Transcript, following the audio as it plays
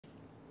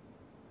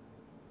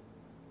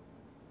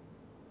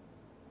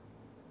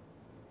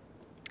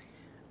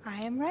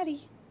I am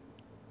ready.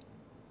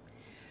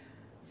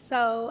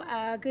 So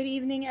good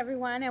evening,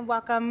 everyone, and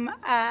welcome,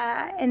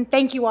 and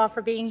thank you all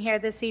for being here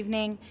this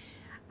evening.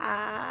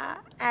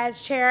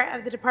 As Chair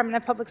of the Department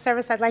of Public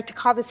Service, I'd like to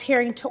call this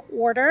hearing to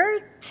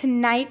order.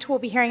 Tonight, we'll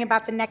be hearing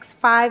about the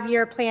next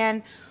 5-year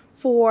plan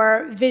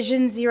for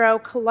Vision Zero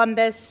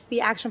Columbus, the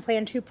Action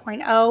Plan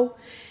 2.0.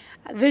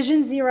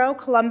 Vision Zero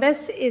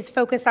Columbus is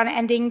focused on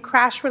ending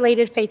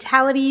crash-related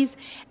fatalities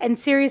and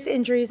serious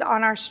injuries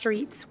on our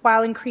streets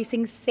while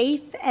increasing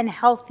safe and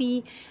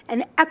healthy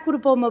and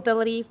equitable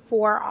mobility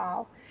for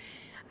all.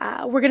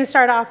 We're going to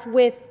start off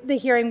with the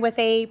hearing with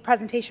a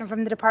presentation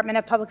from the Department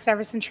of Public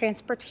Service and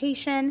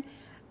Transportation.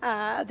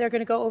 They're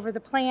going to go over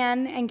the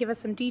plan and give us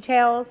some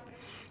details.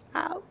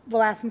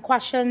 We'll ask some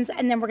questions,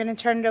 and then we're going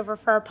to turn it over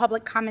for a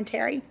public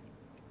commentary.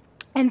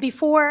 And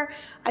before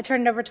I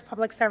turn it over to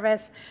public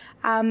service,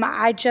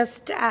 I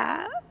just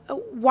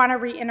want to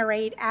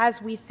reiterate,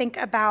 as we think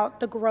about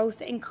the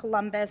growth in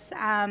Columbus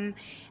and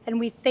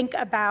we think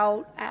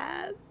about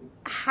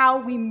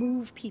how we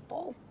move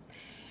people,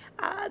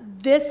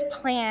 this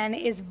plan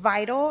is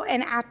vital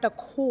and at the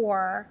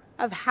core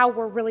of how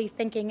we're really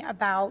thinking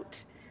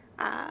about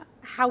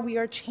how we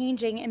are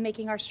changing and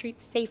making our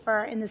streets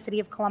safer in the city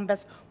of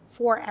Columbus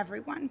for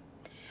everyone.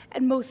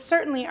 And most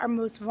certainly our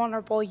most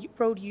vulnerable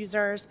road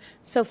users,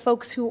 so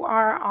folks who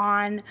are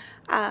on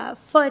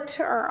foot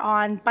or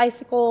on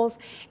bicycles,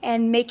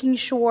 and making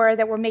sure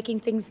that we're making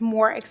things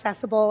more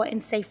accessible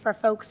and safe for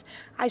folks.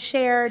 I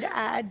shared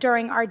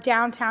during our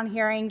downtown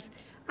hearings,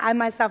 I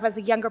myself as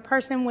a younger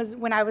person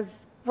when I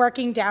was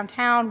working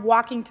downtown,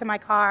 walking to my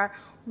car,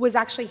 was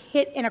actually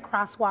hit in a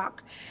crosswalk.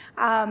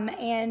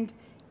 And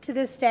to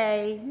this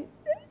day,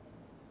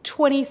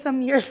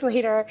 20-some years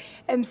later,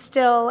 I'm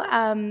still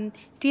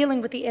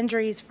dealing with the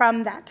injuries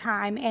from that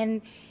time,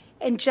 and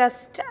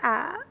just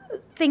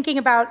thinking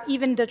about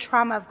even the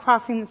trauma of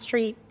crossing the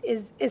street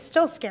is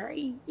still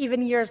scary,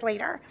 even years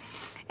later.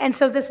 And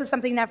so this is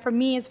something that for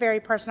me is very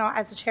personal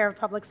as the chair of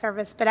public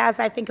service, but as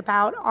I think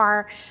about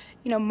our,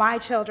 my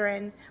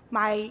children,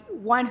 my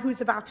one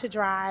who's about to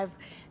drive,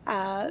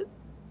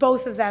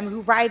 both of them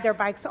who ride their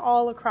bikes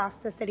all across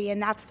the city,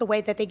 and that's the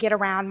way that they get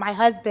around. My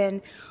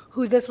husband,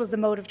 who this was the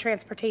mode of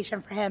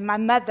transportation for him. My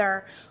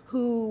mother,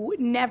 who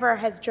never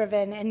has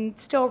driven and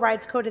still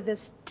rides to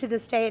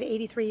this day at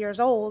 83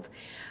 years old.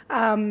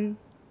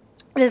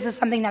 This is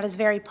something that is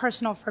very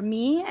personal for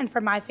me and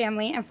for my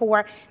family and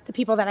for the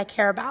people that I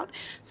care about.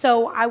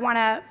 So I want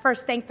to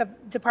first thank the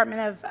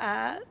Department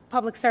of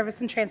Public Service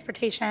and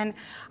Transportation.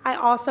 I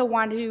also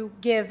want to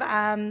give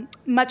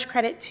much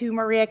credit to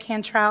Maria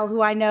Cantrell,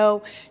 who I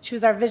know, she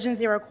was our Vision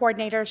Zero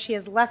coordinator. She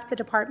has left the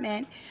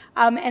department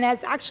and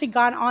has actually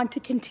gone on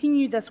to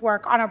continue this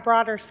work on a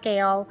broader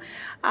scale.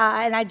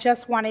 And I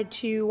just wanted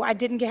to, I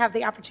didn't have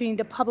the opportunity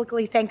to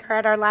publicly thank her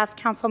at our last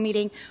council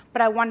meeting,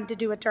 but I wanted to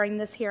do it during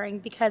this hearing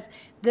because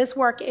this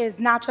work is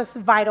not just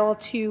vital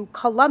to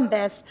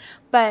Columbus,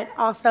 but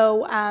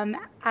also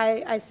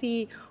I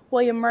see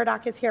William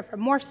Murdoch is here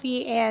from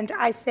Morphe, and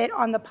I sit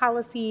on the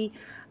policy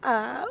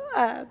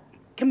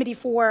committee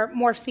for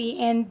Morphe,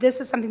 and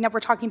this is something that we're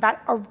talking about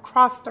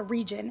across the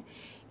region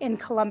in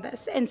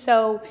Columbus. And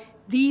so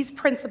these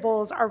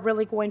principles are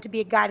really going to be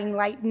a guiding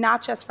light,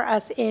 not just for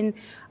us in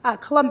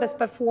Columbus,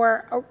 but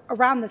for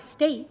around the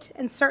state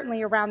and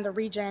certainly around the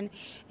region.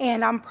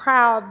 And I'm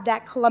proud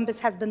that Columbus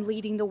has been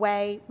leading the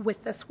way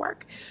with this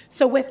work.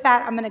 So with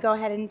that, I'm going to go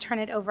ahead and turn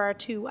it over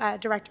to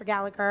Director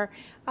Gallagher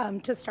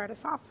to start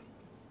us off.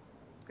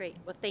 Great.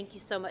 Well, thank you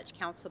so much,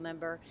 Council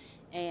Member,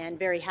 and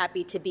very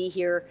happy to be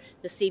here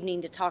this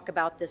evening to talk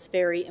about this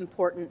very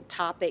important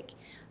topic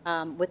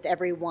with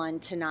everyone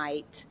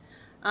tonight.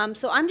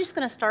 So I'm just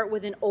going to start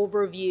with an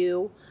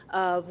overview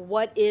of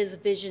what is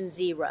Vision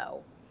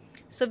Zero.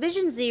 So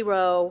Vision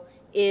Zero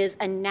is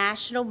a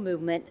national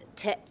movement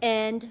to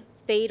end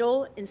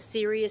fatal and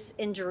serious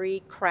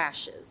injury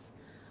crashes.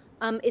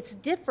 It's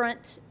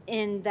different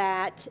in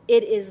that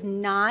it is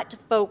not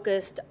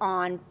focused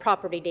on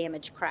property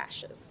damage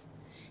crashes.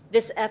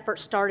 This effort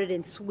started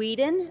in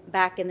Sweden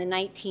back in the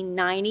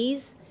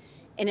 1990s,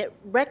 and it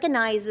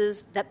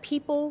recognizes that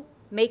people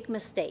make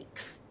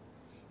mistakes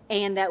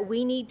and that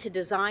we need to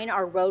design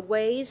our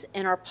roadways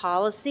and our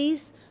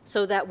policies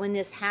so that when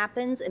this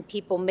happens and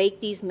people make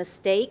these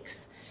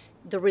mistakes,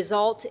 the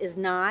result is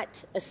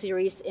not a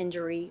serious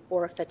injury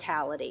or a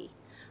fatality.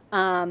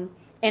 And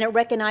it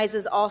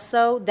recognizes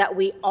also that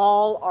we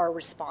all are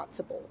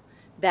responsible,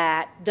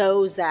 that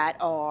those that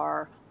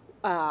are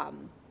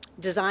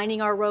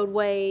designing our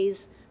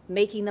roadways,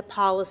 making the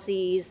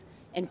policies,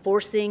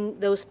 enforcing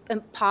those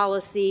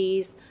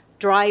policies,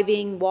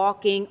 driving,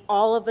 walking,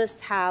 all of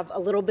us have a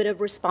little bit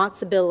of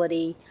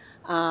responsibility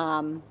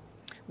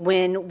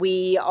when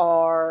we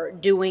are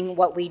doing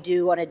what we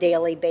do on a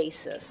daily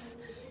basis.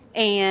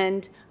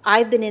 And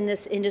I've been in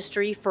this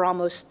industry for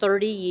almost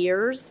 30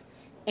 years,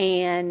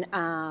 and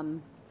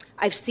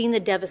I've seen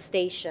the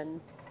devastation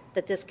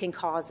that this can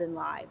cause in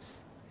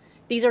lives.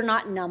 These are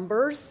not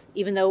numbers,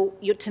 even though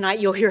tonight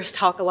you'll hear us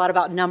talk a lot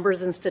about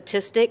numbers and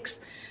statistics,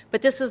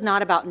 but this is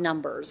not about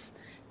numbers.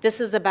 This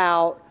is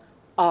about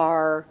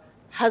our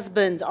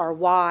husbands, our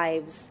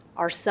wives,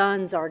 our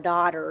sons, our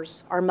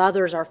daughters, our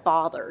mothers, our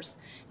fathers.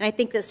 And I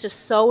think that's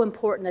just so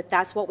important that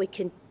that's what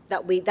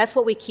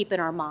we keep in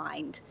our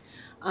mind.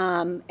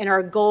 And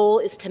our goal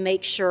is to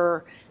make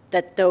sure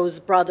that those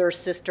brothers,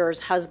 sisters,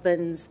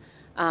 husbands,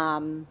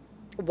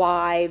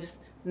 wives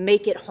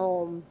make it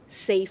home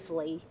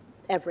safely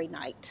every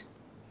night.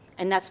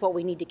 And that's what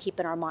we need to keep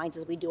in our minds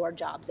as we do our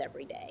jobs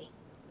every day.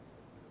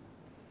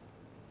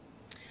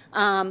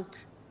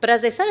 But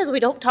as I said, as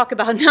we don't talk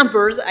about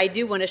numbers, I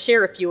do want to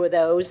share a few of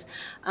those,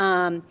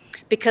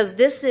 because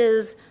this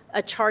is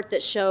a chart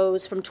that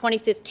shows from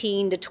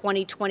 2015 to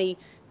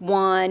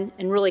 2021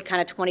 and really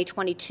kind of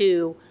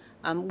 2022,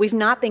 we've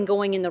not been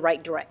going in the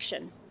right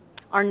direction.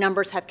 Our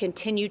numbers have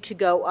continued to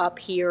go up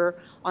here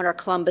on our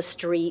Columbus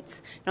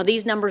streets. Now,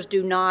 these numbers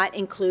do not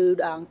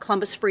include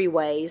Columbus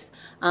freeways,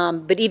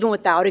 but even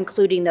without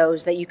including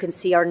those, that you can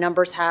see our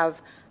numbers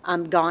have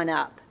gone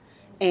up.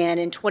 And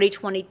in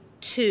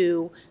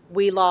 2022,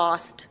 we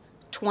lost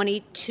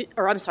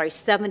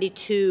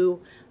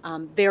 72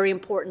 very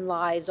important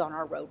lives on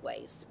our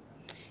roadways.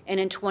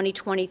 And in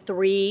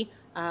 2023,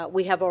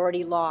 we have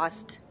already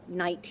lost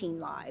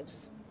 19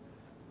 lives.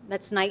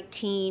 That's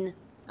 19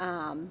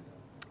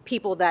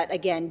 people that,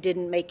 again,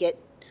 didn't make it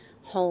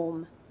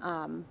home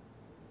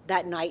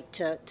that night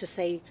to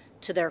say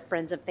to their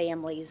friends and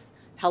families,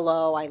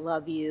 hello, I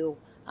love you,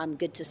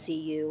 good to see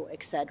you,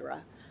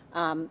 etc.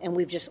 And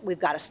we've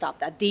got to stop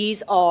that.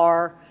 These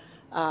are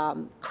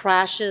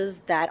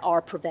crashes that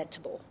are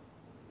preventable.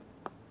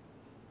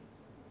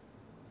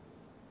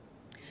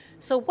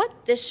 So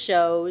what this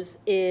shows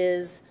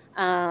is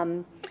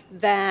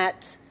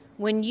that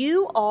when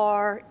you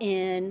are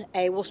in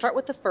we'll start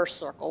with the first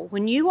circle.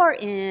 When you are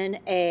in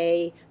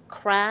a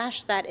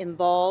crash that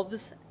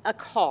involves a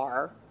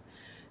car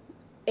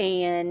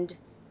and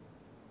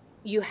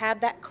you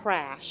have that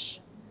crash,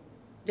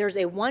 there's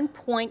a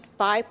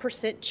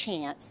 1.5%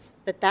 chance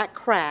that that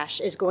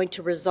crash is going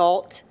to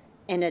result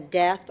in a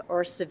death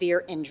or a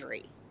severe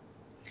injury.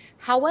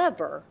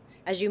 However,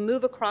 as you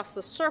move across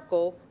the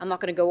circle, I'm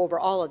not going to go over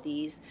all of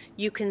these,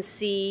 you can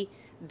see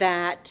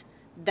that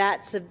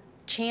that's a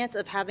chance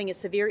of having a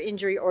severe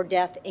injury or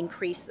death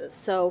increases.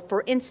 So,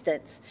 for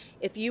instance,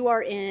 if you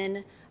are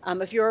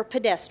if you're a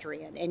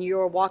pedestrian and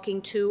you're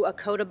walking to a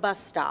COTA bus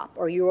stop,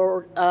 or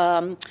you're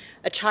a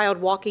child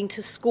walking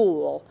to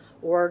school,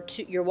 or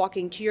you're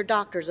walking to your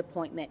doctor's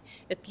appointment,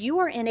 if you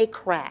are in a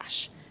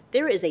crash,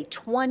 there is a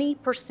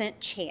 20%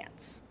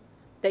 chance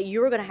that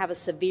you're going to have a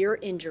severe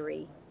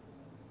injury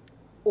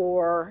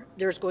or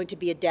there's going to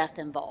be a death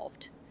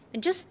involved.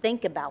 And just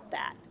think about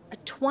that. A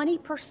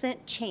 20%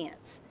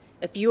 chance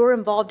if you're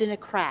involved in a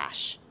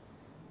crash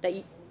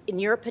and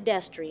you're a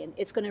pedestrian,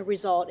 it's going to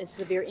result in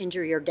severe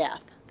injury or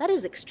death. That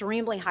is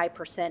extremely high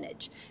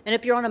percentage. And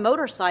if you're on a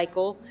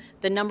motorcycle,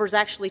 the number is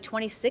actually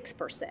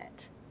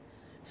 26%.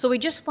 So we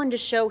just wanted to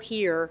show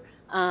here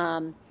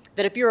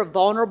that if you're a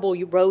vulnerable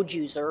road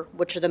user,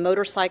 which are the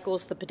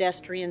motorcycles, the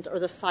pedestrians, or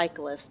the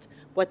cyclists,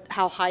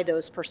 how high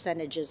those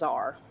percentages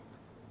are.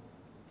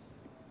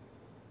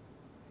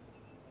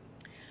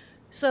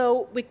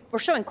 So we're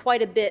showing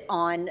quite a bit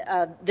on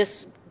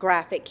this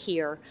graphic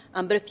here,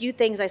 but a few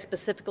things I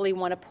specifically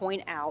want to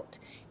point out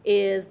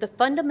is the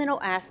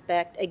fundamental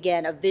aspect,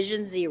 again, of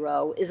Vision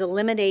Zero is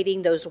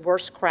eliminating those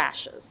worst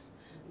crashes,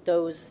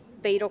 those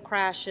fatal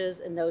crashes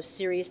and those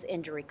serious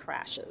injury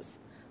crashes.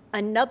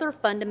 Another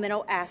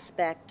fundamental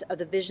aspect of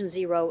the Vision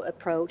Zero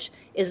approach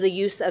is the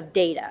use of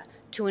data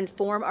to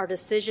inform our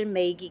decision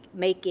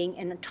making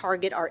and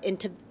target our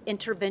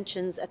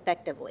interventions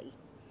effectively.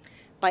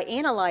 By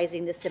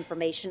analyzing this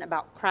information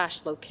about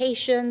crash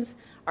locations,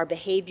 our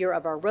behavior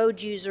of our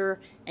road user,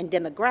 and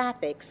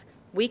demographics,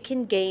 we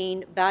can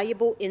gain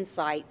valuable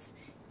insights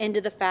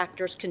into the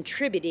factors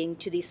contributing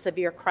to these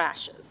severe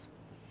crashes.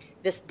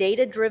 This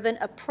data-driven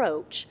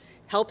approach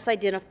helps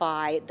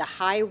identify the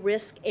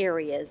high-risk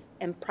areas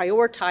and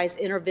prioritize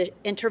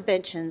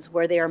interventions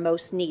where they are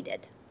most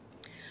needed.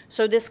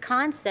 So this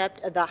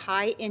concept of the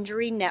high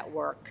injury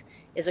network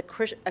is a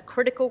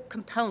critical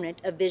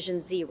component of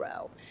Vision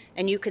Zero.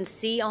 And you can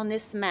see on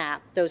this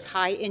map, those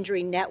high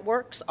injury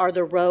networks are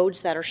the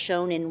roads that are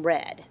shown in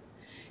red.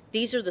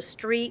 These are the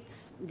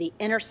streets, the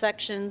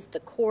intersections,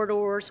 the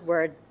corridors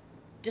where a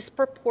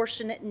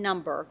disproportionate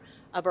number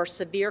of our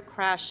severe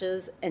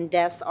crashes and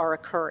deaths are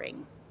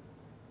occurring.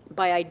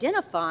 By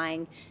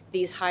identifying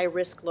these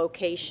high-risk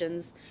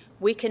locations,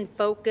 we can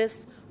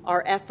focus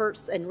our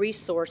efforts and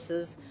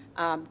resources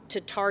to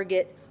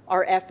target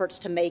our efforts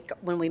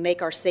when we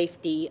make our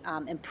safety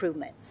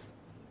improvements.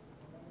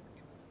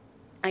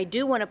 I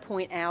do want to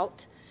point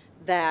out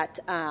that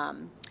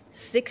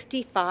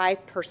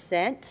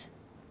 65%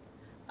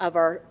 of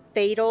our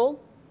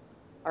fatal,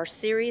 our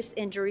serious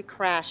injury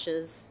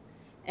crashes,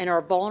 and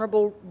our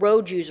vulnerable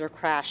road user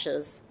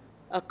crashes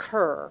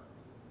occur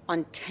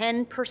on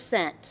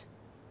 10%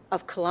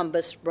 of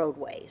Columbus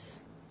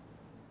roadways.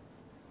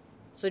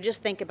 So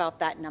just think about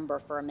that number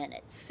for a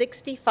minute.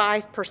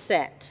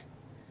 65%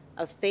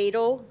 of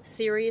fatal,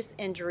 serious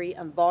injury,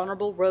 and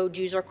vulnerable road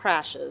user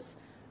crashes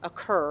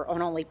occur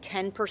on only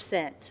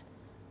 10%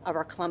 of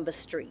our Columbus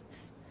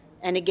streets.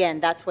 And again,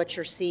 that's what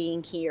you're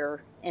seeing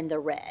here in the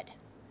red.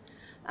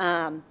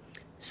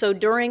 So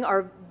during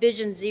our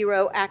Vision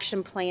Zero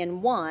Action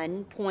Plan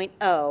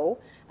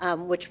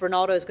 1.0, which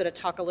Ronaldo is going to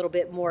talk a little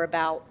bit more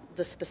about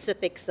the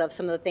specifics of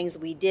some of the things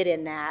we did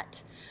in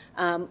that,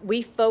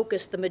 we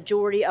focused the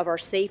majority of our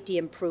safety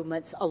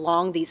improvements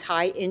along these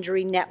high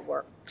injury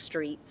network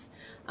streets.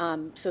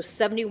 So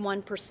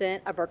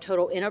 71% of our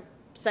total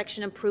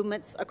intersection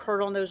improvements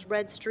occurred on those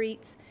red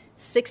streets.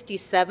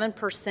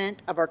 67%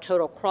 of our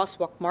total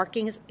crosswalk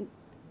markings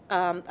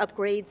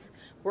upgrades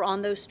were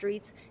on those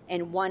streets,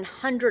 and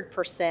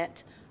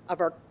 100% of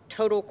our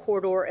total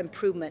corridor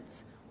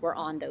improvements were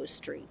on those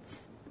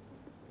streets.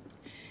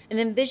 And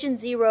then Vision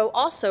Zero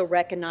also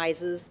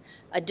recognizes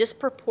a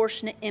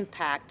disproportionate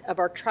impact of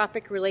our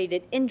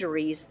traffic-related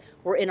injuries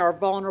were in our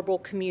vulnerable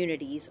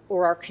communities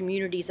or our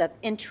communities of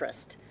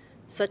interest,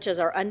 such as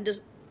our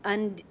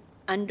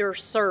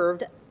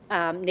underserved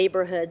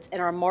neighborhoods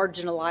and our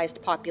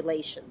marginalized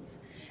populations.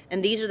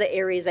 And these are the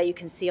areas that you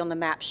can see on the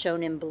map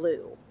shown in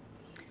blue.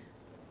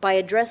 By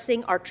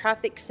addressing our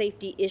traffic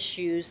safety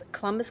issues,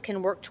 Columbus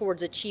can work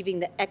towards achieving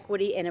the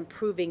equity and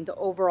improving the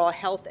overall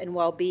health and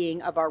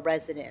well-being of our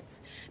residents.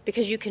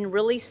 Because you can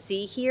really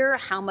see here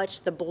how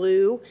much the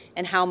blue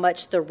and how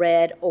much the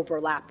red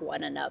overlap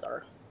one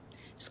another.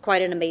 It's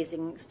quite an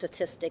amazing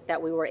statistic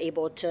that we were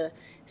able to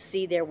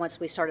see there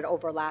once we started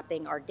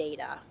overlapping our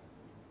data.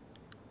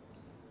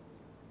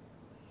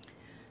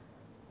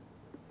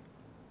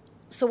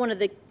 So one of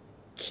the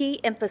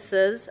key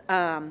emphases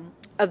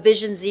of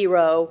Vision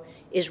Zero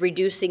is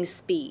reducing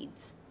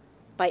speeds.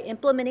 By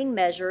implementing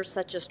measures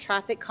such as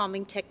traffic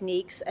calming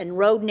techniques and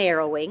road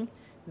narrowing,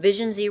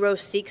 Vision Zero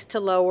seeks to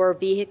lower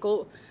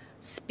vehicle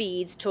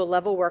speeds to a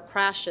level where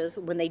crashes,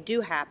 when they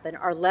do happen,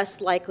 are less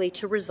likely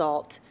to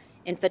result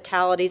in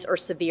fatalities or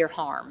severe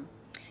harm.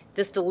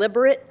 This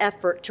deliberate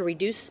effort to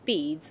reduce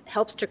speeds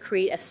helps to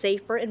create a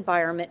safer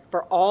environment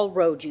for all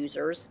road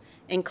users,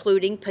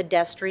 including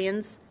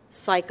pedestrians,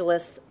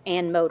 cyclists,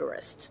 and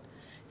motorists.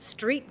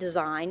 Street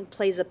design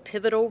plays a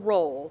pivotal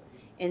role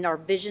in our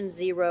Vision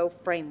Zero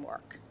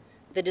framework.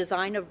 The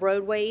design of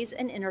roadways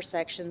and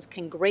intersections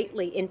can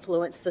greatly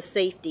influence the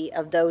safety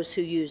of those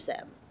who use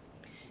them.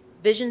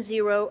 Vision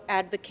Zero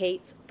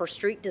advocates for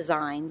street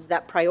designs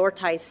that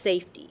prioritize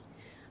safety,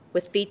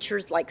 with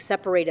features like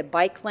separated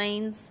bike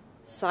lanes,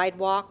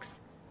 sidewalks,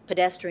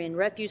 pedestrian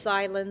refuse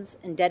islands,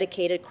 and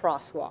dedicated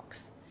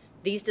crosswalks.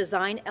 These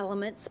design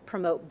elements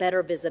promote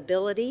better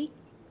visibility,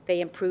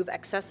 they improve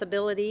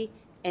accessibility,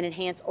 and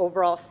enhance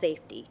overall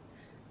safety.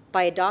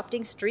 By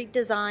adopting street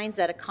designs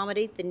that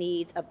accommodate the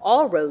needs of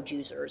all road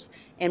users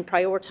and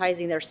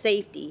prioritizing their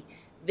safety,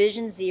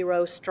 Vision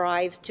Zero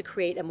strives to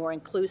create a more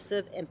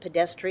inclusive and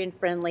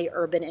pedestrian-friendly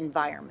urban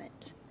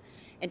environment.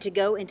 And to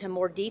go into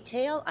more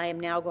detail, I am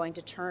now going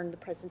to turn the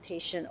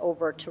presentation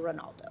over to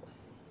Ronaldo.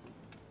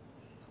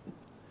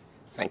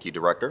 Thank you,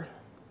 Director.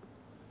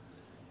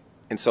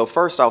 And so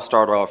first, I'll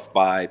start off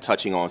by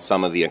touching on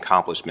some of the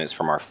accomplishments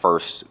from our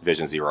first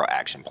Vision Zero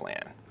Action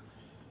Plan.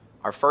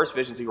 Our first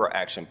Vision Zero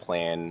Action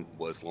Plan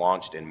was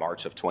launched in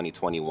March of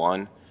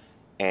 2021,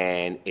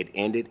 and it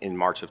ended in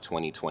March of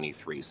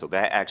 2023. So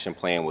that action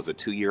plan was a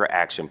 2-year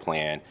action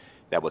plan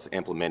that was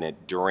implemented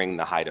during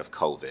the height of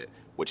COVID,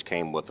 which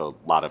came with a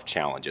lot of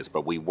challenges.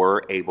 But we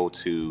were able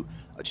to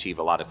achieve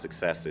a lot of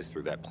successes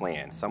through that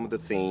plan. Some of the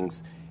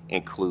things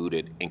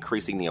included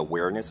increasing the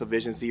awareness of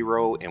Vision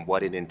Zero and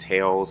what it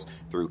entails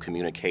through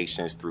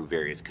communications through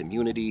various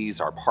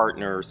communities, our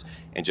partners,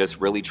 and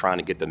just really trying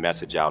to get the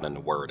message out and the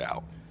word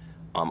out.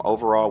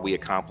 Overall, we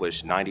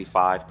accomplished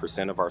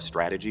 95% of our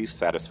strategies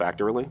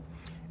satisfactorily,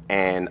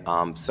 and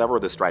several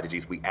of the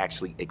strategies we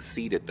actually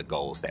exceeded the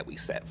goals that we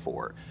set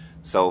for.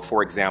 So,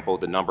 for example,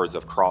 the numbers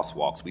of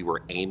crosswalks, we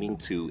were aiming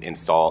to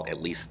install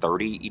at least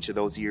 30 each of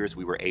those years.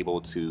 We were able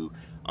to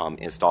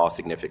install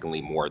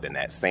significantly more than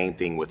that. Same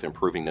thing with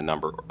improving the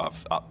number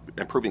of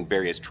improving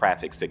various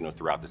traffic signals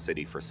throughout the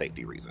city for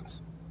safety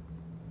reasons.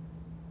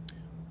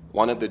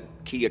 One of the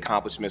key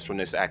accomplishments from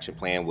this action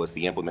plan was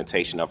the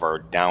implementation of our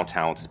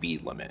downtown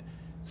speed limit.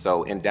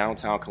 So in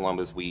downtown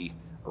Columbus, we,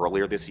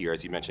 earlier this year,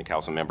 as you mentioned,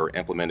 Councilmember,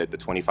 implemented the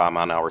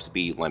 25-mile-an-hour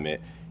speed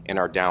limit in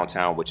our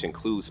downtown, which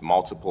includes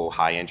multiple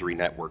high-injury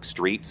network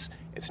streets.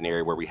 It's an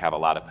area where we have a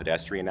lot of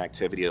pedestrian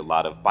activity, a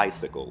lot of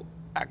bicycle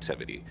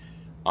activity.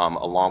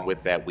 Along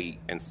with that, we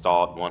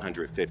installed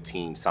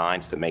 115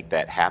 signs to make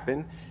that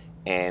happen.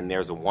 And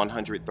there's a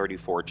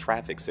 134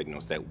 traffic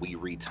signals that we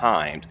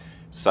retimed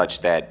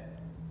such that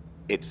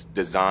it's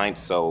designed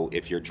so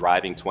if you're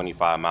driving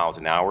 25 miles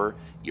an hour,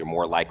 you're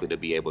more likely to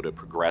be able to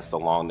progress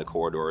along the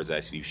corridors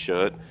as you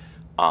should.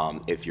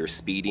 If you're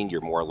speeding, you're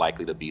more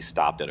likely to be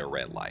stopped at a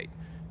red light.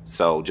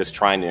 So just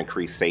trying to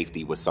increase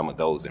safety with some of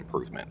those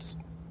improvements.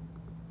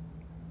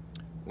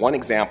 One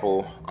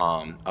example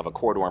of a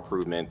corridor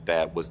improvement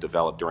that was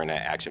developed during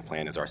that action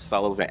plan is our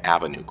Sullivan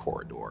Avenue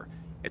corridor.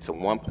 It's a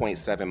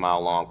 1.7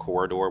 mile long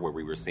corridor where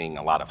we were seeing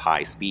a lot of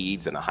high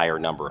speeds and a higher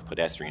number of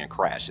pedestrian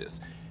crashes.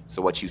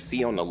 So what you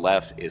see on the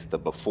left is the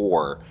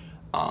before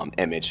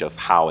image of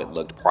how it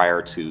looked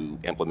prior to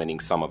implementing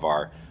some of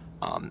our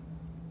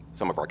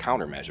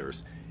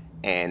countermeasures.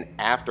 And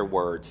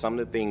afterwards, some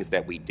of the things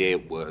that we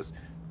did was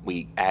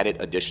we added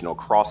additional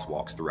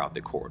crosswalks throughout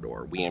the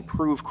corridor. We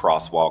improved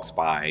crosswalks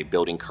by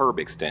building curb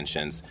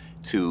extensions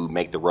to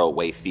make the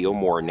roadway feel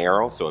more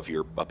narrow. So if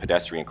you're a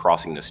pedestrian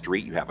crossing the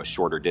street, you have a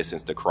shorter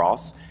distance to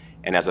cross.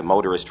 And as a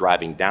motorist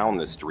driving down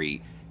the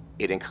street,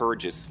 it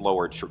encourages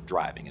slower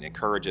driving. It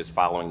encourages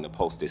following the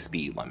posted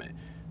speed limit.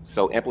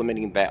 So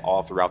implementing that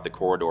all throughout the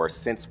corridor,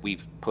 since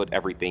we've put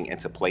everything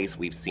into place,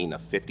 we've seen a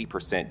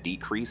 50%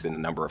 decrease in the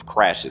number of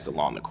crashes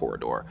along the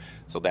corridor.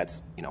 So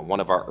that's, one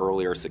of our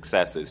earlier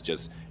successes,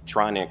 just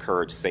trying to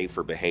encourage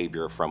safer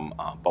behavior from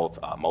both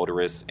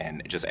motorists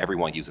and just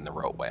everyone using the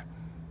roadway.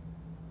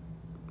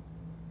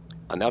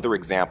 Another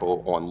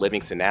example on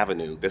Livingston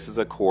Avenue, this is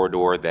a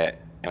corridor that,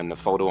 in the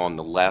photo on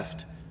the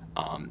left,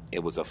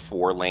 it was a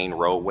 4-lane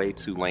roadway,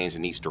 2 lanes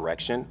in each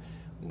direction.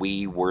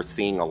 We were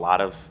seeing a lot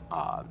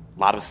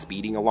of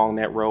speeding along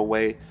that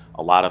roadway,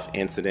 a lot of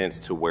incidents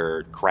to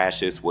where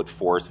crashes would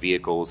force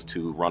vehicles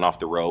to run off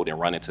the road and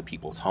run into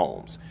people's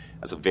homes.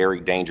 That's a very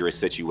dangerous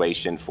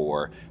situation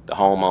for the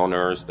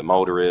homeowners, the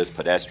motorists,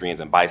 pedestrians,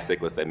 and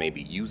bicyclists that may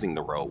be using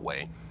the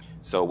roadway.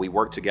 So we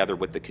worked together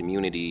with the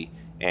community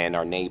and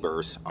our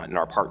neighbors and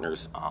our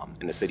partners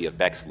in the city of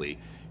Bexley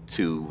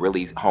to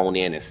really hone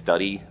in and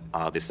study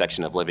this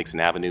section of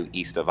Livingston Avenue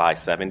east of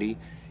I-70.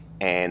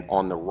 And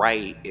on the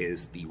right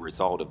is the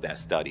result of that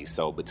study.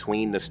 So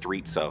between the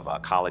streets of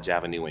College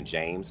Avenue and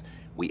James,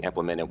 we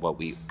implemented what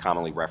we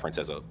commonly reference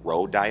as a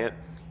road diet.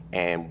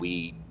 And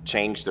we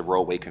changed the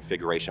roadway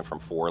configuration from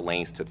 4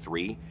 lanes to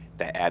 3.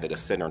 That added a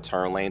center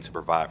turn lane to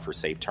provide for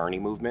safe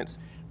turning movements.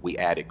 We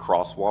added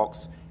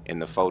crosswalks. In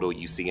the photo,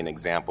 you see an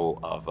example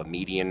of a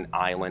median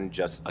island,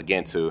 just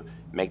again to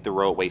make the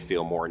roadway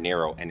feel more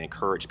narrow and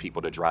encourage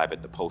people to drive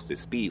at the posted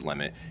speed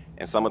limit.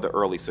 And some of the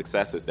early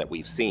successes that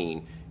we've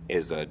seen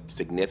is a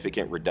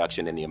significant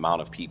reduction in the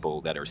amount of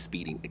people that are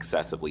speeding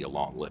excessively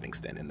along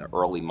Livingston. In the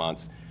early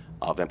months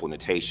of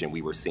implementation,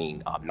 we were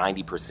seeing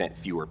 90%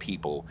 fewer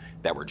people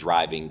that were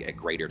driving at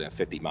greater than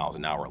 50 miles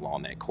an hour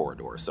along that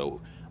corridor.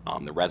 So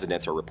the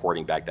residents are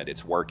reporting back that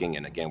it's working,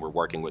 and again, we're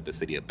working with the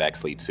city of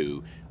Bexley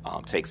to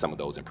take some of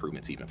those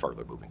improvements even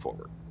further moving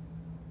forward.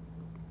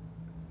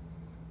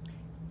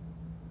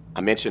 I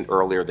mentioned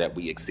earlier that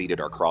we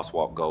exceeded our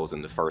crosswalk goals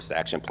in the first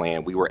action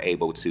plan. We were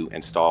able to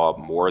install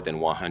more than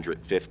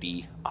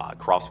 150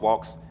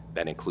 crosswalks.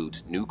 That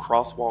includes new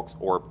crosswalks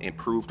or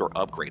improved or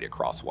upgraded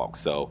crosswalks.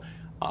 So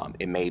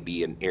it may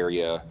be an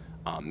area,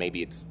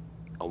 maybe it's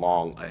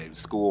along a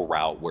school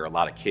route where a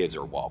lot of kids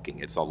are walking.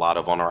 It's a lot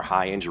of on our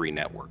high injury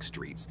network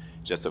streets,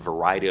 just a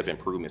variety of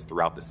improvements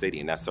throughout the city,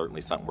 and that's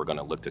certainly something we're going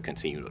to look to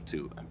continue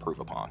to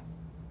improve upon.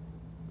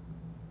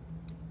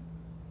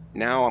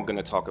 Now I'm going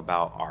to talk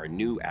about our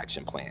new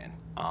action plan.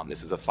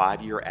 This is a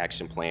 5-year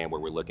action plan where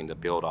we're looking to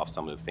build off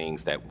some of the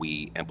things that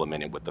we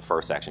implemented with the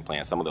first action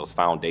plan, some of those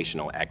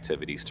foundational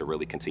activities to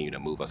really continue to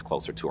move us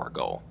closer to our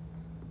goal.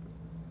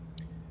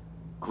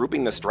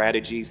 Grouping the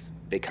strategies,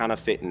 they kind of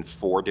fit in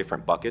 4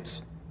 different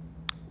buckets.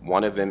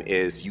 One of them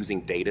is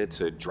using data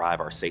to drive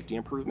our safety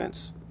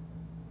improvements.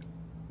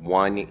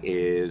 One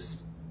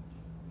is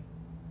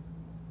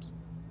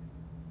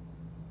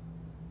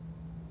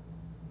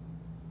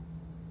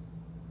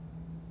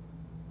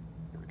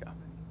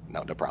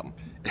No problem.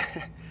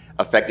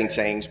 Affecting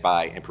change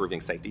by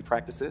improving safety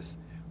practices.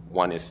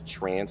 One is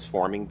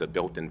transforming the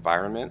built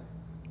environment,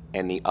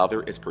 and the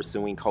other is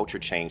pursuing culture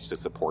change to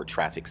support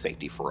traffic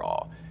safety for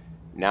all.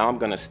 Now I'm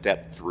going to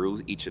step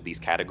through each of these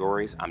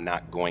categories. I'm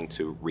not going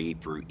to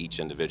read through each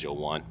individual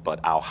one, but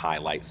I'll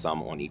highlight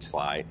some on each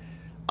slide.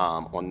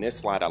 On this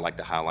slide, I'd like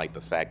to highlight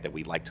the fact that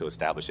we'd like to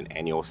establish an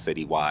annual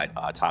citywide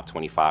top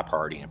 25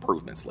 priority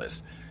improvements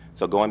list.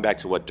 So going back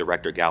to what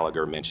Director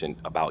Gallagher mentioned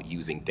about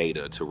using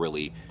data to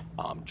really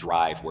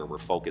drive where we're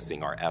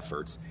focusing our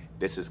efforts,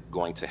 this is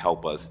going to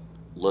help us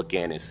look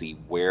in and see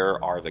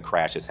where are the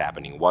crashes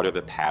happening, what are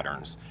the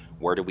patterns,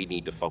 where do we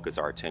need to focus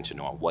our attention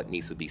on, what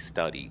needs to be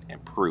studied,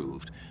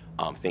 improved,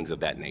 things of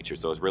that nature.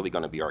 So it's really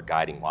going to be our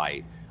guiding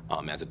light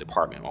as a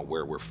department on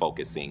where we're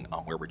focusing,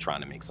 where we're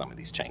trying to make some of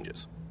these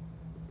changes.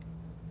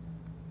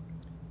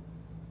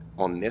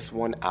 On this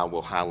one, I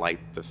will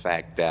highlight the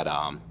fact that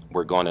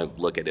we're going to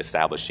look at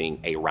establishing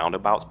a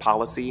roundabouts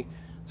policy.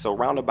 So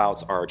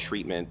roundabouts are a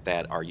treatment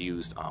that are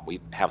used,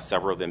 we have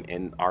several of them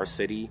in our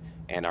city,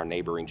 and our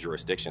neighboring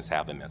jurisdictions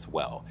have them as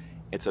well.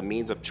 It's a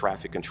means of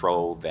traffic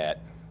control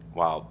that,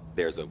 while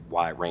there's a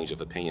wide range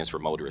of opinions for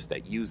motorists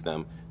that use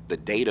them, the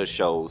data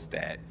shows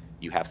that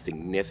you have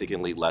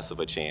significantly less of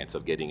a chance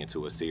of getting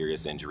into a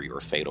serious injury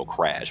or fatal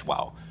crash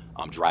while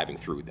driving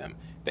through them.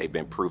 They've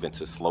been proven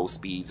to slow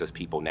speeds as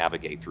people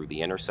navigate through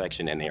the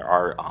intersection, and they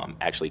are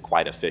actually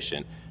quite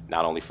efficient,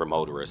 not only for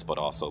motorists, but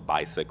also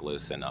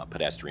bicyclists and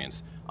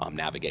pedestrians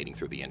navigating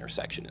through the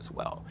intersection as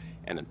well.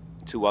 And the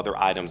two other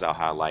items I'll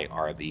highlight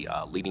are the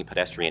leading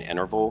pedestrian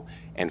interval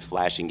and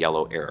flashing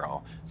yellow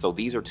arrow. So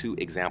these are two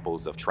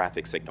examples of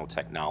traffic signal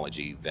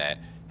technology that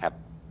have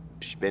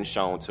been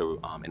shown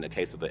to, in the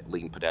case of the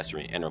leading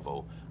pedestrian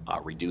interval,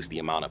 reduce the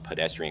amount of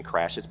pedestrian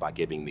crashes by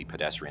giving the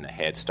pedestrian a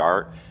head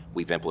start.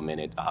 We've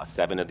implemented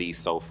 7 of these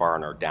so far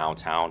in our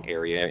downtown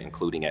area,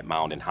 including at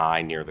Mountain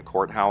High near the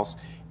courthouse,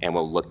 and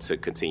we'll look to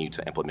continue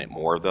to implement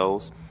more of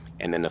those.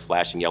 And then the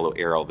flashing yellow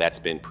arrow, that's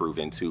been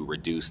proven to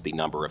reduce the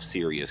number of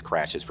serious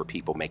crashes for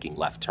people making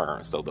left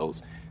turns. So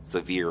those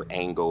severe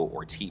angle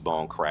or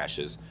T-bone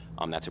crashes,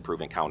 that's a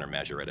proven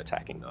countermeasure at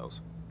attacking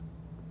those.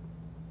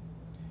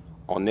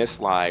 On this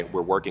slide,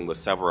 we're working with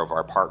several of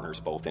our partners,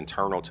 both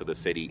internal to the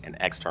city and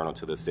external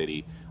to the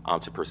city,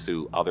 to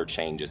pursue other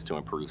changes to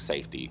improve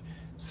safety.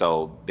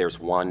 So there's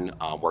one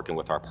working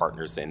with our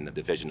partners in the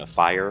Division of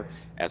Fire,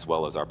 as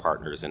well as our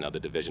partners in the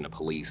Division of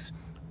Police,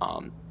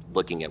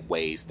 looking at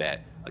ways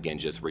that, again,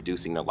 just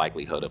reducing the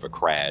likelihood of a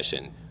crash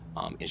and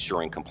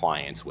ensuring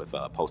compliance with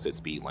posted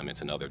speed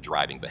limits and other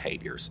driving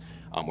behaviors.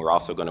 We're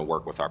also going to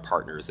work with our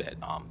partners at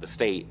the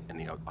state and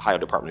the Ohio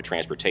Department of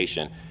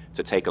Transportation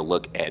to take a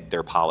look at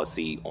their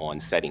policy on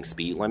setting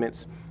speed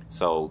limits.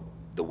 So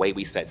the way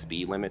we set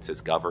speed limits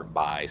is governed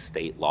by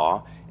state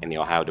law, and the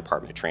Ohio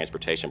Department of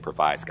Transportation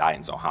provides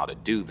guidance on how to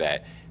do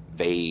that.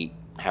 They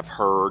have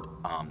heard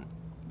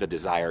the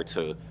desire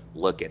to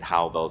look at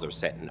how those are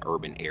set in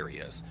urban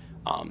areas.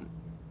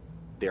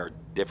 There are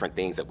different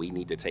things that we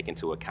need to take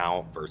into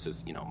account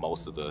versus,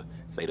 most of the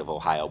state of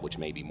Ohio, which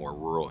may be more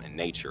rural in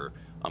nature.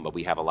 But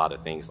we have a lot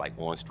of things like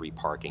on-street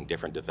parking,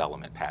 different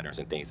development patterns,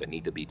 and things that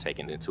need to be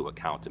taken into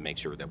account to make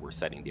sure that we're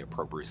setting the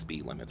appropriate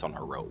speed limits on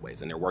our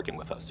roadways, and they're working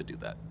with us to do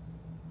that.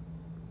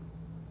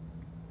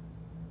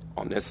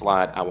 On this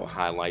slide, I will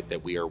highlight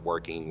that we are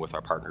working with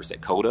our partners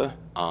at CODA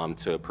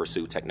to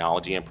pursue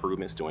technology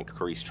improvements to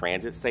increase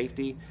transit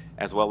safety,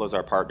 as well as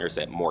our partners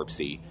at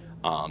MORPC.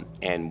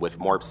 And with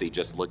MORPC,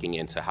 just looking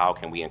into how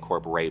can we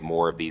incorporate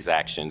more of these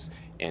actions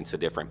into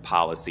different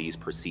policies,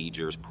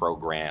 procedures,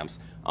 programs,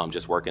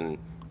 just working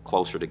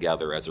closer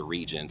together as a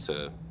region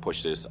to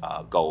push this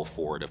goal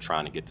forward of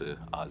trying to get to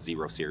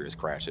 0 serious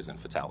crashes and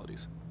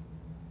fatalities.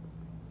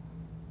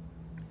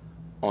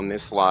 On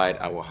this slide,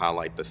 I will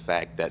highlight the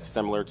fact that,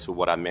 similar to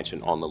what I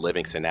mentioned on the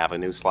Livingston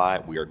Avenue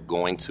slide, we are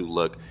going to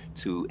look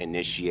to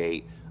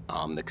initiate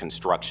the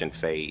construction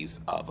phase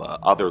of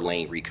other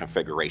lane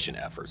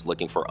reconfiguration efforts,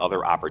 looking for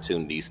other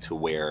opportunities to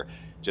where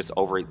just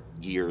over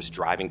years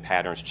driving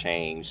patterns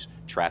change,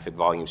 traffic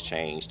volumes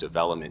change,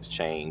 developments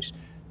change.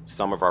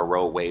 Some of our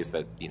roadways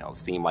that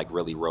seem like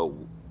really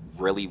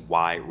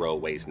wide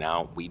roadways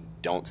now, we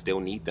don't still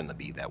need them to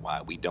be that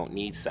wide. We don't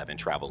need 7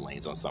 travel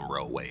lanes on some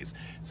roadways.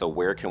 So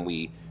where can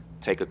we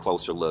take a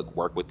closer look,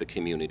 work with the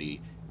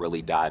community,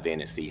 really dive in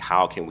and see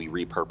how can we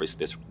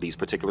repurpose these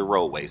particular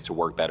roadways to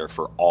work better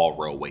for all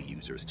roadway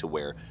users, to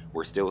where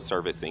we're still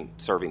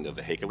serving the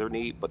vehicular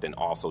need, but then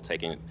also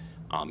taking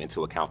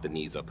into account the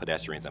needs of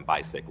pedestrians and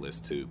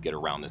bicyclists to get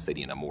around the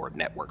city in a more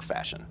network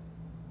fashion.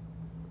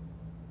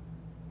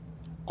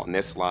 On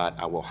this slide,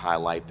 I will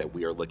highlight that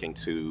we are looking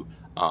to,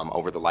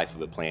 over the life of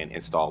the plan,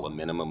 install a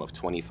minimum of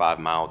 25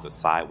 miles of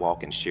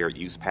sidewalk and shared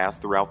use paths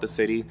throughout the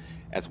city,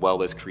 as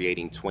well as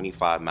creating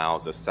 25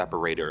 miles of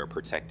separated or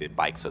protected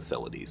bike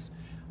facilities.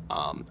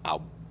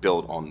 I'll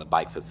build on the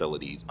bike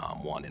facility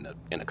one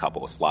in a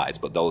couple of slides,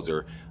 but those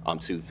are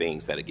 2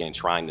 things that, again,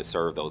 trying to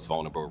serve those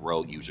vulnerable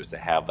road users that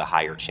have the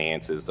higher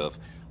chances of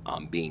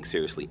being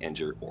seriously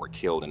injured or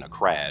killed in a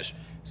crash,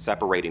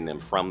 separating them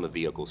from the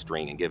vehicle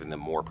string and giving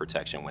them more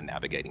protection when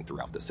navigating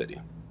throughout the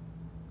city.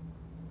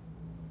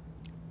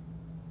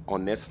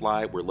 On this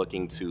slide, we're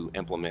looking to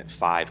implement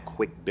 5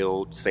 quick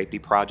build safety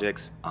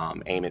projects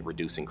aimed at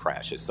reducing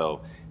crashes.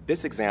 So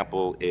this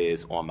example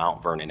is on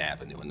Mount Vernon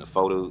Avenue, and the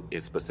photo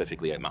is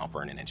specifically at Mount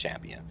Vernon and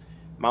Champion.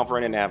 Mount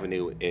Vernon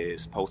Avenue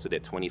is posted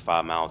at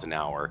 25 miles an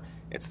hour.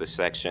 It's the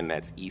section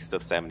that's east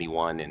of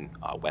 71 and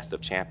west of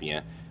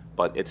Champion.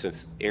 But it's an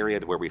area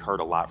where we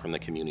heard a lot from the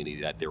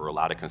community that there were a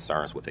lot of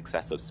concerns with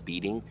excessive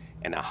speeding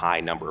and a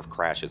high number of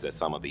crashes at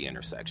some of the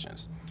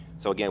intersections.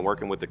 So again,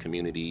 working with the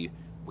community,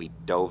 we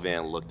dove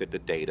in, looked at the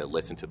data,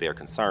 listened to their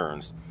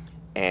concerns,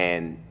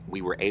 and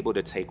we were able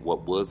to take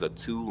what was a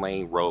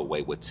 2-lane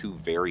roadway with 2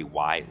 very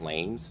wide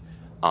lanes.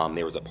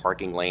 There was a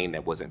parking lane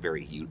that wasn't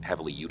very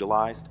heavily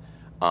utilized.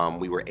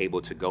 We were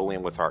able to go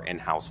in with our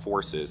in-house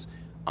forces,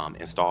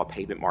 install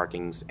pavement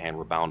markings and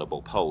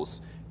reboundable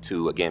posts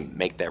to, again,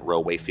 make that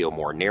roadway feel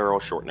more narrow,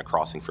 shorten the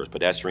crossing for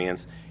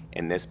pedestrians.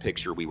 In this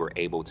picture, we were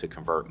able to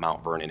convert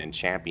Mount Vernon and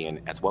Champion,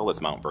 as well as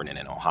Mount Vernon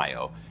and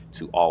Ohio,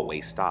 to all-way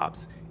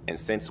stops. And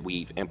since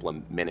we've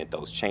implemented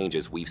those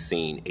changes, we've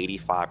seen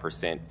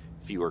 85%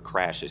 fewer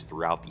crashes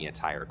throughout the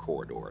entire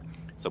corridor.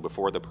 So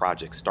before the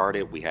project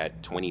started, we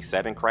had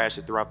 27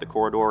 crashes throughout the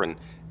corridor, and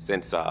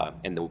since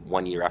in the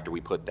 1 year after we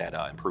put that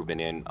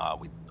improvement in,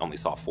 we only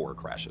saw 4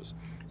 crashes.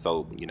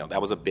 So, you know,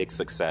 that was a big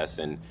success,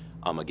 and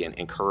again,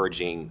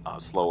 encouraging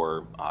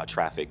slower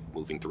traffic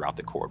moving throughout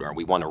the corridor. And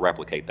we want to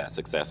replicate that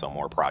success on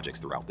more projects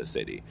throughout the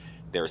city.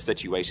 There are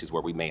situations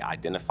where we may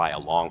identify a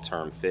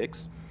long-term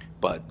fix,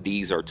 but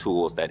these are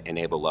tools that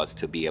enable us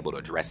to be able to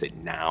address it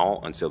now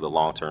until the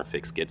long-term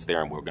fix gets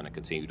there, and we're going to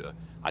continue to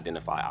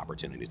identify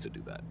opportunities to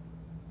do that.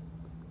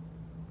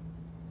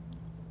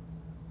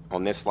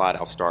 On this slide,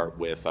 I'll start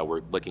with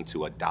we're looking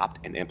to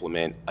adopt and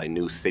implement a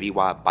new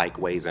citywide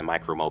bikeways and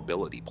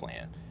micromobility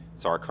plan.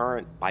 So our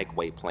current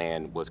bikeway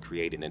plan was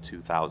created in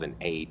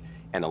 2008,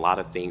 and a lot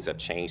of things have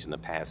changed in the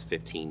past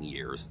 15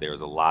 years.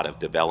 There's a lot of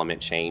development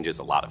changes,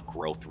 a lot of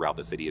growth throughout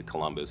the city of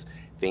Columbus.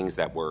 Things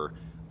that were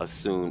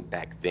assumed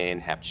back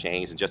then have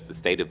changed, and just the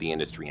state of the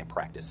industry and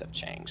practice have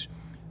changed.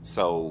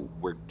 So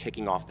we're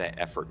kicking off that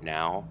effort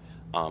now.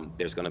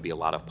 There's going to be a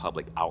lot of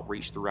public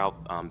outreach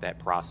throughout that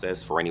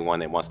process. For anyone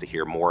that wants to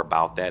hear more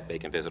about that, they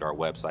can visit our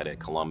website at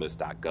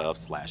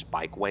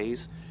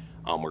columbus.gov/bikeways.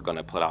 We're going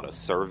to put out a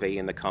survey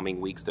in the coming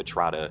weeks to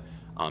try to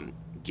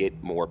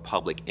get more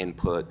public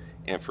input,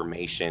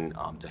 information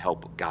to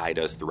help guide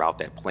us throughout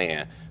that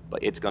plan.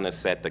 But it's going to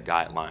set the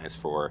guidelines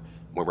for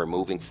when we're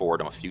moving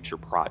forward on future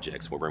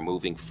projects, when we're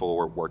moving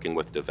forward working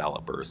with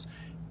developers,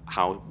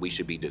 how we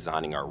should be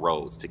designing our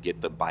roads to get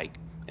the bike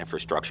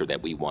infrastructure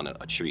that we want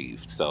to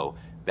achieve. So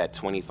that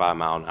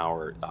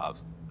 25-mile-an-hour,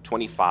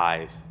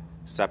 25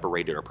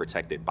 separated or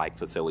protected bike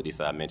facilities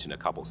that I mentioned a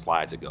couple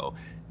slides ago,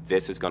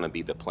 this is going to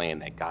be the plan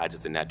that guides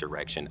us in that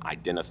direction,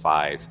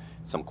 identifies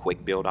some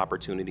quick build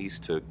opportunities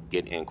to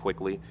get in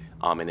quickly,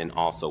 and then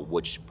also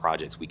which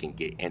projects we can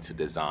get into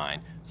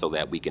design so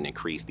that we can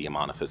increase the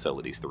amount of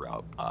facilities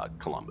throughout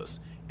Columbus.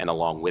 And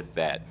along with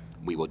that,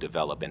 we will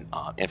develop an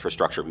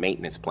infrastructure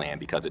maintenance plan,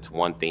 because it's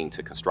one thing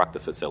to construct the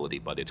facility,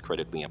 but it's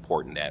critically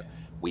important that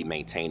we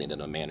maintain it in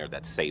a manner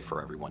that's safe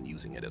for everyone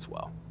using it as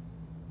well.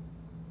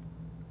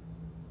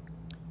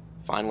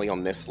 Finally,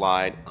 on this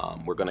slide,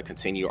 we're going to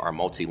continue our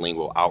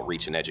multilingual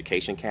outreach and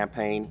education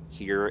campaign.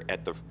 Here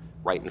at the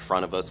right in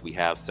front of us, we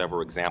have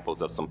several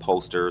examples of some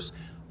posters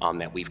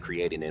that we've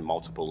created in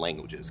multiple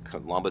languages.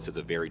 Columbus is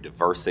a very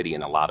diverse city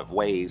in a lot of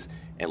ways,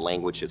 and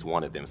language is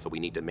one of them. So we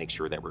need to make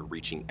sure that we're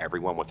reaching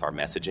everyone with our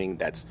messaging.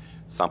 That's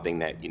something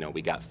that, you know,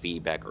 we got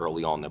feedback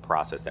early on in the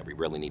process that we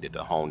really needed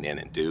to hone in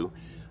and do.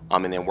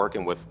 And then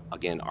working with,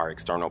 again, our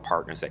external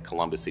partners at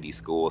Columbus City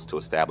Schools to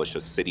establish a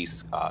city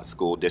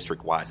school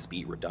district-wide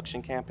speed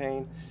reduction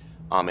campaign,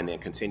 and then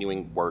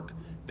continuing work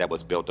that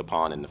was built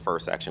upon in the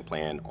first action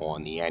plan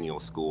on the annual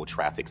School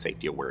Traffic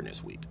Safety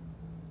Awareness Week.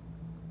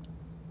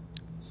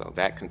 So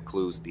that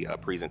concludes the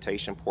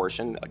presentation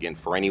portion. Again,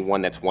 for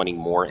anyone that's wanting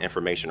more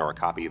information or a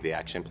copy of the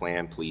action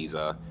plan, please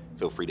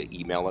feel free to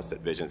email us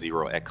at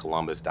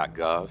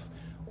vision0@columbus.gov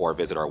or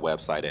visit our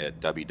website at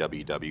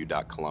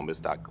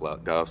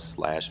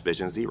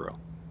www.columbus.gov/vision0.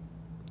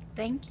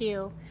 Thank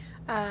you.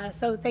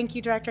 So thank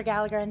you, Director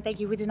Gallagher, and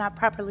thank you. We did not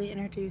properly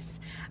introduce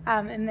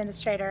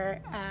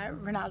Administrator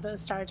Ronaldo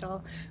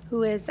Stargell,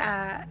 who is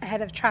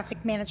Head of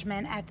Traffic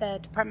Management at the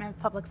Department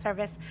of Public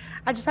Service.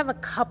 I just have a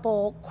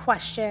couple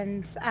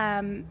questions,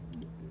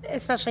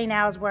 especially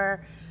now as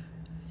we're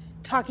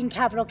talking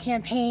capital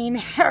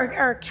campaign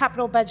or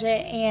capital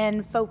budget,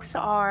 and folks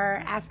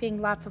are asking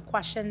lots of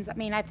questions. I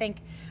mean, I think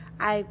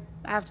I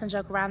often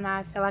joke around that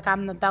I feel like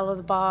I'm the belle of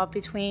the ball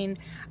between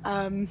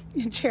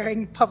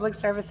chairing public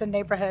service and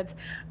neighborhoods,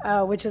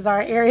 which is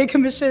our area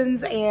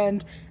commissions,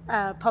 and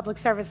public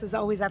service is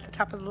always at the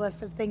top of the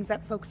list of things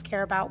that folks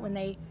care about when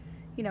they,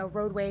 you know,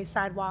 roadways,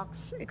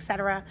 sidewalks, et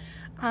cetera.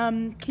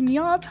 Can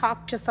you all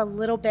talk just a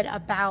little bit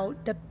about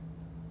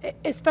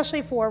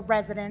especially for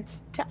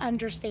residents to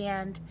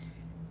understand?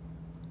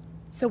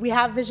 So we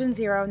have Vision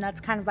Zero, and that's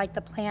kind of like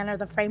the plan or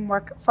the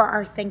framework for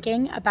our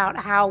thinking about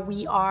how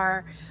we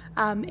are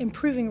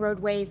improving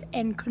roadways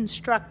and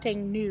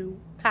constructing new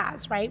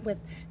paths, right,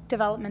 with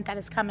development that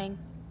is coming.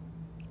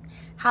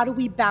 How do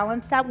we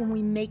balance that when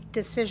we make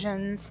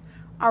decisions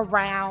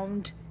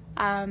around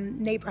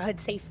neighborhood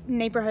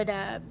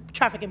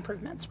traffic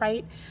improvements,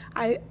 right?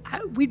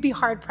 We'd be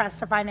hard pressed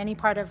to find any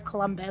part of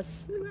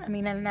Columbus, I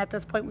mean, and at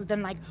this point we've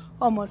been like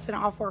almost in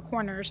all four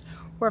corners,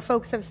 where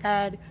folks have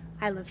said,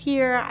 I live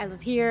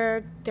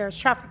here, there's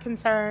traffic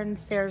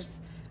concerns,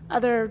 there's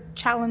other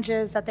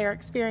challenges that they're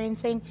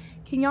experiencing.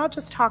 Can y'all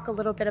just talk a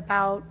little bit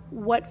about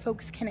what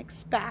folks can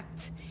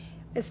expect,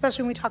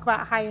 especially when we talk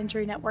about high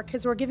injury network,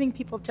 because we're giving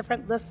people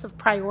different lists of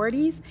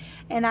priorities,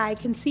 and I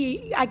can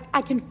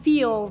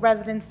feel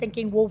residents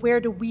thinking, well, where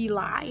do we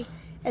lie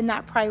in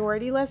that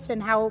priority list,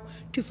 and how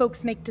do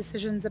folks make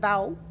decisions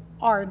about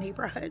our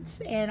neighborhoods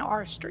and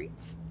our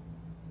streets?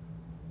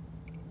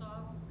 So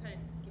I'll kind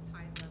of give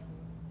high level.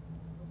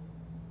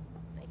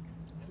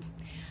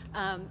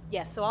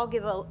 Thanks. So I'll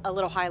give a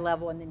little high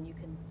level, and then you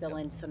can fill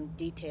in some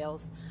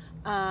details.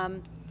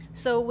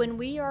 So when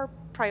we are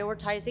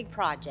prioritizing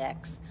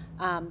projects,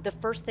 The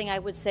first thing I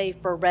would say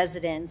for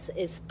residents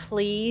is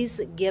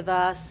please give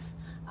us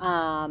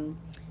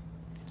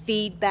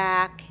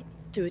feedback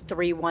through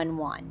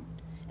 311.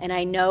 And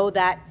I know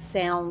that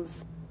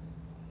sounds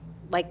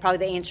like probably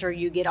the answer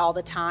you get all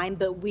the time,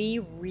 but we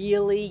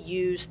really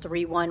use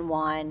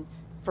 311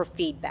 for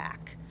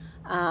feedback.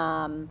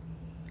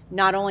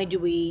 Not only do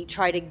we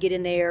try to get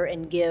in there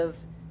and give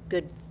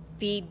good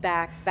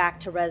feedback back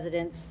to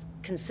residents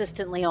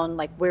consistently on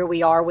like where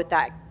we are with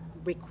that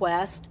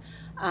request,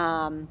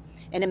 and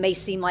it may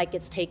seem like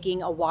it's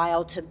taking a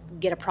while to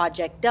get a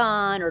project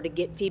done or to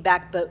get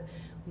feedback, but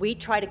we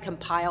try to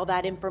compile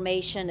that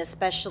information,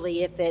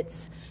 especially if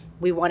it's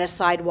we want a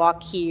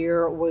sidewalk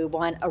here, or we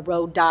want a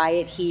road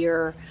diet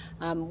here.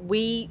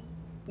 We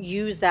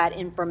use that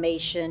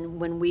information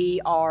when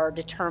we are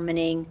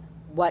determining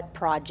what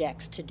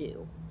projects to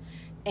do.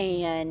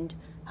 And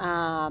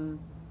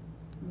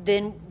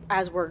then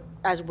as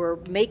we're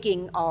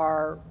making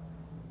our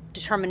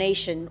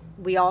determination,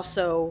 we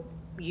also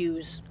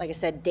use, like I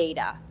said,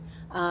 data.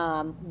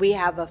 We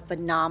have a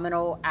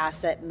phenomenal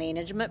asset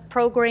management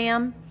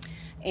program.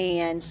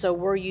 And so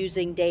we're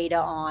using data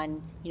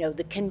on,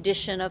 the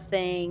condition of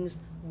things,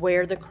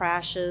 where the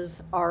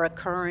crashes are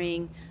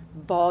occurring,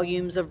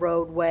 volumes of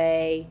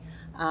roadway,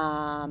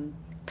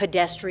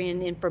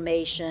 pedestrian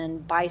information,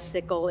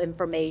 bicycle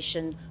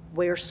information,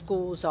 where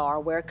schools are,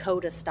 where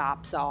CODA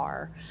stops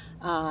are,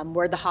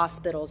 where the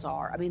hospitals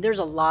are. I mean, there's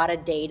a lot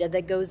of data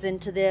that goes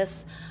into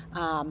this,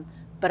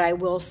 but I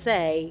will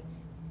say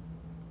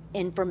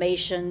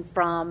information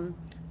from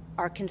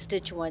our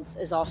constituents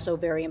is also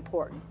very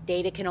important.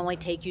 Data can only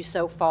take you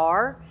so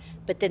far,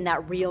 but then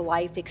that real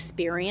life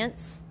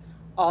experience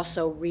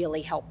also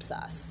really helps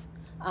us.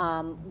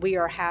 We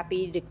are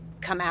happy to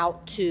come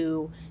out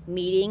to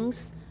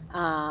meetings,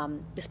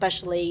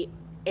 especially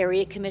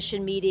area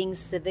commission meetings,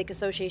 civic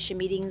association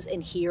meetings,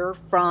 and hear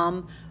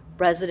from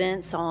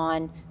residents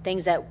on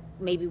things that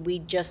maybe we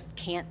just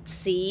can't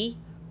see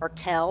or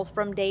tell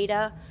from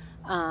data,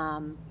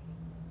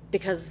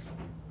 because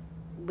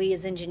we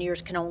as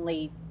engineers can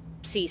only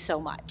see so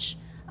much.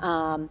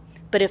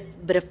 But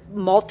if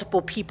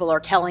multiple people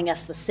are telling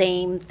us the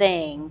same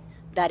thing,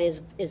 that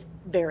is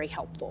very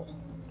helpful.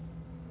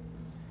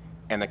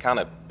 And to kind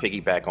of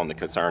piggyback on the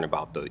concern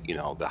about the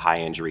the high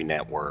injury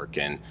network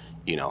and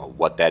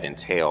what that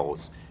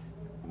entails,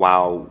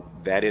 while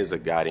that is a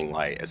guiding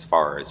light as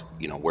far as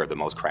where the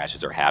most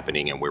crashes are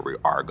happening and where we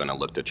are going to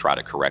look to try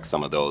to correct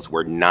some of those,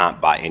 we're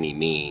not by any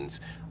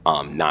means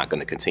not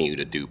going to continue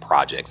to do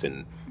projects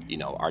in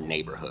our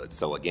neighborhood.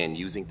 So again,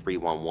 using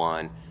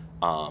 311,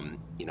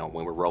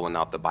 when we're rolling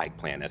out the bike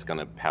plan, that's going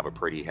to have a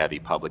pretty heavy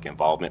public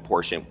involvement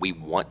portion. We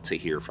want to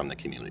hear from the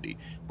community.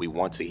 We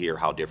want to hear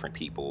how different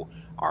people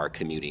are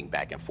commuting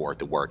back and forth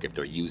to work, if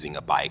they're using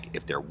a bike,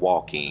 if they're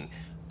walking,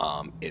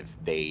 if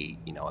they,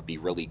 it'd be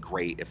really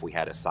great if we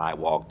had a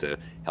sidewalk to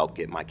help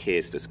get my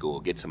kids to school,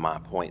 get to my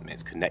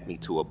appointments, connect me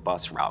to a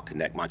bus route,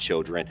 connect my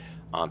children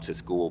to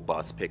school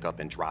bus pickup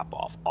and drop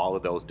off. All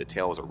of those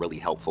details are really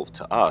helpful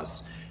to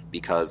us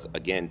because,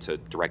 again, to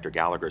Director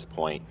Gallagher's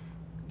point,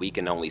 we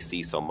can only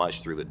see so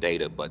much through the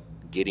data, but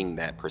getting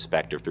that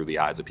perspective through the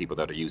eyes of people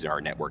that are using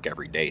our network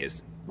every day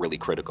is really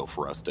critical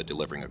for us to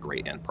delivering a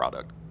great end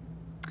product.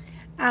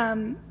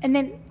 And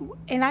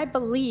I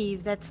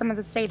believe that some of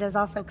this data is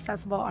also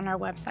accessible on our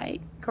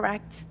website,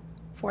 correct?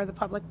 For the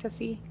public to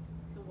see?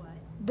 The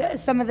what?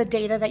 Some of the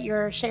data that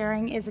you're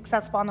sharing is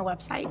accessible on the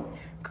website,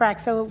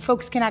 correct? So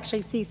folks can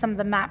actually see some of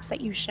the maps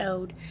that you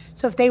showed.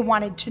 So if they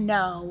wanted to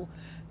know,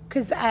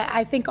 because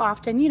I think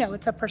often,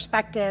 it's a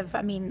perspective.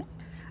 I mean,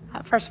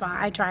 first of all,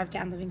 I drive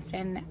down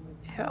Livingston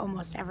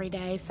almost every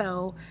day,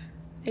 so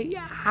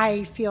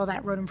I feel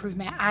that road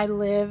improvement. I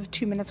live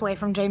 2 minutes away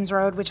from James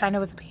Road, which I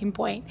know is a pain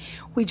point.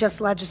 We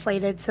just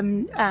legislated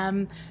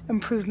some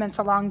improvements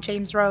along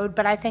James Road,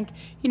 but I think,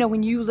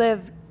 when you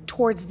live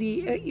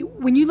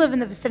when you live in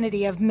the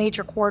vicinity of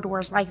major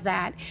corridors like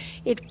that,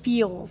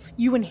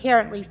 you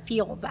inherently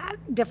feel that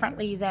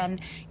differently than,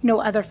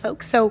 other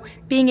folks. So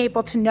being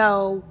able to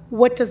know,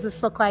 what does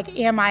this look like?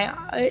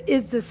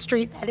 Is this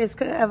street that is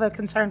of a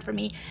concern for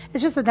me?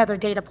 It's just another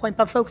data point,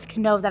 but folks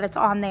can know that it's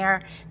on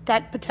there,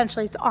 that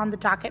potentially it's on the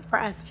docket for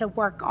us to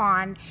work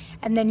on.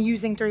 And then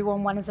using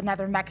 311 as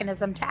another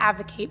mechanism to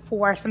advocate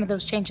for some of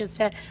those changes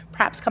to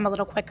perhaps come a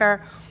little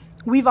quicker.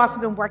 We've also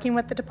been working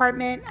with the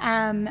department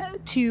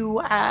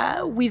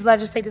we've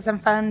legislated some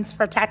funds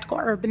for tactical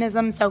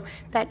urbanism. So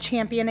that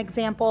champion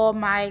example,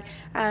 my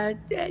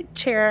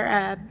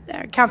chair,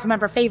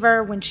 Councilmember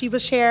Favor, when she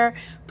was chair,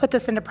 put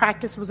this into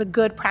practice, was a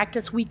good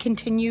practice. We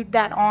continued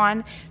that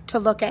on to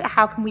look at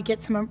how can we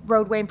get some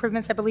roadway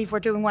improvements. I believe we're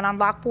doing one on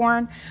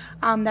Lockbourne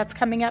that's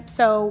coming up.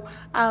 So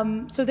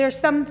there's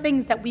some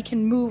things that we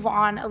can move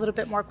on a little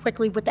bit more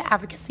quickly with the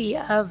advocacy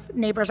of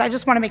neighbors. I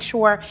just want to make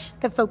sure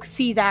that folks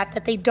see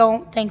that they don't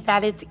think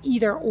that it's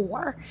either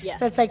or. Yes.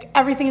 That's like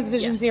everything is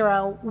Vision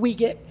Zero.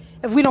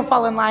 If we don't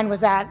fall in line with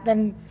that,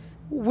 then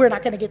we're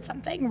not going to get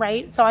something,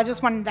 right? So I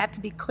just wanted that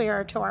to be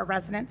clearer to our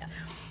residents.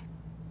 Yes.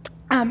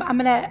 I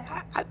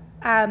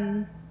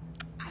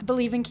I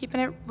believe in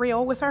keeping it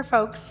real with our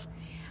folks.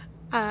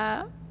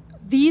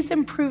 These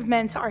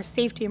improvements are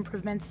safety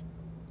improvements.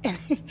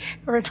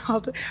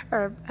 Ronaldo,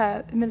 or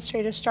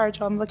Administrator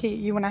Stargell, I'm looking at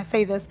you when I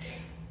say this.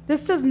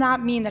 This does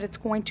not mean that it's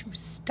going to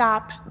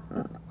stop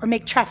or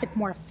make traffic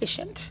more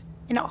efficient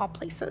in all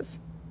places,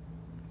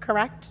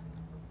 correct?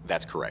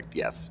 That's correct,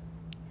 yes.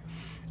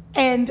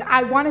 And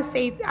I want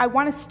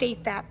to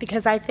state that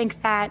because I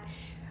think that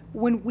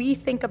when we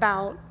think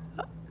about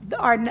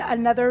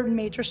another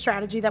major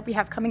strategy that we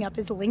have coming up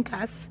is Link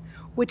Us,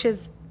 which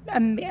is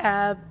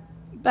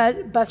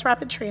bus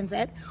rapid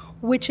transit,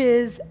 which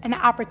is an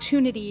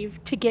opportunity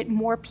to get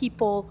more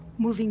people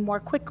moving more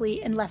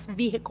quickly in less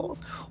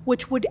vehicles,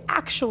 which would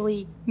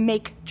actually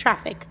make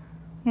traffic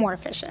more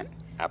efficient.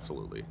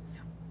 Absolutely.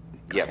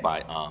 Yeah,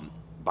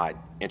 by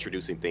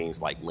introducing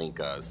things like Link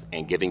Us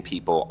and giving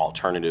people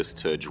alternatives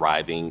to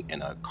driving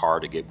in a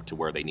car to get to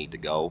where they need to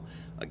go,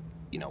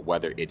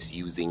 whether it's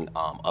using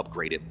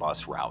upgraded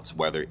bus routes,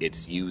 whether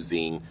it's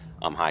using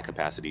high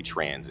capacity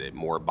transit,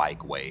 more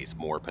bikeways,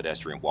 more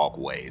pedestrian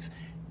walkways,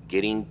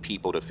 getting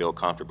people to feel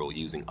comfortable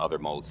using other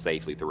modes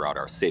safely throughout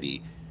our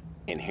city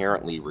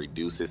inherently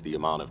reduces the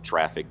amount of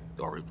traffic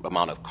or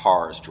amount of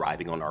cars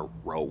driving on our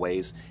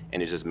roadways,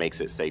 and it just makes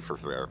it safer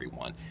for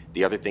everyone.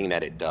 The other thing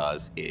that it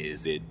does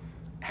is it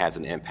has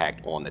an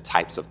impact on the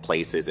types of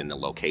places and the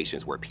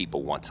locations where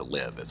people want to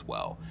live as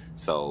well.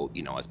 So,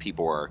 as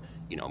people are,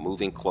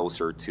 moving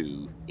closer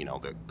to,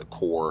 the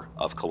core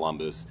of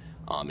Columbus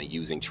and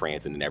using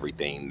transit and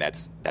everything,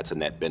 that's a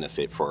net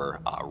benefit for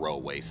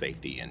roadway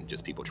safety and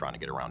just people trying to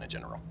get around in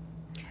general.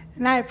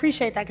 And I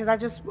appreciate that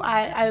because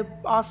I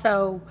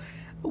also,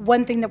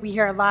 one thing that we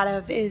hear a lot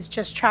of is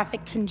just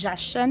traffic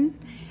congestion.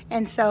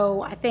 And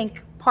so I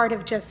think part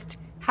of just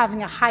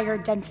having a higher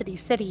density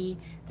city,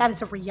 that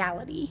is a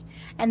reality.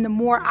 And the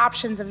more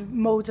options of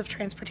modes of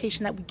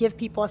transportation that we give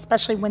people,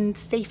 especially when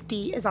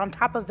safety is on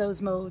top of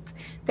those modes,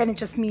 then it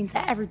just means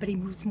that everybody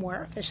moves more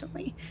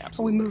efficiently.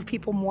 Absolutely. And we move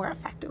people more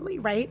effectively,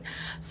 right?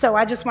 So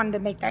I just wanted to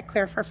make that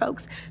clear for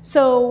folks.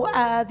 So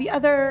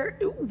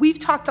we've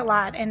talked a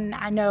lot, and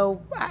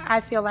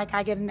I feel like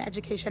I get an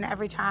education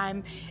every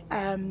time,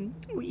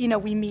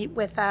 we meet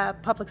with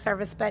public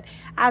service, but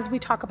as we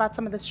talk about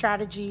some of the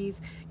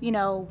strategies,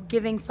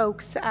 giving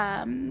folks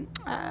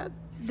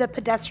the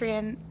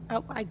pedestrian,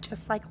 I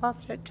just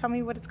lost it. Tell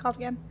me what it's called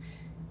again.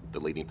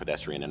 The leading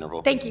pedestrian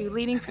interval. Thank you,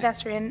 leading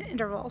pedestrian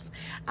intervals.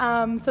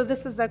 So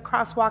this is a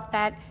crosswalk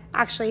that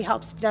actually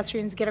helps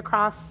pedestrians get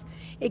across.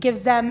 It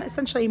gives them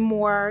essentially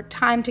more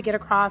time to get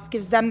across,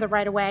 gives them the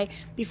right of way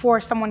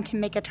before someone can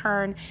make a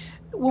turn.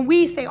 When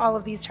we say all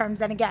of these terms,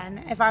 and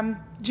again, if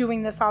I'm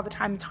doing this all the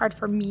time, it's hard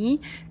for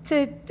me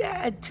to,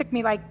 it took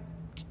me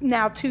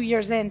now 2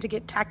 years in to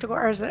get tactical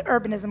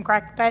urbanism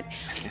correct, but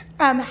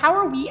how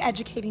are we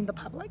educating the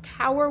public?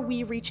 How are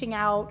we reaching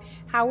out?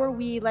 How are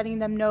we letting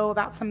them know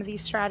about some of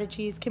these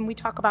strategies? Can we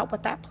talk about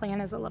what that plan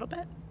is a little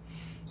bit?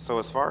 So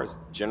as far as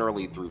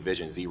generally through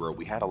Vision Zero,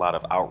 we had a lot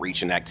of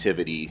outreach and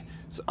activity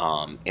as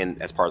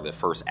part of the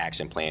first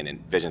action plan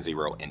and Vision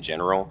Zero in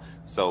general.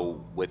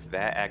 So with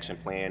that action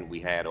plan, we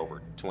had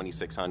over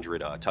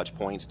 2,600 touch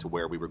points to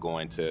where we were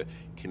going to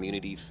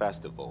community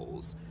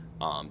festivals,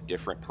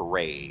 different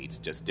parades,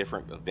 just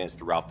different events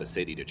throughout the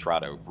city to try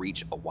to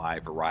reach a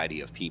wide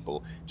variety of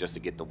people just to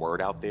get the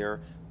word out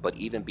there. But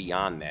even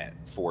beyond that,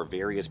 for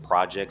various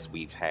projects,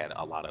 we've had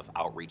a lot of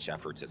outreach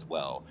efforts as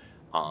well.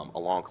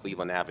 Along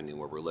Cleveland Avenue,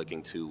 where we're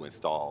looking to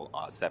install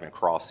 7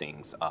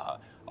 crossings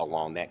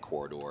along that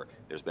corridor,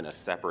 there's been a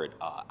separate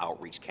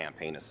outreach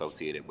campaign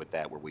associated with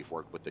that where we've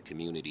worked with the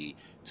community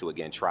to,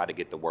 again, try to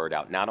get the word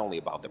out, not only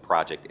about the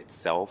project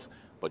itself,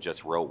 but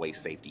just roadway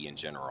safety in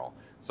general.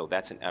 So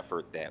that's an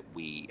effort that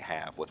we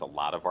have with a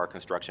lot of our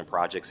construction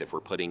projects. If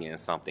we're putting in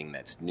something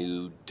that's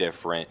new,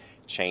 different,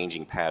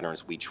 changing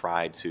patterns, we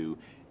try to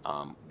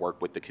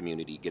work with the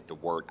community, get the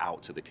word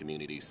out to the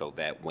community so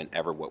that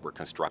whenever what we're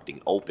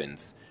constructing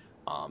opens,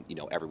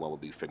 everyone will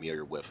be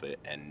familiar with it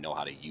and know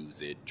how to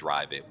use it,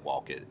 drive it,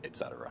 walk it,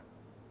 etc.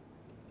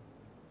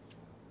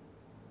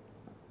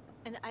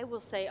 And I will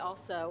say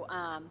also,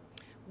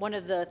 one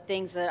of the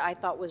things that I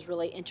thought was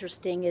really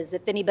interesting is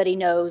if anybody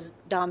knows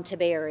Dom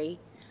Tiberi,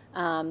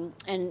 and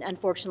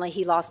unfortunately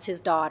he lost his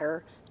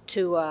daughter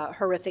to a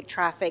horrific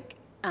traffic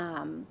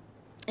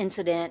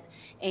incident,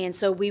 and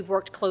so we've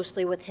worked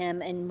closely with him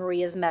and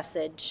Maria's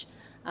Message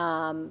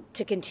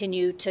to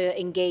continue to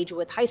engage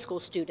with high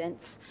school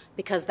students,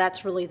 because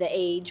that's really the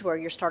age where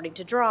you're starting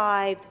to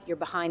drive, you're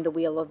behind the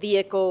wheel of a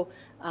vehicle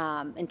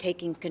and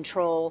taking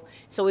control.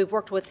 So we've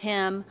worked with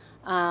him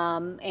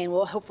and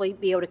we'll hopefully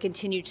be able to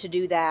continue to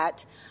do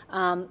that.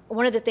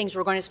 One of the things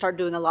we're going to start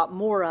doing a lot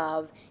more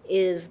of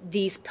is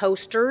these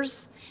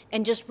posters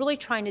and just really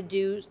trying to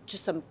do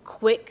just some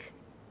quick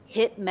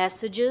hit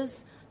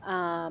messages.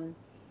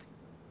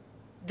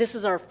 This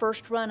is our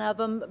first run of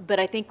them, but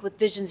I think with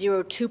Vision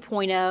Zero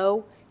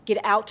 2.0, get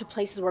out to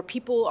places where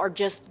people are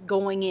just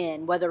going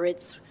in, whether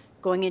it's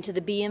going into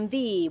the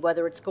BMV,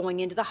 whether it's going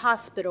into the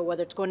hospital,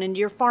 whether it's going into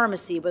your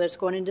pharmacy, whether it's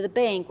going into the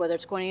bank, whether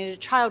it's going into a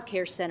child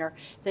care center,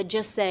 that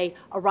just say,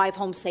 arrive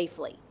home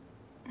safely,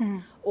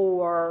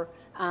 or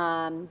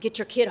get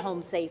your kid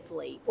home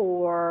safely,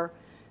 or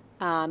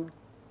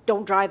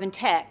don't drive and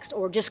text,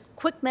 or just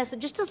quick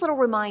message, just as little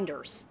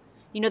reminders.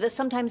 You know, that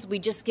sometimes we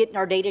just get in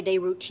our day-to-day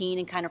routine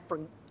and kind of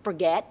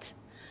forget.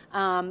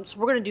 So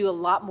we're going to do a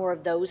lot more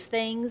of those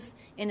things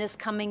in this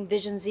coming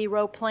Vision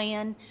Zero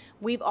plan.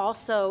 We've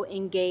also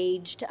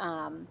engaged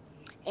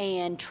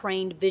and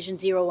trained Vision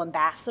Zero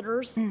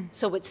ambassadors.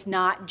 So it's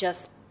not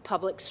just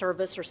public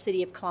service or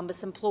City of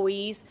Columbus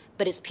employees,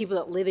 but it's people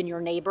that live in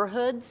your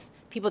neighborhoods,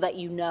 people that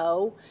you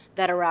know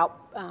that are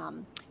out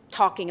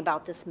talking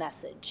about this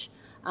message.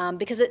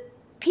 Because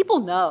people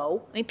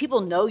know. I mean,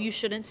 people know you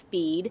shouldn't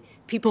speed.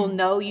 People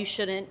know you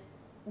shouldn't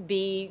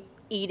be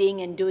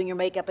eating and doing your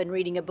makeup and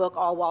reading a book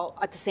all while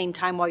at the same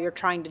time while you're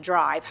trying to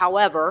drive.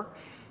 However,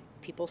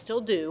 people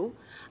still do.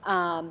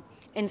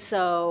 And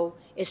so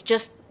it's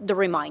just the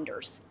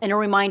reminders, and a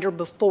reminder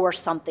before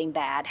something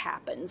bad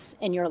happens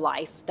in your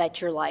life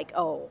that you're like,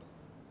 oh,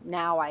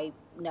 now I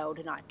know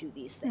to not do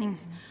these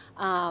things.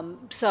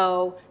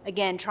 So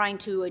again, trying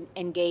to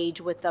engage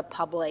with the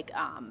public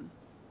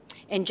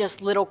in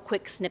just little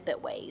quick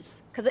snippet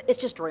ways, because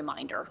it's just a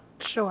reminder.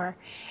 Sure.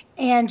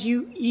 And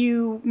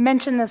you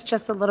mentioned this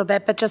just a little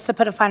bit, but just to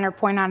put a finer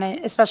point on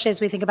it, especially as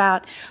we think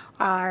about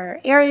our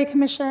area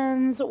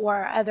commissions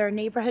or other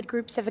neighborhood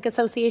groups, civic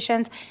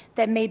associations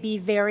that may be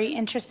very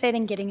interested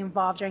in getting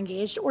involved or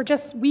engaged, or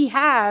just we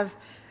have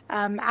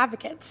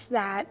advocates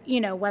that,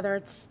 you know, whether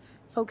it's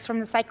folks from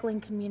the cycling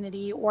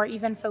community or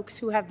even folks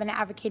who have been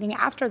advocating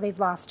after they've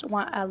lost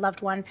a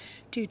loved one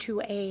due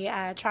to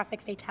a traffic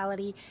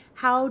fatality.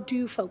 How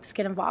do folks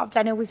get involved?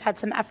 I know we've had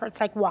some efforts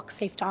like Walk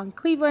Safe Dawn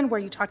Cleveland, where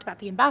you talked about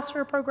the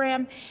ambassador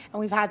program,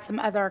 and we've had some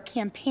other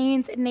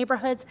campaigns in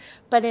neighborhoods.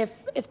 But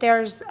if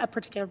there's a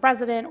particular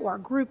resident or a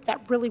group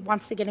that really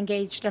wants to get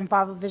engaged and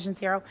involved with Vision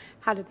Zero,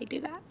 how do they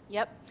do that?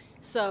 Yep.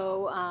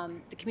 So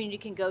the community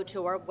can go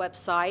to our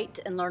website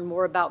and learn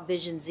more about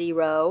Vision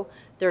Zero.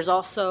 There's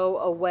also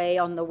a way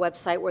on the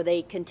website where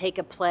they can take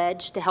a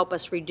pledge to help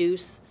us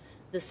reduce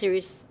the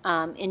serious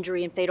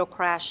injury and fatal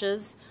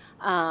crashes.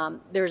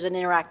 There's an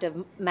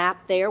interactive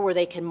map there where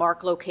they can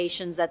mark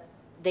locations that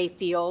they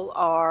feel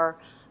are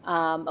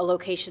a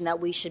location that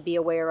we should be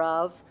aware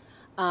of.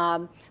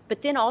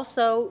 But then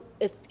also,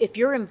 if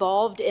you're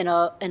involved in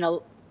a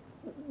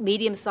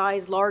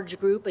medium-sized, large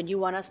group and you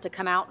want us to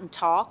come out and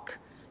talk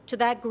to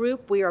that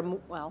group,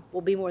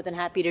 we'll be more than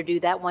happy to do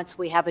that once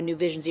we have a new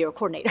Vision Zero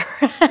coordinator.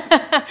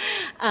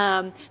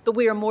 But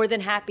we are more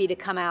than happy to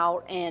come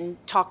out and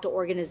talk to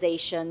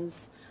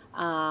organizations,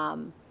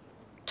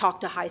 talk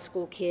to high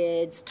school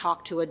kids,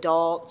 talk to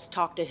adults,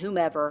 talk to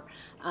whomever,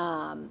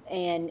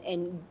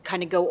 and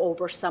kind of go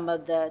over some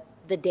of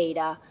the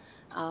data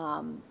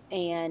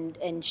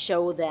and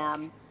show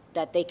them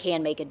that they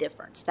can make a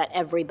difference, that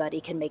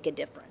everybody can make a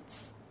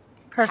difference.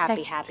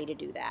 Perfect. Happy to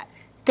do that.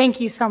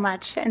 Thank you so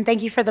much, and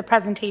thank you for the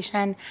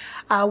presentation.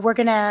 We're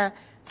going to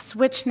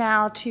switch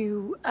now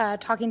to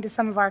talking to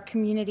some of our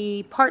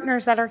community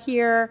partners that are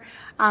here,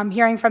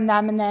 hearing from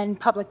them, and then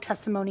public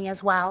testimony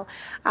as well.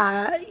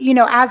 You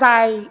know,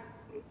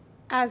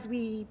 as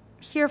we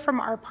hear from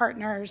our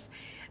partners,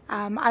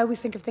 I always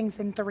think of things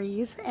in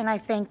threes, and I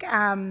think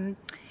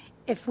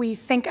if we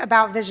think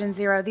about Vision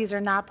Zero, these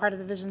are not part of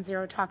the Vision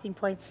Zero talking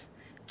points.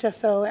 Just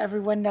so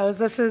everyone knows,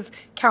 this is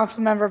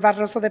Councilmember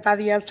Barroso de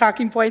Padilla's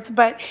talking points.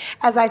 But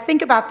as I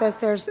think about this,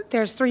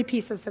 there's three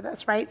pieces to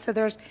this, right? So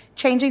there's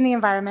changing the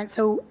environment,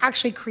 so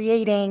actually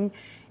creating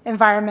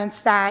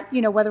environments that, you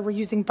know, whether we're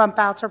using bump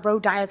outs or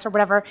road diets or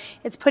whatever,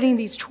 it's putting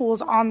these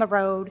tools on the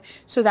road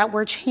so that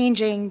we're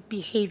changing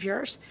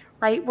behaviors,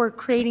 right? We're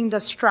creating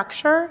the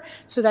structure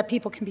so that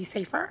people can be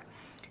safer.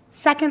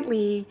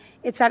 Secondly,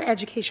 it's that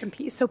education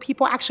piece, so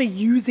people actually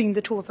using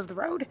the tools of the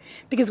road,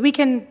 because we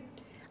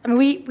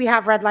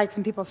have red lights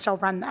and people still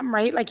run them,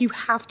 right? Like, you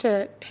have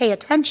to pay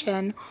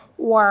attention,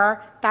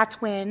 or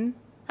that's when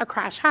a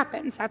crash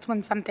happens. That's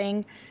when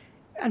something,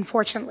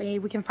 unfortunately,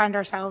 we can find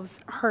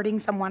ourselves hurting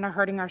someone or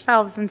hurting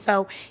ourselves. And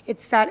so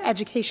it's that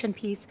education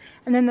piece.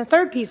 And then the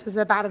third piece is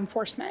about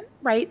enforcement,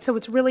 right? So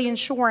it's really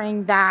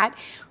ensuring that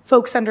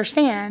folks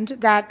understand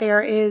that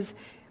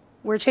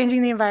we're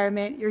changing the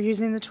environment, you're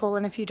using the tool,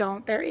 and if you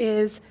don't, there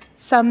is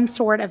some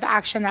sort of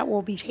action that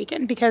will be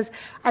taken. Because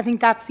I think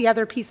that's the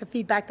other piece of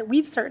feedback that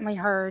we've certainly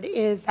heard,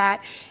 is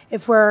that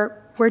if we're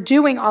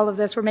doing all of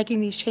this, we're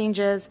making these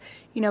changes,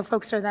 you know,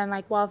 folks are then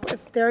like, well,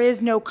 if there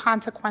is no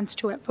consequence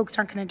to it, folks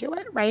aren't going to do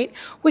it, right?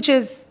 Which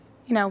is,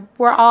 you know,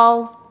 we're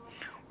all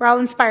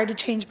inspired to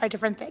change by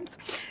different things.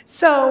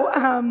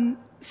 So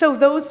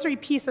those three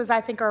pieces, I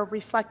think, are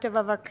reflective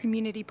of our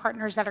community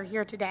partners that are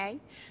here today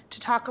to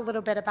talk a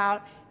little bit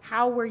about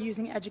how we're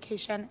using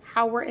education,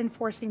 how we're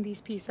enforcing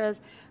these pieces,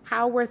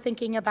 how we're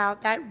thinking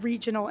about that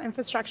regional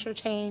infrastructure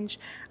change,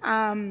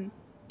 and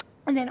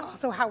and then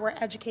also how we're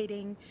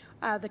educating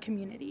the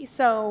community.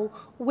 So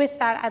with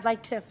that, I'd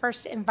like to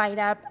first invite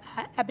up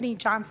Ebony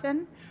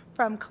Johnson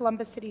from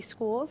Columbus City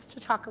Schools to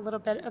talk a little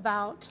bit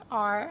about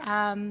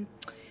our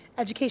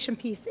education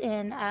piece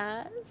in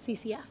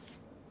CCS.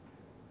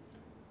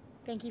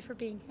 Thank you for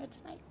being here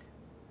tonight.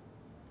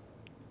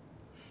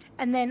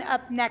 And then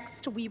up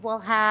next, we will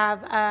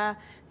have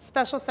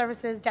Special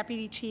Services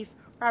Deputy Chief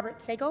Robert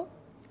Sagal.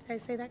 Did I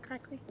say that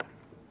correctly?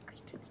 Great,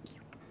 thank you.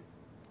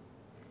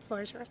 The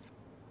floor is yours.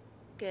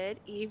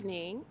 Good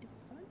evening. Is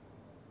this on?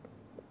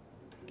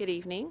 Good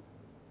evening.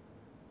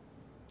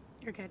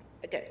 You're good.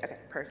 Good. Okay,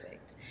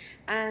 perfect.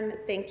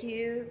 Thank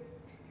you,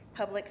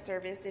 Public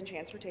Service and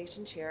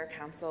Transportation Chair,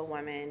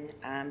 Councilwoman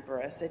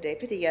Barroso de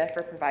Padilla,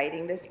 for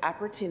providing this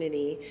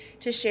opportunity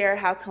to share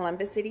how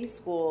Columbus City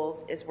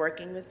Schools is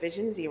working with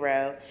Vision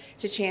Zero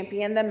to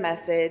champion the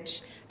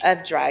message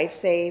of drive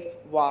safe,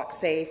 walk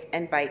safe,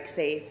 and bike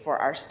safe for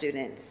our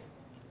students.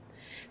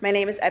 My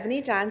name is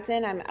Ebony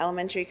Johnson. I'm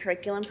Elementary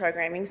Curriculum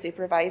Programming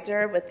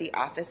Supervisor with the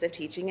Office of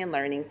Teaching and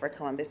Learning for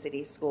Columbus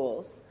City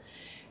Schools.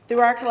 Through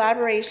our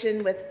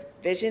collaboration with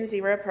Vision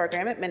Zero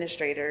program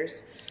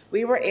administrators,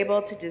 we were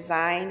able to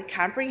design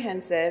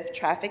comprehensive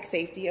traffic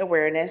safety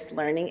awareness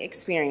learning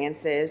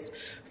experiences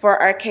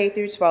for our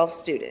K-12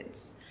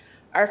 students.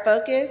 Our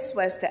focus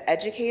was to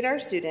educate our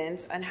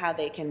students on how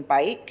they can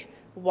bike,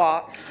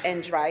 walk,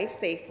 and drive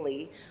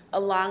safely,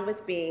 along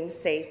with being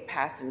safe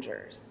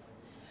passengers.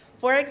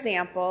 For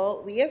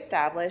example, we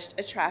established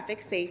a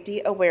Traffic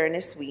Safety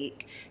Awareness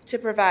Week to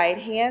provide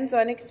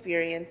hands-on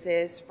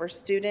experiences for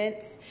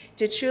students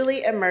to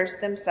truly immerse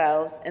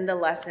themselves in the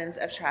lessons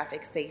of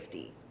traffic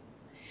safety.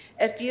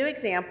 A few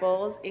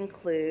examples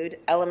include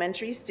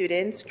elementary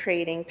students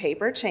creating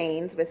paper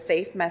chains with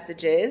safe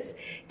messages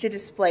to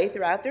display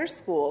throughout their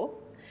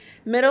school,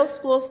 middle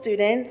school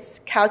students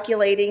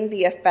calculating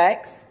the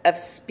effects of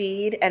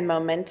speed and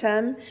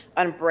momentum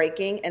on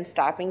braking and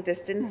stopping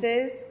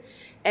distances,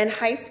 and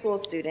high school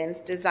students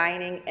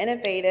designing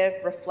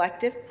innovative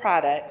reflective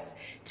products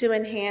to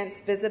enhance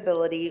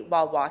visibility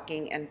while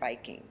walking and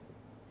biking.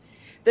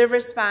 The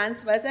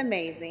response was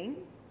amazing.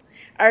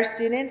 Our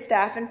students,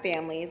 staff, and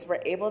families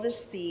were able to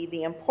see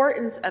the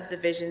importance of the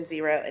Vision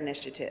Zero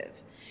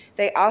initiative.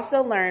 They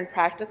also learned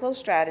practical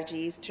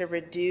strategies to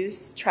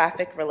reduce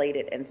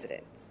traffic-related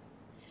incidents.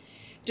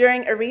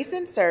 During a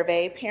recent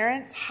survey,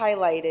 parents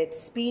highlighted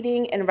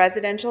speeding in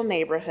residential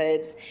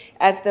neighborhoods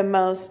as the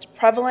most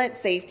prevalent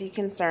safety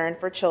concern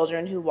for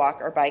children who walk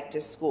or bike to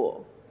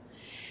school.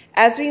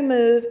 As we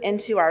move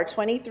into our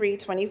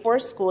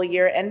 23-24 school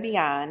year and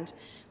beyond,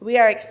 we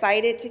are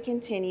excited to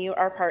continue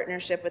our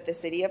partnership with the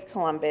City of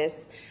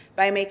Columbus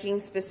by making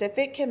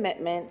specific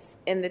commitments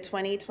in the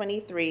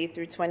 2023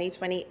 through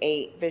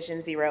 2028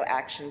 Vision Zero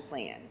Action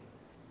Plan.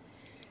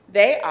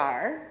 They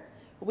are: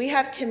 we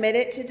have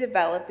committed to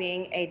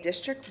developing a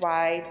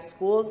district-wide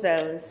school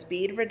zone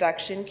speed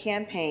reduction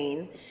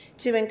campaign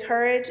to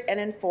encourage and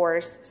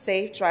enforce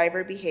safe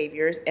driver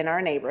behaviors in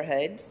our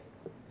neighborhoods.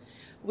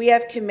 We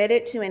have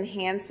committed to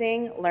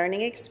enhancing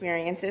learning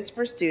experiences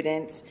for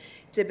students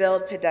to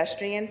build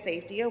pedestrian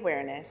safety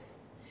awareness.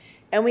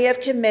 And we have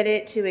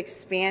committed to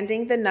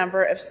expanding the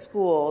number of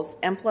schools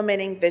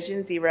implementing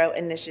Vision Zero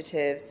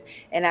initiatives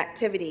and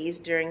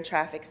activities during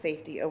Traffic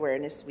Safety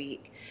Awareness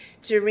Week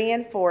to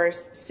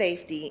reinforce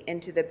safety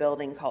into the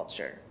building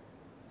culture.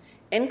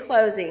 In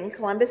closing,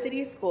 Columbus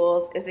City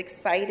Schools is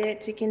excited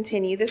to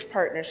continue this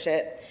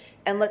partnership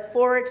and look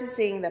forward to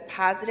seeing the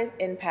positive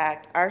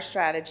impact our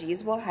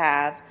strategies will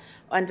have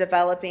on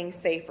developing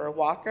safer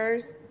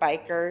walkers,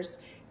 bikers,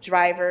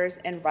 drivers,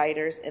 and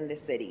riders in the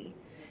city.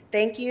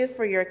 Thank you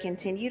for your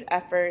continued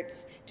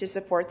efforts to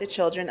support the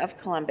children of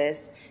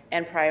Columbus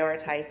and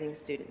prioritizing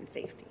student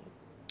safety.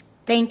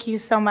 Thank you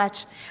so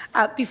much.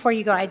 Before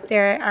you go,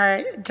 there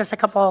are just a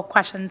couple of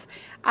questions.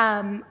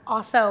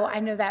 Also, I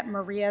know that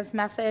Maria's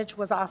message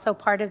was also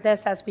part of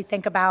this as we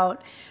think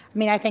about,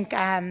 I think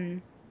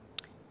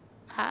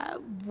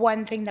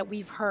one thing that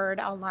we've heard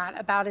a lot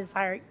about is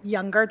our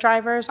younger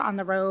drivers on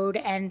the road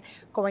and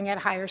going at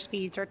higher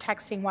speeds or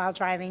texting while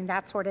driving,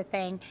 that sort of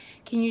thing.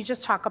 Can you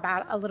just talk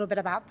about a little bit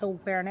about the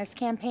awareness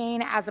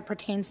campaign as it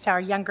pertains to our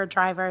younger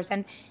drivers?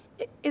 And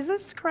is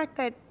this correct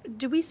that,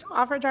 do we still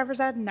offer driver's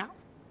ed? No.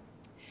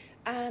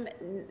 No,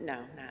 not.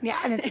 Yeah,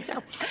 I didn't think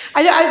so.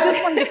 I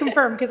just wanted to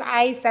confirm because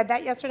I said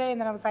that yesterday and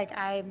then I was like,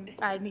 I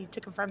need to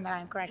confirm that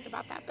I'm correct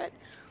about that. But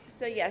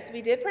so yes,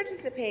 we did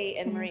participate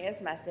in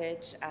Maria's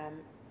message.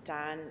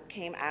 Don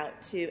came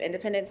out to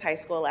Independence High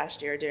School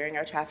last year during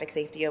our Traffic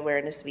Safety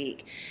Awareness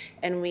Week,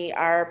 and we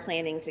are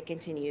planning to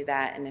continue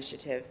that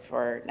initiative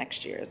for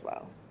next year as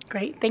well.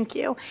 Great, thank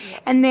you. Yeah.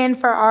 And then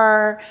for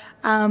our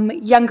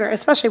younger,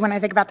 especially when I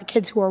think about the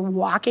kids who are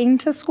walking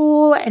to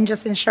school and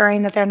just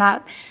ensuring that they're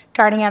not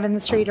darting out in the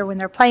street or when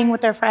they're playing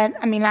with their friend.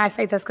 I mean, I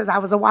say this because I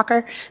was a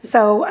walker.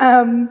 So,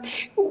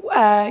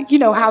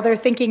 how they're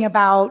thinking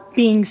about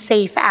being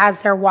safe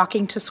as they're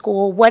walking to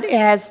school. What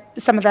is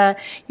some of the,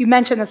 you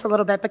mentioned this a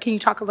little bit, but can you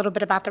talk a little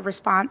bit about the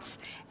response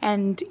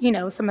and,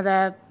 some of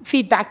the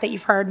feedback that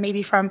you've heard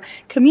maybe from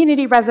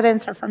community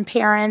residents or from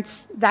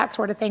parents, that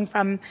sort of thing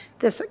from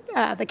this,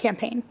 the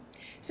campaign?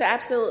 So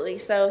absolutely.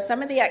 So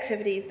some of the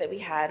activities that we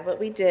had, what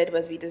we did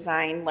was we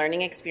designed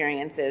learning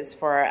experiences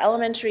for our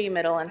elementary,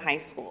 middle, and high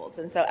schools.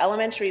 And so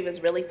elementary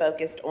was really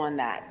focused on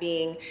that,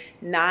 being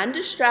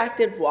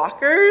non-distracted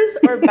walkers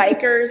or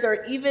bikers,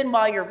 or even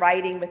while you're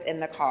riding within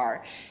the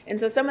car. And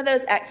so some of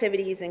those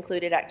activities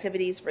included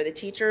activities for the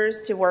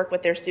teachers to work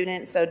with their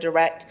students, so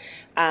direct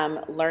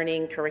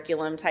learning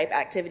curriculum type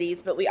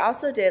activities. But we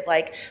also did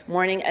like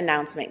morning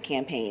announcement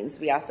campaigns.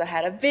 We also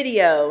had a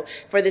video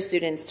for the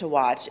students to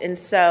watch. And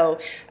so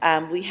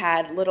we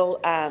had little,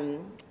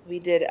 we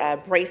did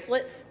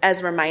bracelets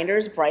as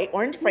reminders, bright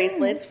orange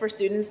bracelets for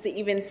students to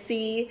even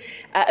see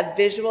a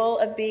visual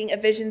of being a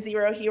Vision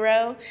Zero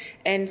hero.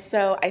 And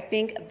so I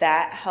think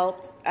that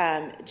helped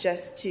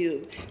just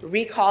to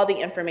recall the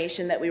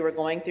information that we were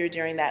going through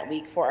during that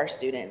week for our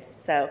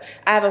students. So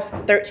I have a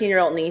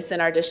 13-year-old niece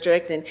in our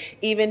district, and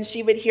even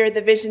she would hear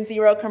the Vision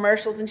Zero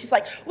commercials, and she's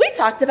like, we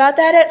talked about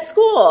that at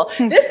school.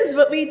 This is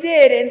what we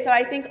did. And so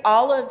I think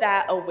all of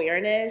that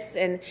awareness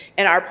and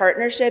our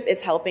partnership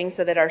is helping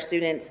so that our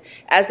students,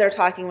 as they're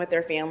talking with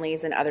their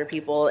families and other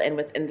people and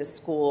within the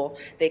school,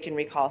 they can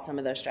recall some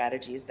of those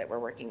strategies that we're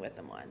working with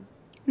them on.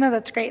 No,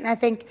 that's great. And I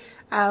think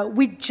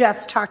we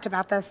just talked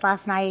about this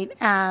last night.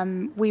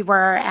 We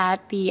were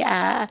at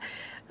the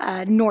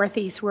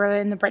Northeast. We're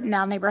in the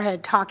Brittendale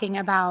neighborhood talking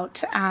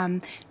about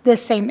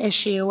this same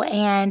issue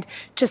and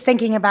just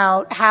thinking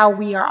about how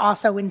we are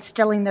also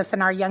instilling this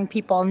in our young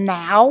people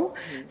now.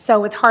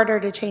 So it's harder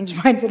to change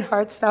minds and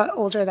hearts the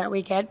older that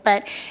we get.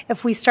 But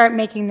if we start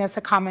making this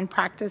a common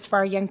practice for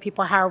our young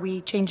people, how are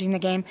we changing the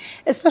game?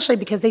 Especially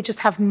because they just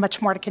have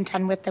much more to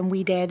contend with than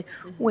we did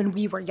when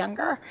we were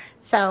younger.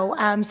 So,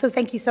 so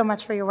thank you so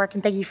much for your work,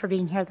 and thank you for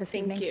being here this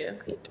evening. Thank you.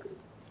 Great.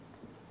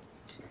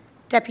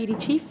 Deputy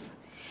Chief.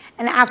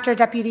 And after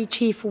Deputy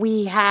Chief,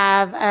 we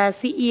have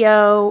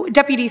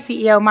Deputy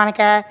CEO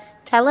Monica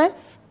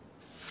Tellez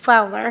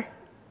Fowler.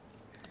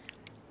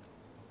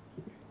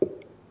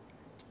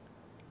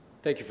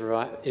 Thank you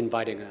for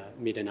inviting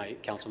me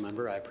tonight, Council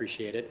Member. I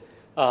appreciate it.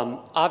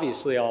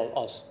 Obviously,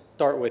 I'll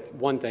start with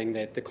one thing,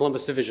 that the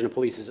Columbus Division of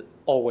Police is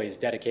always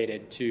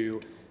dedicated to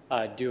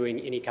doing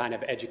any kind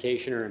of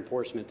education or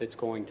enforcement that's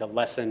going to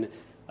lessen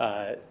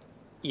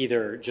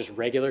either just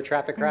regular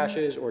traffic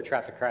crashes or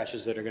traffic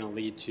crashes that are going to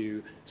lead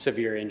to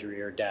severe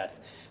injury or death.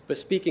 But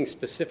speaking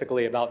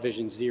specifically about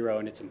Vision Zero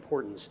and its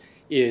importance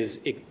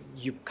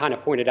you kind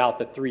of pointed out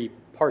the three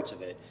parts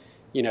of it.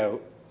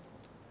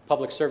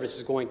 Public service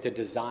is going to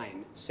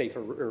design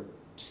safer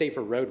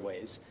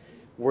roadways.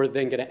 We're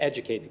then going to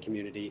educate the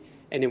community,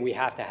 and then we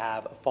have to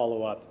have a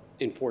follow-up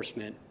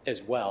enforcement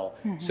as well,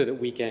 so that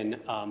we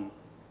can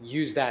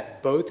use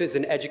that both as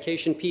an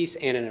education piece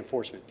and an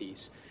enforcement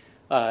piece.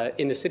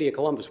 In the city of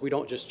Columbus, we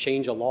don't just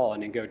change a law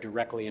and then go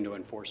directly into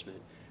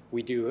enforcement.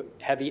 We do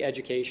heavy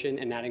education,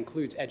 and that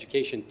includes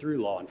education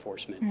through law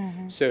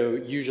enforcement. So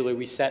usually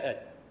we set a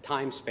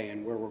time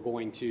span where we're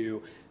going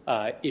to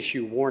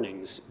issue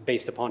warnings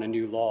based upon a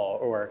new law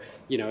or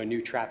a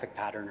new traffic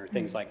pattern or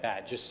things like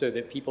that, just so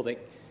that people that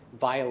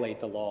violate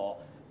the law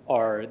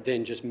are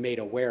then just made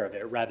aware of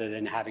it rather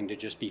than having to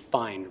just be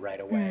fined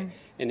right away.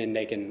 And then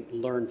they can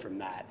learn from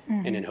that.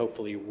 And then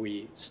hopefully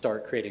we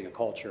start creating a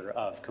culture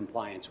of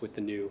compliance with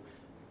the new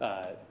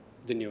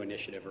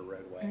initiative or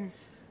roadway.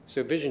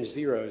 So Vision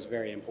Zero is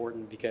very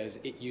important because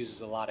it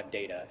uses a lot of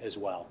data as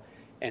well.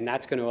 And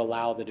that's going to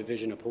allow the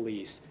Division of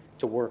Police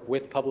to work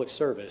with public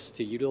service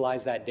to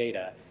utilize that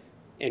data.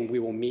 And we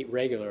will meet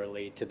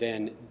regularly to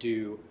then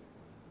do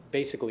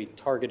basically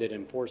targeted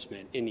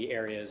enforcement in the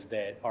areas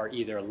that are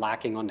either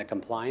lacking on the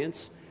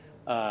compliance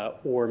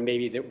or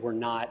maybe that we're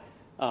not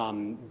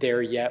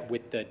there yet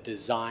with the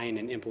design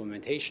and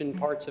implementation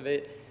parts of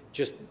it.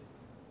 Just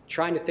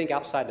trying to think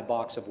outside the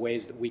box of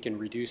ways that we can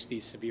reduce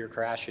these severe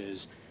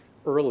crashes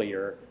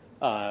earlier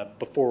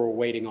before we're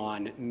waiting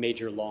on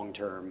major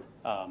long-term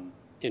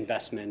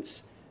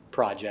investments,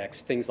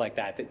 projects, things like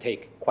that that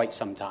take quite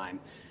some time.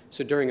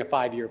 So during a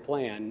 5-year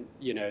plan,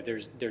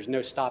 there's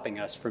no stopping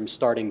us from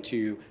starting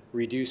to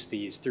reduce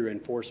these through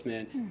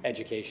enforcement,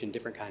 education,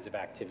 different kinds of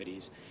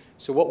activities.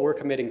 So what we're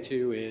committing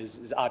to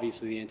is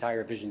obviously the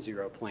entire Vision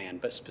Zero plan,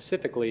 but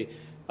specifically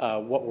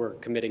what we're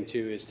committing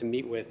to is to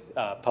meet with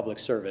public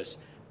service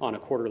on a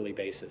quarterly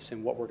basis.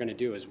 And what we're going to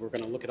do is we're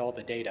going to look at all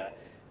the data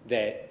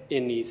that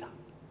in these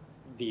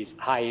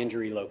high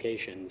injury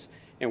locations,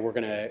 and we're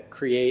going to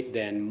create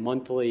then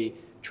monthly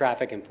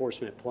traffic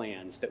enforcement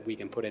plans that we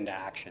can put into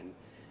action.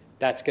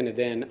 That's going to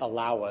then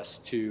allow us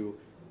to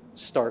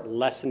start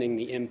lessening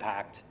the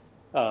impact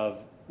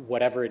of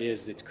whatever it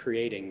is that's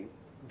creating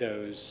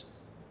those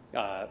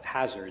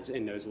hazards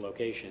in those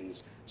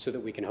locations so that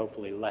we can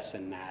hopefully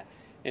lessen that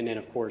And then,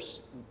 of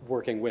course,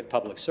 working with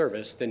public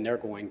service, then they're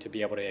going to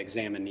be able to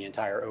examine the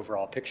entire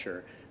overall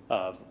picture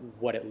of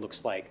what it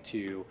looks like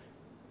to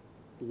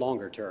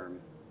longer term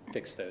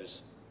fix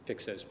those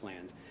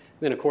plans.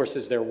 Then, of course,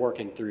 as they're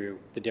working through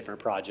the different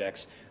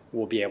projects,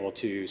 we'll be able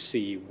to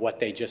see what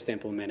they just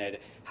implemented,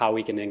 how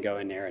we can then go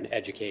in there and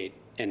educate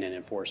and then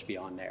enforce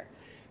beyond there.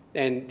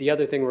 And the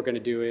other thing we're going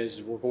to do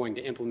is we're going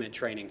to implement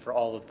training for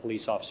all of the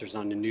police officers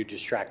on the new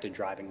distracted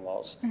driving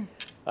laws.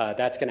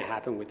 That's going to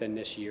happen within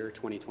this year,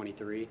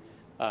 2023.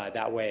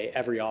 That way,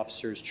 every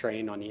officer is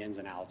trained on the ins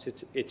and outs.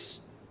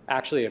 It's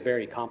actually a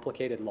very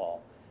complicated law.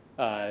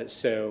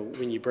 So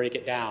when you break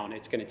it down,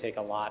 it's going to take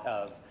a lot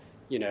of,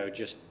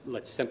 just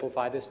let's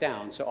simplify this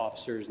down so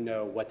officers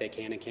know what they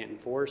can and can't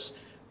enforce,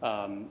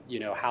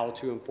 how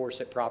to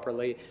enforce it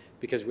properly,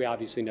 because we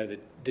obviously know that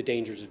the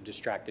dangers of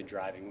distracted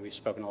driving. We've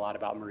spoken a lot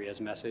about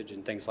Maria's message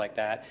and things like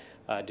that.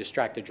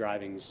 Distracted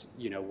driving's,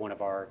 one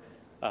of our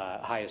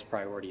highest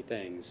priority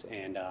things,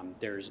 and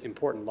there's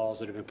important laws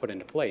that have been put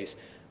into place,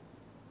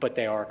 but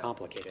they are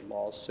complicated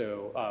laws.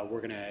 So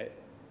we're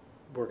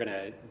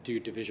gonna do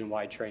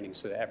division-wide training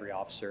so that every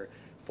officer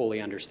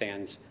fully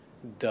understands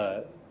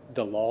the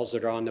laws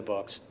that are on the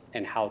books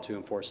and how to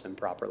enforce them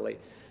properly.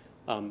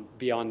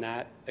 Beyond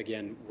that,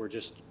 again, we're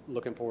just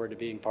looking forward to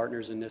being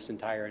partners in this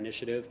entire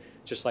initiative,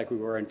 just like we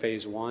were in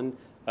phase 1.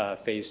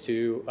 Phase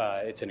 2,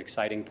 it's an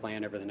exciting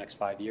plan over the next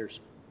 5 years.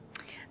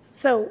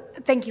 So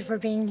thank you for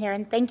being here,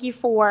 and thank you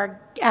for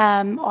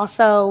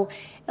also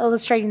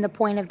illustrating the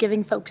point of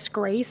giving folks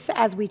grace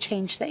as we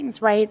change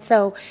things, right?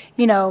 So,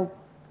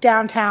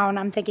 downtown,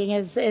 I'm thinking,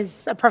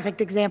 is a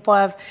perfect example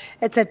of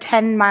it's a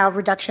 10-mile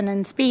reduction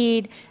in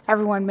speed.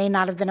 Everyone may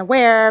not have been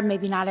aware.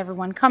 Maybe not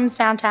everyone comes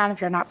downtown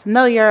if you're not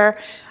familiar.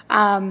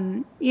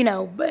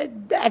 But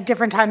at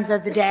different times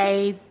of the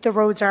day, the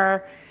roads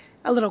are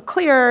a little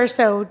clearer,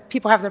 so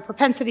people have the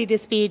propensity to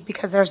speed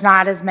because there's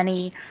not as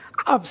many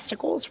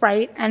obstacles,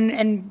 right?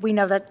 And we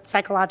know that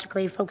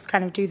psychologically folks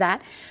kind of do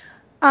that.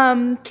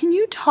 Can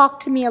you talk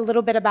to me a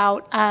little bit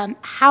about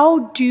how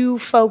do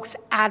folks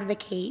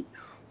advocate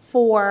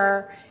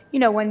for,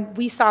 when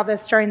we saw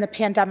this during the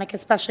pandemic,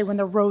 especially when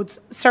the roads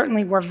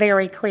certainly were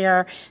very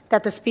clear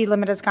that the speed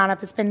limit has gone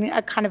up. It's been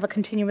a kind of a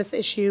continuous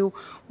issue.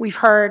 We've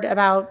heard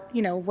about,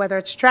 whether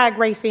it's drag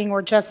racing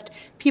or just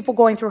people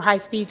going through high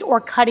speeds or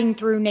cutting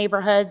through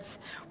neighborhoods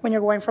when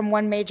you're going from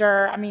one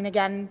major.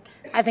 again,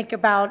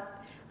 I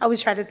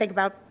always try to think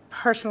about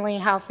personally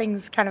how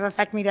things kind of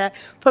affect me, to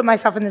put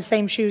myself in the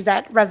same shoes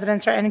that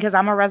residents are in, because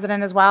I'm a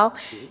resident as well.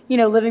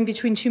 Living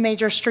between two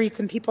major streets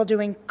and people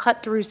doing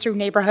cut-throughs through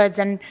neighborhoods,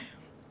 and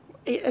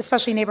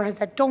especially neighborhoods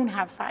that don't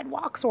have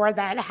sidewalks or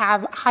that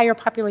have higher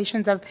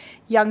populations of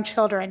young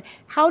children.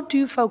 How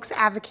do folks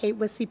advocate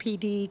with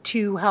CPD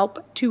to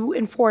help to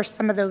enforce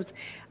some of those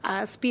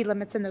speed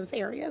limits in those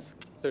areas?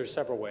 There's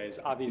several ways.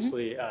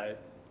 Obviously,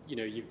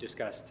 you've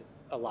discussed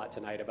a lot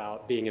tonight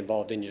about being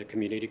involved in your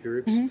community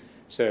groups.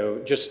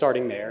 So just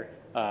starting there,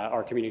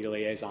 our community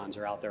liaisons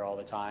are out there all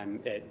the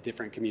time at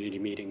different community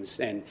meetings,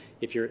 and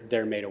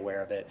they're made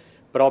aware of it.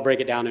 But I'll break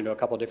it down into a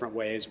couple different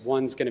ways.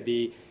 One's going to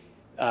be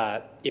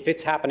if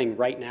it's happening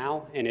right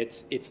now and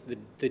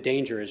the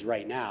danger is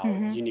right now,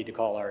 you need to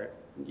call our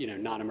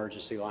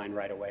non-emergency line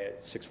right away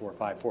at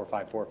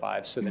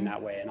 645-4545. So then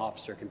that way an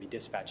officer can be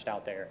dispatched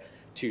out there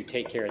to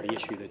take care of the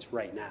issue that's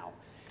right now.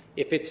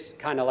 If it's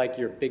kind of like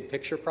your big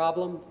picture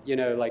problem,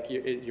 like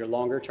your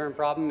longer term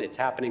problem, it's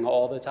happening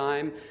all the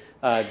time,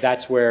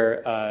 that's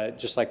where,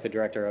 just like the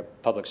Director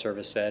of Public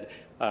Service said,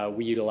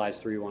 we utilize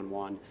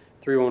 311.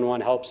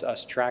 311 helps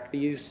us track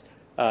these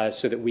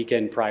so that we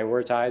can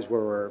prioritize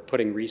where we're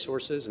putting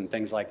resources and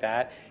things like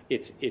that.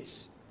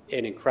 It's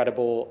an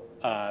incredible,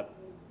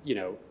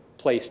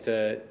 place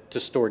to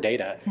store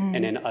data,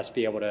 and then us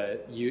be able to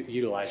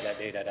utilize that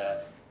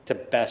data to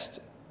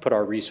best put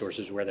our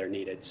resources where they're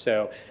needed.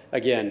 So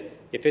again,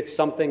 if it's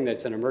something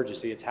that's an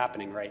emergency, it's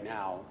happening right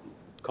now,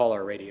 call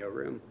our radio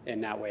room,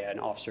 and that way an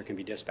officer can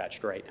be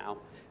dispatched right now,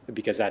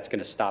 because that's going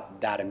to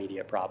stop that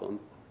immediate problem.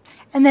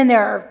 And then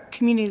there are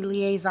community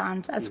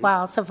liaisons as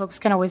well, so folks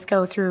can always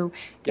go through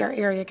their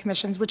area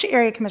commissions, which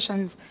area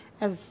commissions,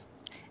 as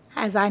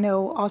I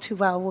know all too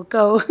well, will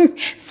go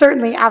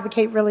certainly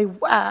advocate really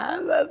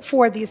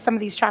for some of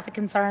these traffic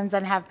concerns,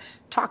 and have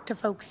talked to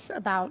folks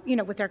about,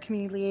 with their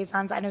community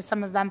liaisons. I know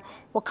some of them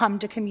will come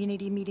to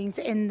community meetings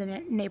in the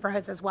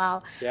neighborhoods as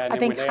well. Yeah,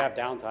 and then when they have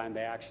downtime,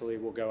 they actually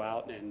will go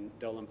out and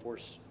they'll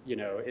enforce,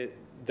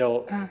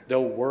 they'll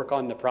work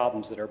on the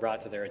problems that are brought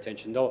to their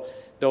attention.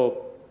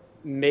 They'll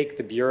make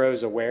the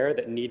bureaus aware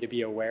that need to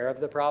be aware of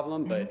the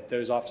problem, but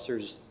those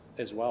officers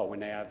as well,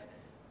 when they have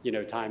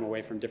time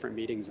away from different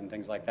meetings and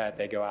things like that,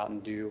 they go out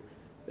and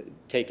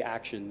take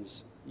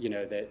actions,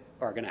 that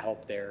are going to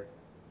help their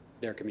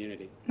their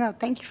community. No,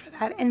 thank you for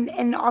that.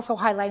 And also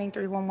highlighting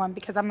 311,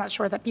 because I'm not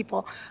sure that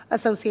people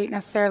associate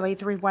necessarily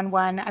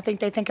 311. I think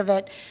they think of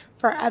it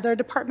for other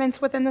departments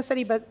within the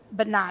city,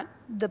 but not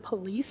the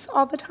police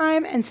all the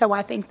time. And so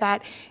I think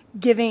that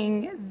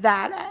giving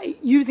that,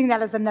 using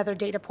that as another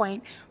data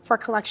point for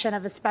collection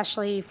of,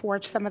 especially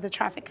for some of the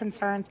traffic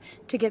concerns,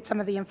 to get some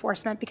of the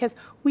enforcement, because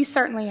we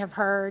certainly have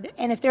heard,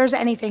 and if there's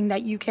anything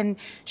that you can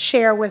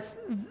share with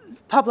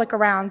public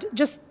around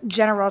just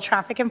general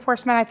traffic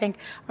enforcement,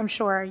 I'm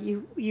sure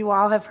you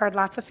all have heard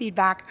lots of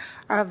feedback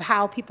of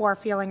how people are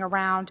feeling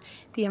around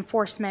the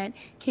enforcement.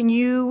 Can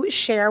you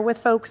share with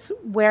folks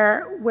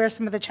where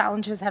some of the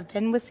challenges have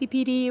been with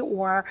CPD,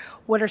 or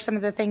what are some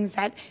of the things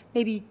that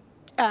maybe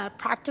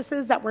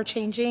practices that we're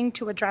changing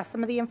to address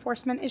some of the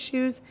enforcement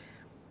issues?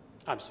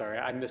 I'm sorry,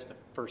 I missed the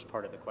first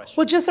part of the question.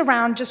 Well, just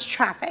around just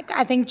traffic.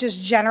 I think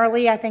just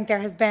generally, I think there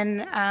has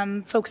been,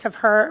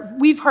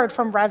 we've heard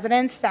from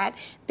residents that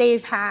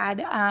they've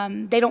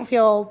had, they don't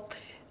feel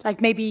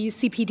like maybe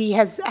CPD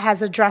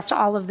has addressed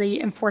all of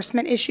the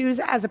enforcement issues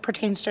as it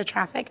pertains to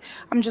traffic.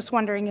 I'm just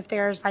wondering if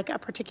there's like a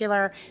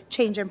particular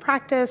change in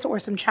practice or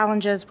some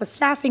challenges with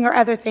staffing or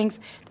other things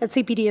that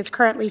CPD is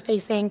currently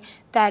facing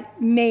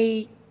that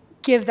may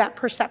give that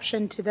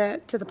perception to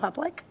the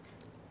public.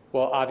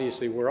 Well,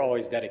 obviously, we're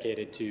always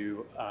dedicated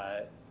to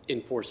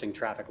enforcing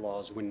traffic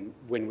laws when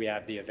we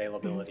have the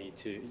availability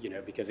to,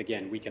 because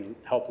again, we can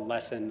help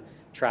lessen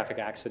traffic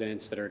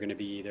accidents that are going to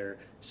be either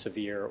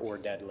severe or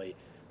deadly.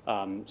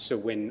 So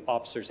when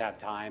officers have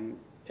time,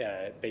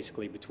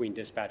 basically between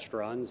dispatched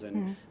runs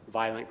and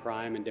violent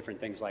crime and different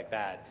things like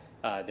that,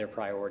 their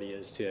priority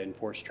is to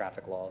enforce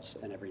traffic laws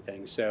and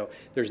everything. So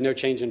there's no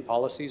change in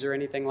policies or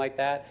anything like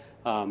that.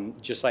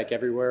 Just like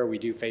everywhere, we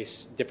do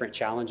face different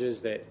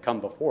challenges that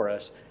come before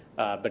us.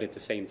 But at the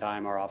same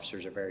time, our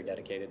officers are very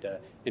dedicated to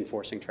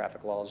enforcing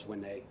traffic laws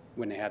when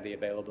they have the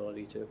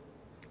availability to.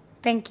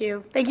 Thank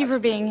you. Thank you for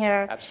being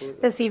here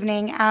this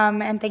evening,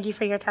 and thank you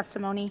for your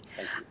testimony.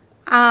 Thank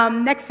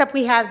you. Next up,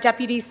 we have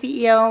Deputy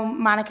CEO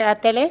Monica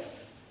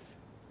Teles.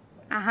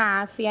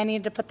 See, I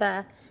needed to put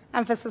the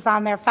emphasis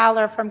on there.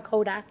 Fowler from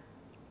CODA.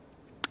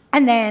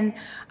 And then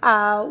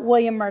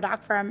William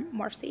Murdoch from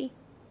Morphe.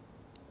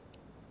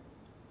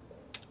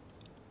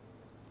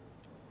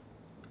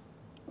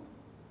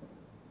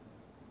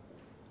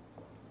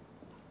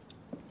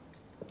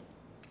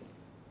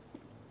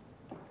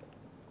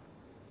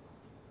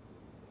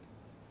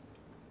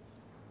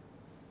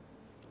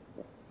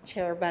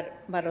 Chair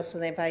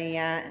Barroso de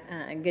Padilla,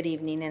 good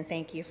evening, and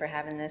thank you for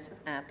having this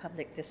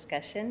public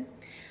discussion.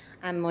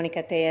 I'm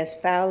Monica Teles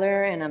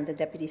Fowler, and I'm the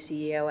Deputy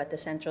CEO at the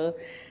Central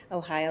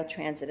Ohio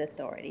Transit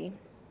Authority.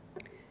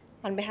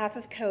 On behalf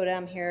of CODA,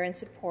 I'm here in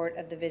support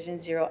of the Vision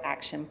Zero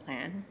Action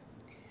Plan.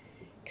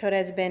 CODA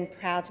has been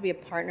proud to be a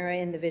partner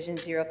in the Vision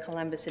Zero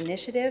Columbus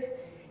Initiative,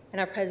 and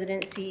our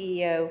President and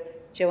CEO,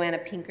 Joanna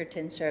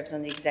Pinkerton, serves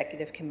on the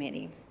Executive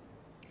Committee.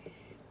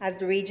 As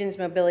the region's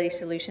mobility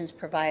solutions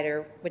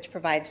provider, which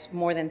provides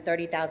more than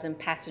 30,000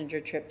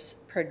 passenger trips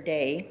per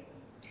day,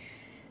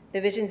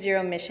 the Vision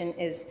Zero mission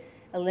is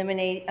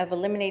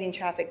eliminating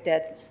traffic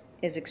deaths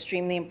is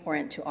extremely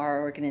important to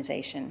our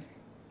organization.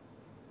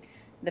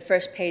 The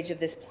first page of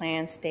this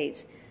plan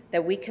states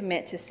that we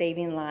commit to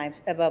saving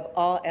lives above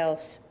all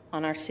else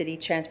on our city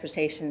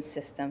transportation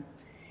system,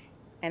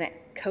 and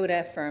CODA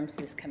affirms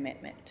this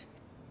commitment.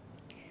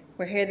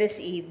 We're here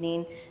this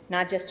evening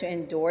not just to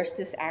endorse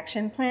this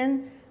action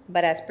plan,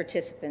 but as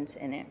participants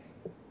in it.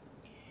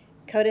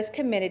 CODA is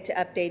committed to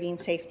updating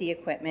safety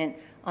equipment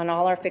on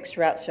all our fixed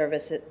route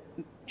service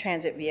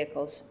transit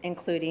vehicles,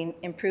 including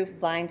improved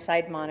blind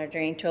side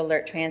monitoring to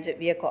alert transit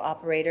vehicle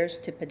operators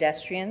to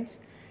pedestrians,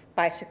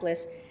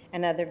 bicyclists,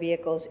 and other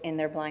vehicles in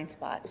their blind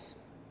spots,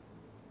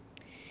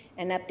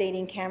 and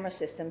updating camera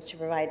systems to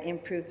provide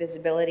improved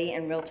visibility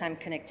and real-time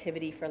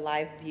connectivity for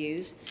live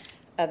views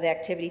of the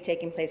activity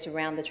taking place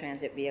around the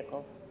transit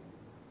vehicle.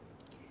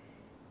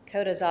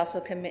 CODA is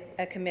also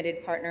a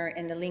committed partner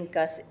in the Link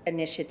Us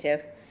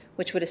initiative,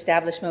 which would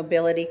establish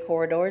mobility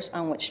corridors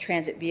on which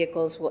transit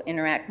vehicles will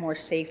interact more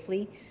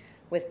safely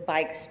with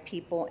bikes,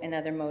 people, and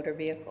other motor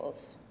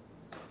vehicles.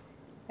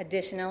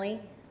 Additionally,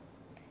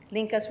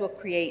 Link Us will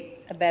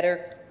create a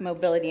better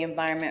mobility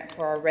environment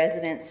for our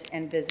residents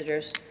and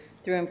visitors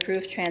through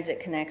improved transit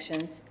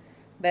connections,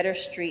 better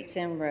streets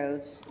and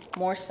roads,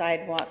 more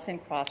sidewalks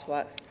and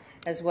crosswalks,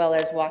 as well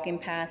as walking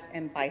paths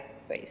and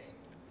bikeways.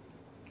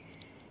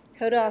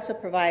 CODA also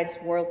provides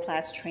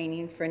world-class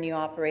training for new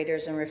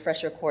operators and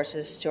refresher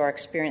courses to our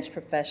experienced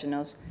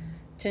professionals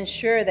to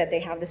ensure that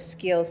they have the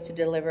skills to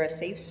deliver a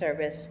safe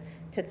service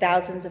to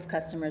thousands of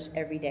customers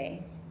every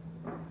day.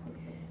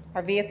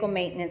 Our vehicle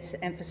maintenance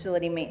and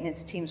facility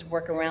maintenance teams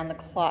work around the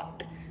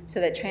clock so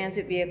that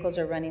transit vehicles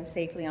are running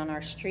safely on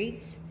our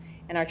streets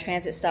and our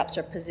transit stops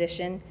are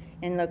positioned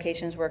in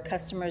locations where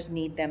customers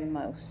need them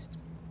most.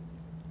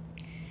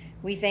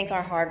 We thank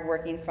our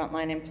hardworking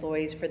frontline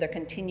employees for their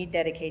continued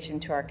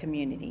dedication to our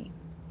community.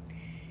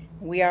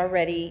 We are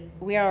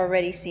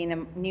already seeing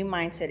a new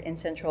mindset in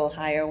Central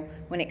Ohio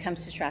when it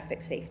comes to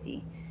traffic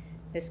safety.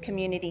 This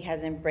community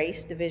has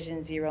embraced the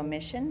Vision Zero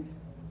mission.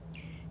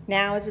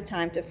 Now is the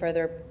time to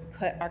further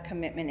put our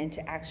commitment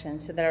into action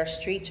so that our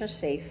streets are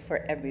safe for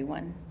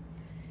everyone.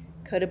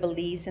 CODA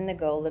believes in the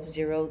goal of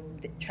zero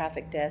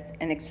traffic deaths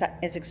and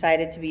is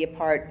excited to be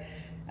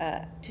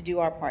to do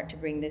our part to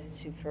bring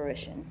this to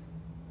fruition.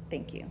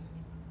 Thank you.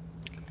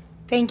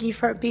 Thank you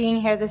for being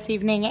here this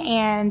evening.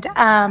 And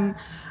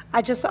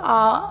I just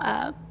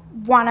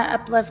want to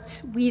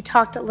uplift. We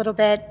talked a little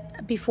bit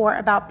before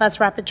about bus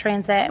rapid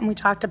transit, and we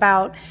talked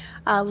about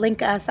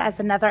Link Us as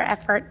another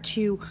effort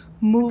to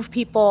move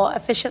people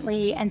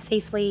efficiently and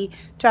safely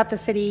throughout the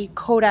city.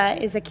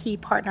 CODA is a key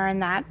partner in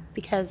that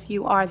because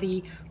you are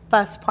the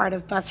bus part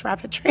of bus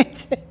rapid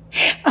transit.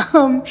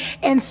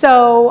 And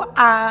so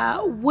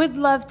would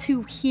love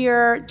to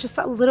hear just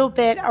a little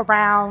bit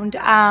around,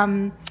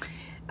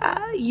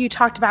 you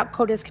talked about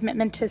CODA's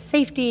commitment to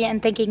safety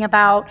and thinking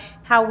about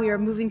how we are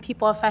moving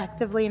people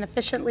effectively and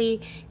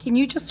efficiently. Can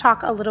you just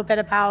talk a little bit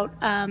about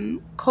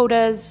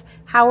CODA's,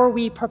 how are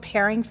we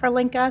preparing for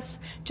Link Us?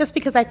 Just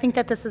because I think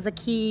that this is a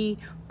key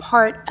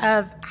part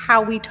of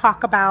how we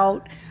talk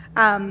about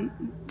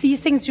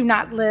these things do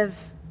not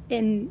live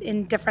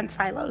in different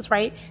silos,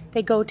 right?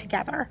 They go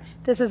together.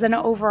 This is an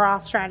overall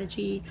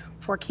strategy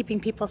for keeping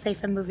people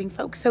safe and moving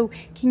folks. So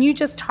can you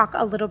just talk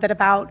a little bit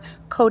about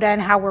CODA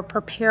and how we're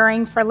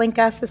preparing for Link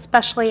Us,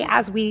 especially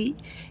as we,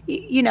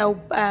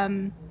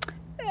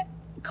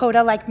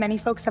 CODA, like many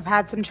folks, have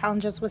had some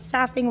challenges with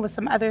staffing, with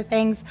some other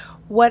things.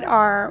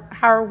 How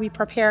are we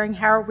preparing?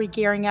 How are we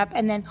gearing up?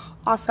 And then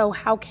also,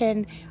 how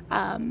can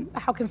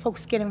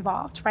folks get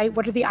involved, right?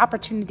 What are the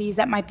opportunities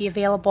that might be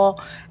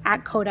available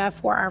at CODA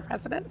for our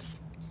residents?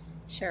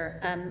 Sure,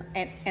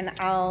 and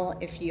I'll,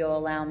 if you'll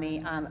allow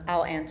me,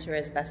 I'll answer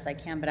as best I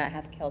can, but I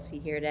have Kelsey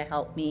here to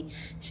help me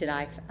should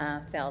I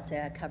fail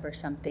to cover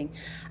something.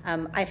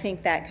 I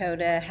think that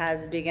CODA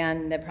has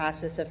begun the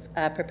process of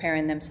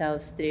preparing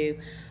themselves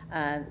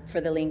for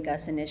the Link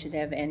Us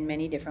initiative in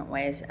many different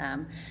ways.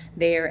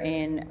 They are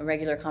in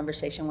regular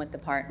conversation with the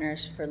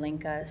partners for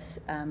Link Us,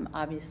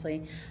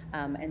 obviously,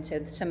 and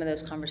so some of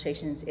those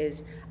conversations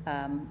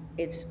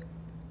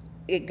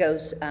it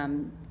goes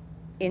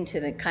into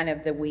the kind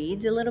of the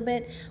weeds a little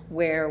bit,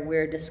 where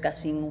we're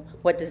discussing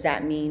what does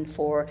that mean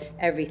for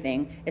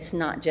everything. It's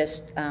not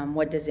just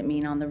what does it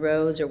mean on the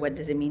roads or what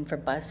does it mean for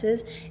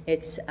buses.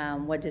 It's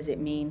what does it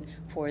mean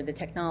for the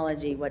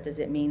technology, what does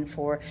it mean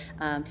for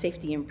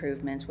safety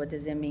improvements, what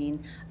does it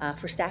mean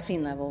for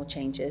staffing level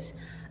changes.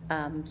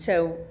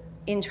 So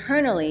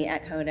internally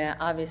at CODA,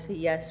 obviously,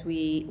 yes,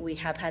 we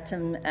have had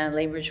some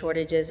labor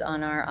shortages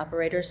on our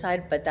operator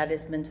side, but that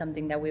has been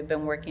something that we've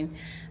been working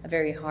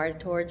very hard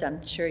towards.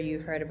 I'm sure you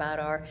heard about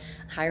our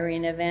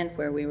hiring event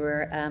where we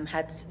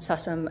saw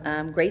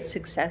some great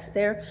success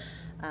there.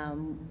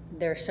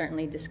 There are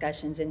certainly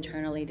discussions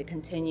internally to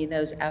continue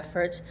those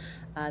efforts.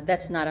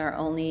 That's not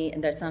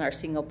our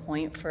single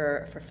point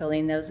for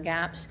filling those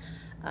gaps.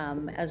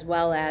 As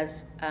well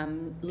as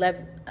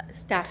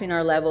staffing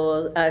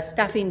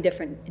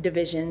different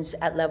divisions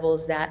at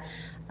levels that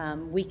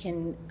we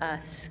can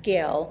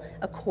scale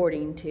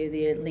according to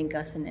the Link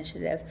Us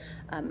initiative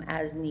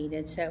as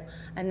needed. So,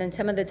 and then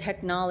some of the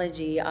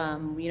technology,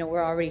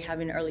 we're already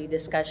having early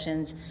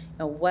discussions.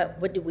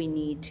 What do we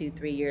need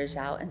 2-3 years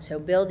out? And so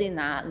building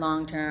that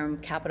long-term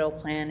capital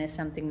plan is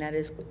something that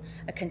is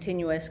a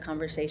continuous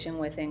conversation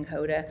within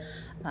CODA,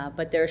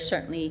 but there's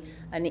certainly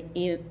an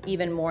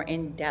even more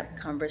in-depth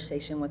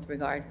conversation with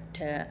regard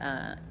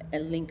to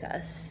Link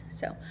Us.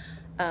 So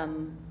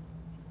do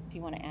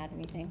you want to add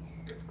anything?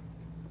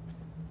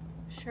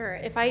 Sure.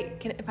 If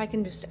I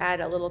can just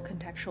add a little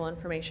contextual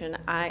information,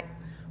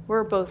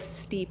 we're both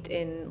steeped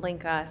in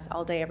Link Us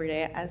all day, every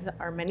day, as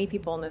are many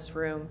people in this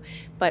room.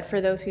 But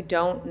for those who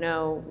don't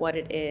know what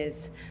it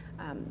is,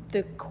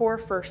 the core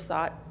first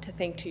thought to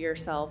think to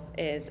yourself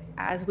is,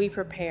 as we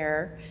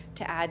prepare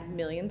to add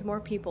millions more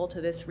people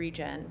to this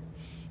region,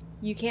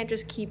 you can't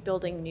just keep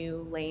building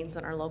new lanes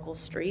on our local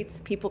streets.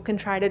 People can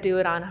try to do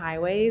it on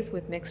highways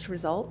with mixed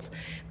results,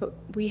 but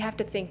we have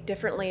to think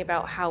differently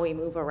about how we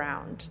move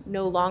around.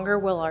 No longer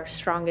will our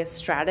strongest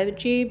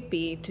strategy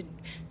be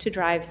to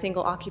drive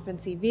single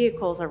occupancy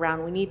vehicles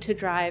around. We need to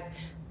drive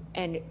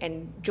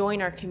and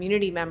join our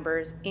community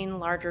members in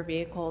larger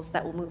vehicles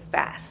that will move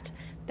fast.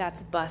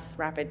 That's bus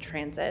rapid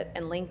transit,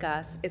 and Link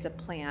Us is a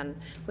plan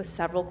with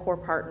several core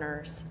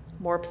partners,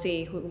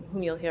 MORPC,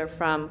 whom you'll hear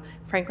from,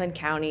 Franklin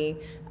County,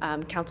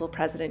 Council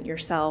President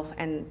yourself,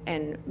 and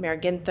Mayor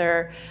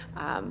Ginther,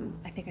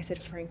 I think I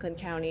said Franklin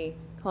County,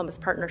 Columbus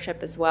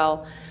Partnership as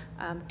well,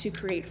 to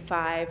create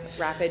 5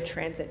 rapid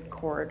transit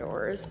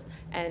corridors.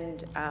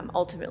 And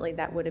ultimately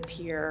that would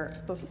appear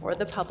before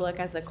the public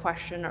as a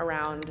question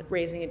around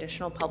raising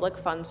additional public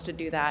funds to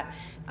do that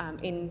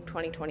in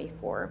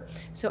 2024.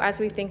 So as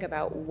we think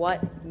about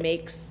what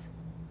makes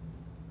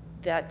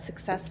that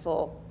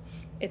successful,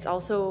 it's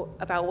also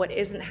about what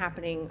isn't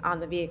happening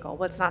on the vehicle,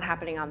 what's not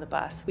happening on the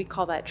bus. We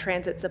call that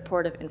transit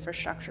supportive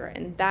infrastructure,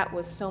 and that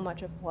was so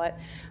much of what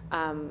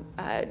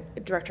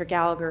Director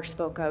Gallagher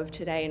spoke of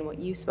today and what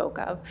you spoke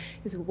of,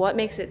 is what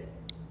makes it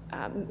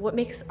what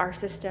makes our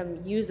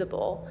system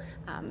usable,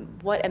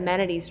 what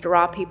amenities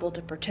draw people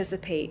to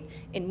participate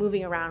in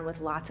moving around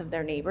with lots of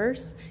their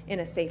neighbors in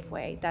a safe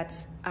way.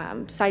 That's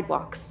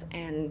sidewalks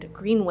and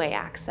greenway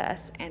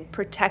access and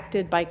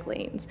protected bike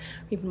lanes,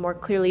 even more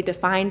clearly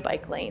defined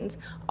bike lanes.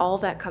 All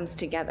that comes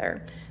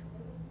together.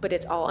 But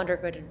it's all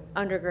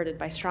undergirded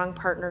by strong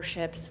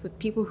partnerships with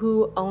people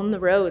who own the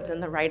roads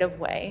and the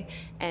right-of-way.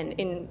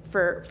 And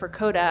for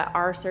CODA,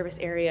 our service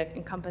area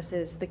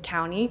encompasses the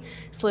county,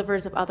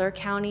 slivers of other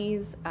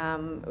counties,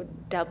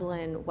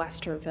 Dublin,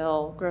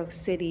 Westerville, Grove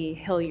City,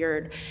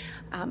 Hilliard,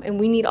 and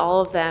we need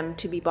all of them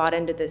to be bought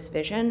into this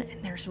vision.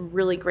 And there's some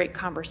really great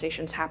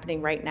conversations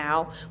happening right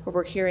now where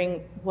we're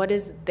hearing what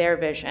is their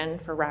vision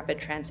for rapid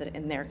transit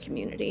in their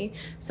community.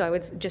 So I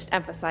would just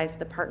emphasize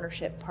the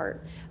partnership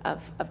part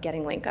of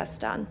getting LinkUs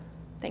done.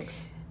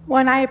 Thanks. Well,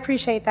 and I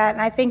appreciate that.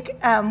 And I think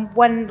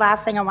one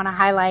last thing I want to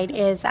highlight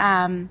is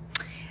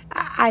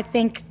I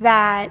think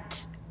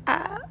that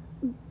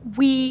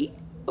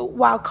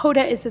while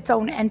CODA is its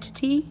own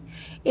entity,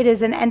 it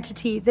is an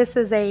entity. This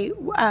is a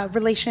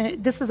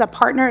this is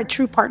a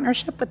true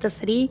partnership with the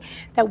city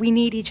that we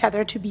need each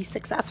other to be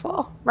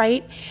successful,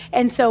 right?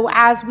 And so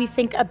as we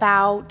think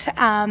about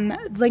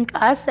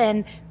LinkUs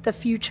and the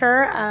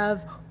future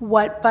of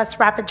what bus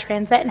rapid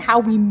transit and how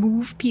we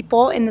move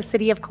people in the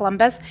city of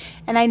Columbus,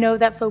 and I know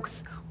that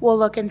folks will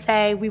look and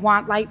say, we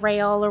want light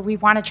rail, or we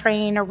want a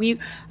train, or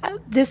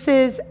this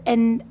is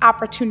an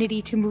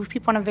opportunity to move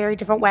people in a very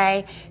different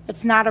way.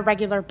 It's not a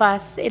regular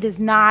bus. It is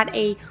not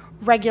it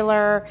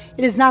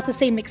is not the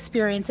same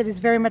experience. It is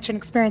very much an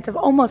experience of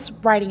almost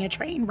riding a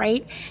train,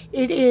 right?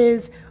 It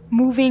is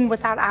moving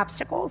without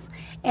obstacles.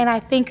 And I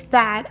think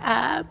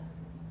that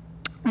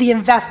the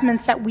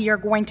investments that we are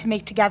going to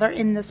make together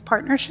in this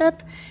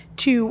partnership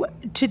to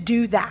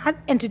do that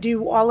and to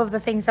do all of the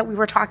things that we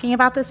were talking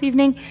about this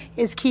evening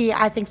is key,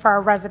 I think, for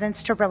our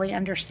residents to really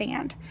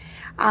understand.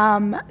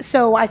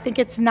 So I think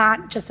it's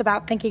not just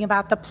about thinking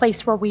about the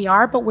place where we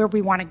are, but where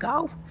we want to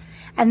go.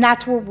 And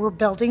that's what we're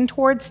building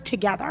towards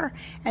together.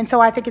 And so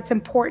I think it's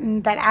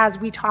important that as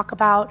we talk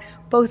about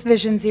both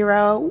Vision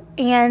Zero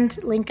and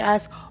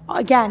LinkUs,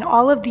 again,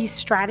 all of these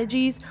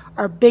strategies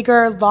are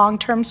bigger,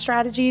 long-term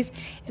strategies.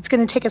 It's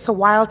going to take us a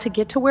while to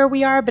get to where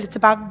we are, but it's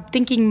about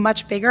thinking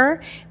much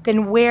bigger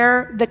than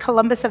where the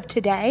Columbus of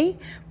today,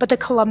 but the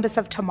Columbus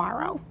of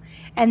tomorrow.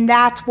 And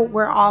that's what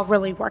we're all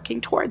really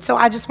working towards. So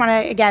I just want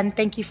to, again,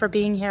 thank you for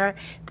being here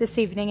this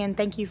evening, and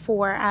thank you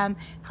for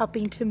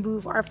helping to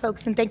move our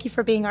folks, and thank you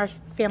for being our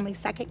family's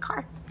second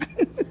car.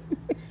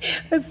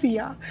 Let's see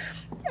y'all.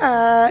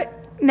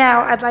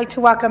 Now I'd like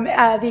to welcome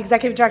the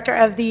Executive Director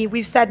of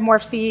we've said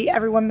MORPC,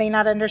 everyone may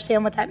not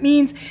understand what that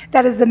means.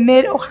 That is the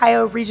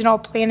Mid-Ohio Regional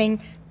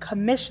Planning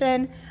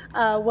Commission,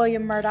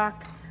 William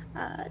Murdoch,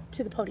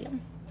 to the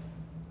podium.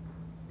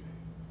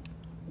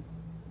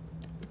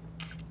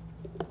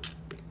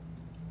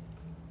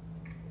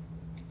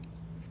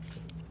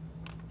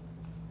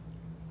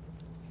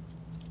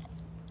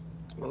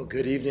 Well,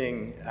 good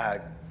evening,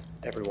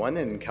 everyone,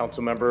 and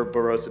Councilmember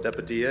Barroso de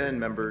Padilla and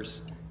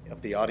members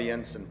of the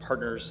audience and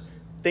partners.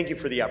 Thank you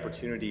for the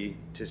opportunity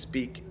to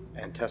speak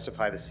and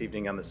testify this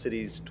evening on the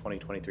city's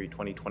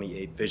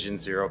 2023-2028 Vision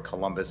Zero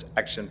Columbus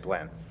Action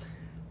Plan.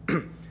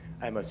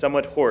 I'm a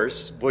somewhat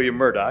hoarse William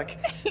Murdoch,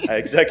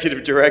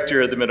 Executive Director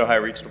of the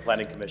Mid-Ohio Regional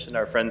Planning Commission.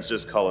 Our friends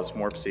just call us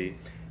MORPC,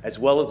 as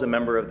well as a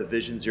member of the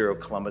Vision Zero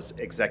Columbus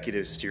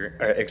Executive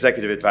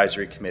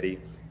Advisory Committee,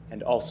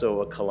 and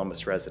also a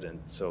Columbus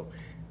resident. So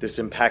this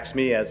impacts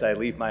me as I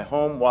leave my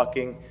home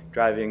walking,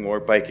 driving, or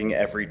biking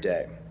every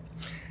day.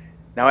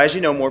 Now, as you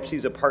know, MORPC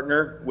is a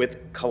partner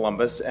with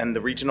Columbus and the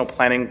Regional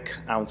Planning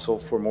Council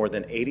for more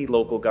than 80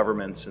 local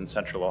governments in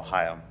Central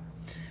Ohio.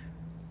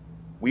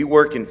 We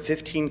work in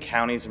 15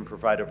 counties and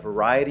provide a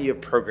variety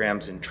of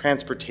programs in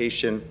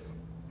transportation,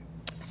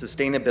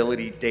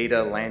 sustainability,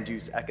 data, land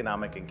use,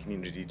 economic, and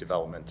community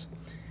development.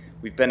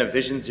 We've been a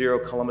Vision Zero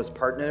Columbus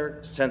partner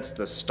since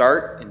the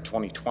start in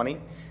 2020,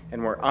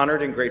 and we're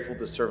honored and grateful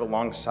to serve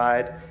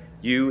alongside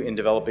you in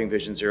developing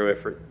Vision Zero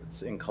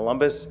efforts in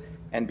Columbus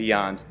and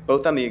beyond,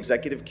 both on the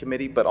executive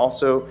committee, but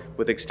also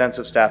with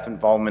extensive staff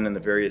involvement in the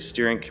various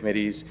steering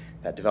committees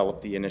that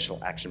developed the initial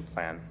action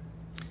plan.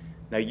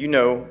 Now, you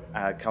know,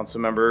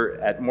 Council Member,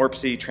 at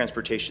MORPC,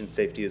 transportation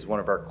safety is one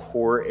of our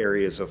core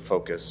areas of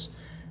focus.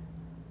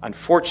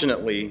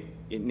 Unfortunately,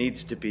 it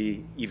needs to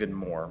be even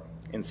more.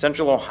 In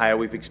Central Ohio,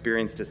 we've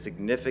experienced a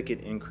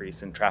significant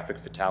increase in traffic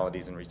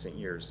fatalities in recent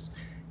years.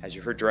 As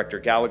you heard Director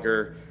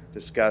Gallagher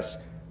discuss,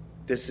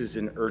 this is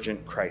an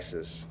urgent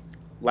crisis.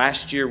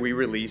 Last year, we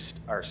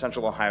released our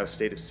Central Ohio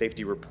State of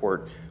Safety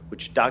Report,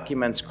 which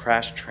documents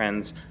crash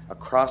trends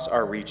across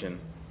our region.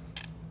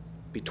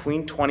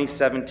 Between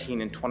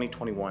 2017 and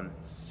 2021,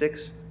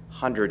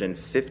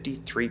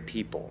 653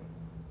 people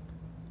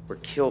were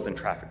killed in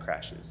traffic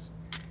crashes.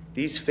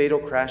 These fatal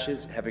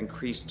crashes have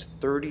increased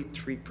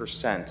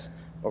 33%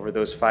 over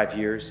those 5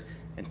 years,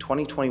 and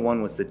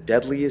 2021 was the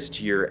deadliest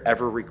year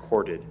ever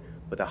recorded,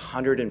 with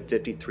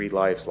 153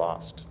 lives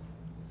lost.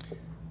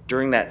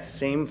 During that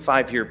same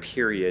 5-year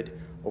period,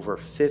 over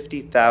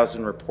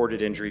 50,000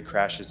 reported injury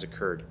crashes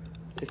occurred.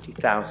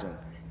 50,000.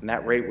 And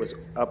that rate was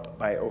up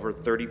by over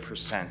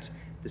 30%.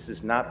 This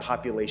is not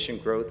population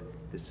growth.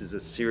 This is a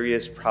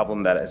serious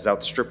problem that is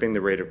outstripping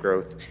the rate of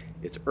growth.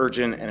 It's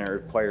urgent and it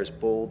requires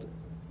bold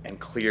and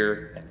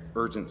clear and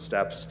urgent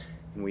steps.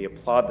 And we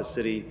applaud the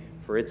city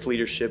for its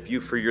leadership,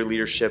 you for your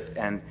leadership,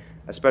 and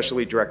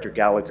especially Director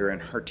Gallagher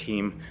and her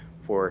team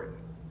for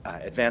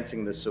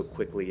advancing this so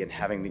quickly and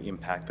having the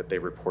impact that they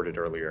reported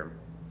earlier.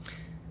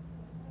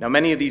 Now,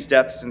 many of these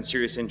deaths and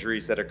serious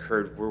injuries that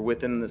occurred were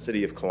within the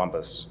city of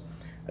Columbus,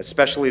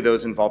 especially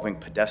those involving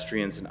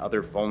pedestrians and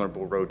other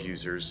vulnerable road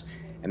users.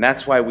 And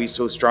that's why we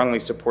so strongly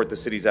support the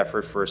city's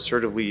effort for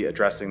assertively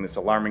addressing this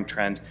alarming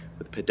trend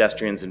with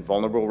pedestrians and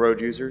vulnerable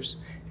road users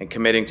and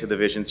committing to the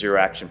Vision Zero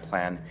Action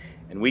Plan.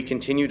 And we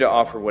continue to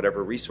offer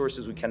whatever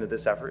resources we can to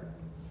this effort.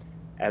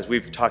 As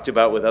we've talked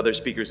about with other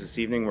speakers this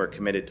evening, we're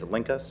committed to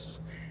link us.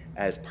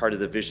 As part of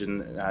the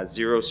Vision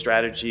Zero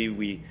strategy,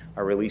 we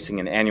are releasing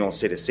an annual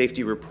state of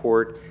safety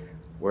report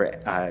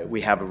where we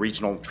have a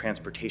regional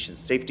transportation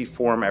safety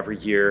forum every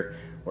year.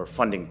 We're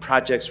funding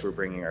projects, we're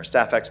bringing our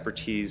staff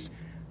expertise.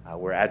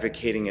 We're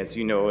advocating, as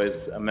you know,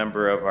 as a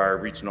member of our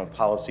regional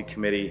policy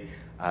committee,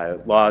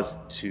 laws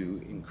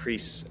to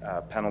increase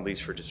penalties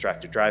for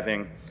distracted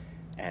driving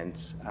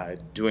and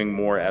doing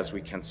more as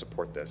we can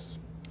support this.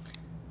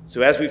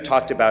 So as we've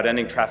talked about,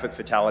 ending traffic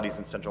fatalities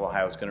in Central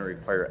Ohio is going to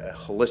require a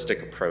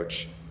holistic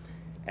approach.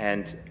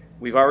 And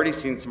we've already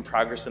seen some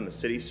progress in the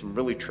city, some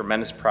really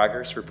tremendous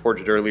progress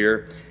reported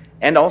earlier,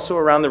 and also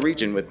around the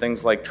region with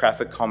things like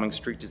traffic calming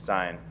street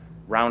design,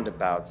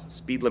 roundabouts,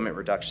 speed limit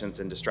reductions,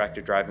 and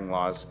distracted driving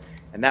laws,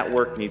 and that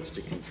work needs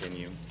to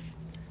continue.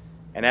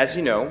 And as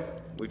you know,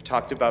 we've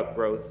talked about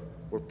growth.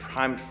 We're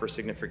primed for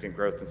significant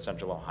growth in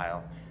Central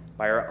Ohio.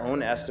 By our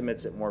own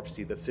estimates at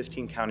MORPC, the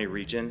 15-county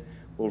region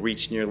will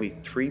reach nearly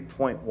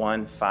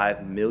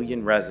 3.15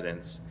 million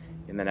residents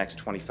in the next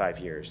 25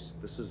 years.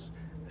 This is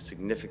a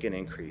significant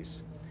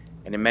increase.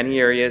 And in many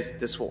areas,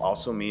 this will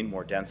also mean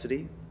more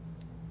density,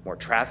 more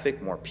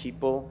traffic, more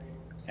people,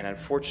 and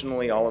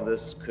unfortunately, all of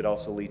this could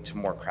also lead to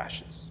more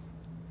crashes.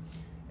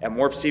 At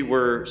MORPC,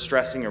 we're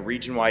stressing a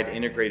region-wide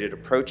integrated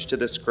approach to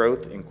this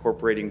growth,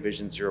 incorporating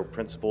Vision Zero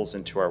principles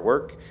into our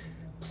work,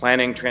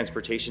 planning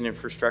transportation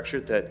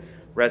infrastructure that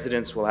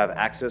residents will have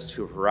access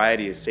to a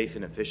variety of safe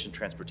and efficient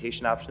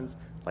transportation options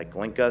like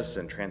Link Us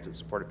and transit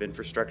supportive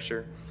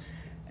infrastructure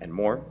and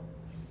more.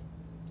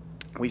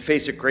 We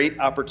face a great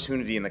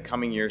opportunity in the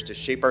coming years to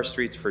shape our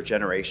streets for a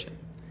generation,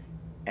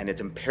 and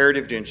it's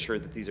imperative to ensure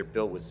that these are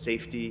built with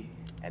safety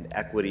and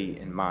equity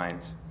in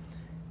mind.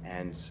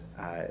 And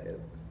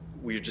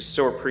we're just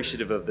so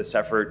appreciative of this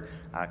effort.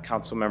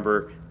 Council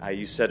member,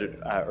 you said it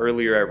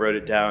earlier, I wrote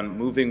it down,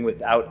 moving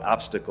without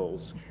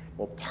obstacles.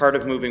 Well, part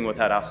of moving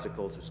without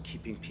obstacles is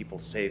keeping people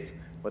safe,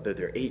 whether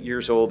they're 8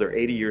 years old or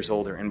 80 years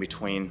old or in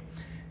between.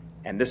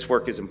 And this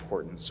work is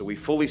important. So we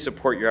fully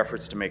support your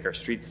efforts to make our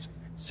streets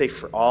safe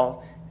for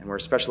all, and we're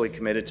especially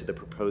committed to the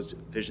proposed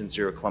Vision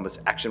Zero Columbus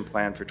Action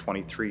Plan for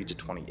 23 to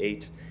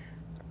 28.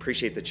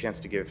 Appreciate the chance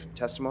to give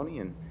testimony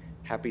and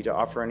happy to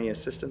offer any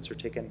assistance or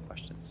take any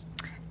questions.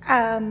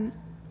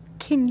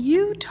 Can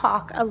you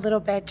talk a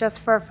little bit, just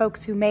for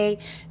folks who may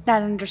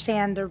not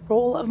understand the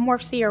role of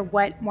MORPC or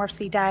what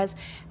MORPC does,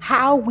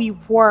 how we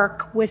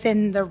work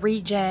within the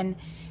region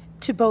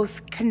to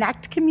both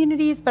connect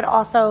communities, but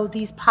also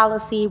these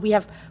we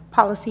have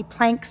policy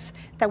planks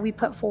that we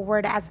put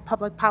forward as a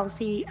public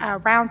policy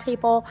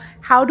roundtable.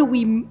 How do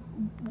we,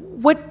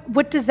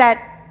 what does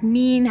that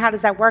mean? How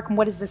does that work? And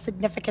what is the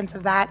significance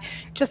of that?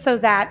 Just so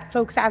that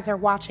folks, as they're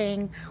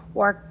watching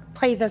or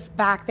play this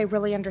back, they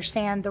really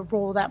understand the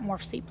role that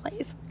MORPC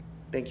plays.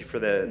 Thank you for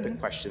the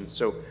question.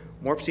 So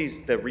MORPC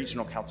is the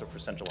Regional Council for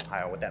Central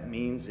Ohio. What that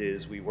means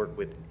is we work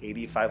with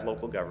 85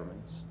 local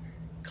governments.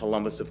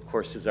 Columbus, of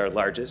course, is our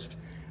largest,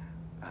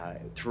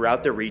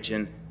 throughout the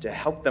region to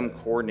help them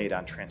coordinate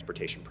on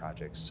transportation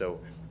projects. So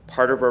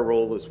part of our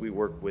role is we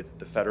work with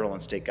the federal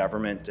and state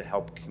government to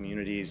help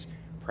communities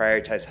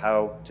prioritize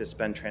how to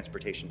spend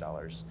transportation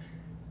dollars.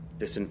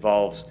 This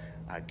involves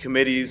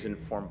committees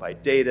informed by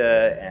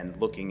data and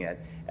looking at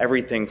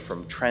everything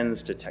from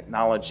trends to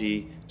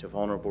technology to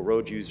vulnerable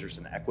road users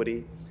and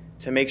equity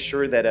to make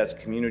sure that as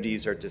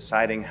communities are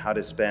deciding how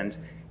to spend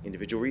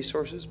individual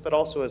resources, but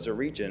also as a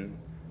region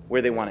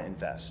where they want to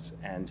invest.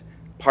 And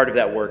part of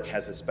that work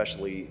has,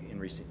 especially in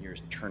recent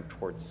years, turned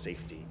towards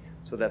safety.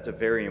 So that's a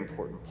very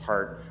important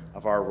part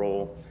of our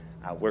role.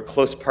 We're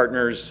close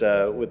partners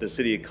with the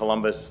City of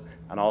Columbus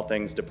on all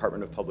things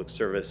Department of Public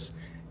Service,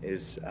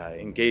 is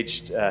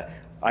engaged,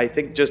 I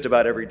think, just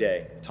about every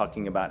day,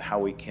 talking about how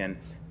we can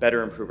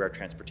better improve our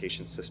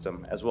transportation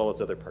system, as well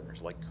as other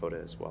partners like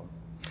CODA as well.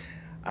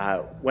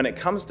 When it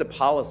comes to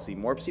policy,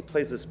 MORPC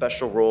plays a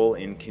special role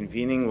in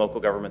convening local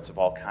governments of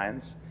all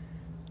kinds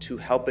to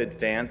help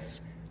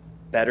advance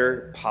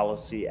better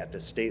policy at the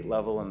state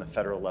level and the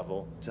federal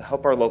level to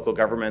help our local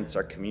governments,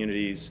 our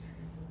communities,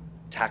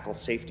 tackle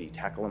safety,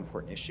 tackle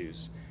important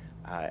issues.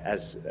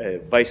 As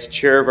vice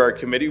chair of our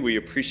committee, we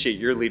appreciate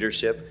your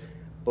leadership,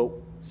 but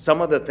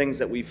some of the things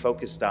that we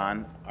focused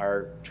on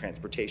are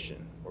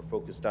transportation. We're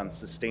focused on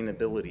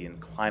sustainability and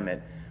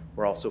climate.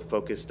 We're also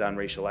focused on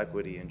racial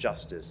equity and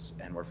justice,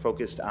 and we're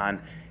focused on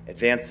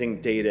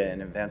advancing data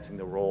and advancing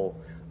the role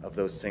of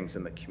those things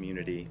in the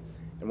community.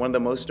 And one of the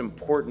most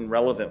important,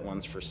 relevant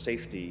ones for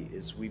safety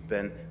is we've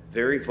been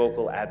very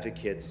vocal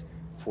advocates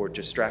for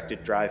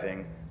distracted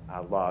driving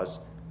laws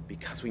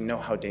because we know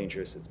how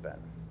dangerous it's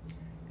been.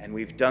 And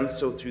we've done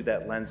so through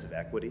that lens of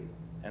equity.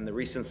 And the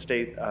recent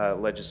state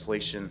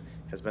legislation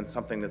has been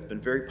something that's been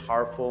very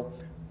powerful,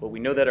 but we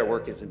know that our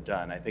work isn't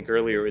done. I think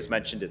earlier it was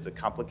mentioned it's a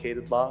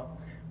complicated law,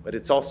 but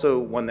it's also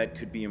one that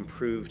could be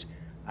improved,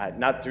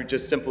 not through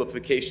just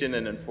simplification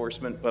and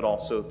enforcement, but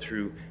also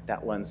through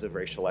that lens of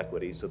racial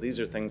equity. So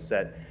these are things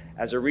that,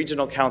 as a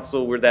regional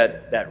council, we're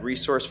that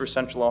resource for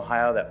Central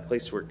Ohio, that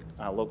place where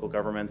local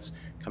governments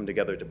come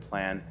together to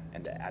plan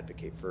and to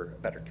advocate for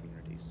better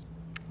communities.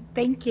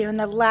 Thank you. And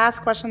the last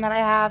question that I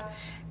have,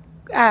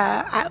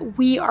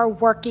 we are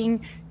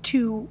working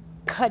to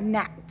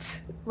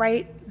connect,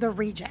 right, the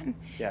region.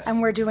 Yes.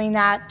 And we're doing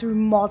that through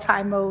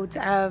multi-modes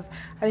of,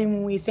 I mean,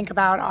 when we think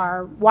about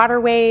our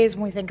waterways,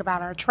 when we think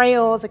about our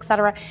trails, et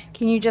cetera,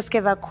 can you just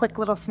give a quick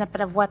little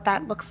snippet of what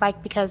that looks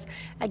like? Because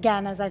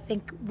again, as I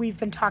think we've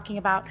been talking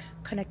about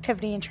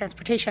connectivity and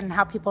transportation and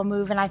how people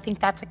move, and I think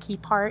that's a key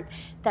part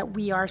that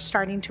we are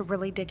starting to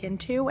really dig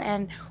into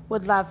and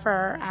would love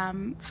for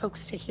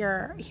folks to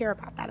hear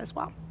about that as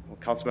well. Well,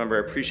 Councilmember,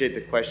 I appreciate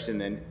the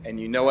question, and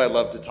you know I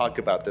love to talk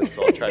about this,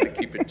 so I'll try to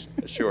keep it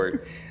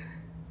short.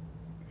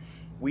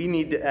 We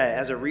need,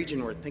 as a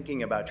region, we're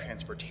thinking about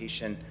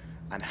transportation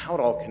on how it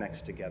all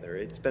connects together.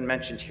 It's been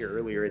mentioned here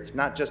earlier, it's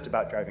not just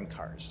about driving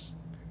cars.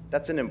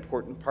 That's an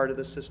important part of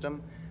the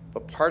system,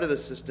 but part of the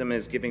system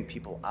is giving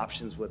people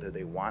options, whether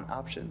they want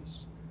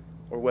options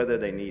or whether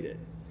they need it.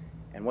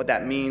 And what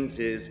that means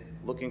is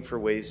looking for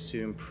ways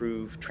to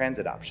improve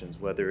transit options,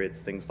 whether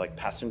it's things like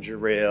passenger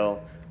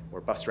rail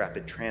or bus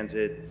rapid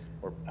transit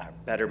or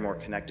better, more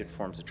connected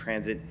forms of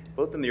transit,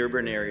 both in the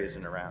urban areas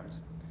and around.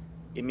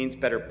 It means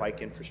better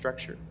bike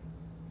infrastructure,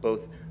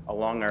 both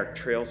along our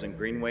trails and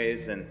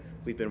greenways, and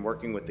we've been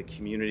working with the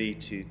community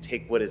to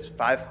take what is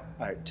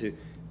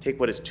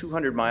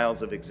 200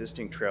 miles of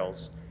existing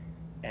trails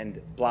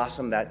and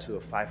blossom that to a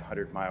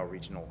 500-mile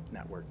regional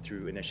network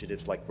through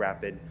initiatives like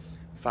Rapid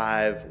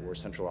 5 or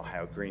Central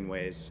Ohio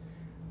Greenways.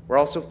 We're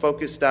also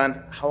focused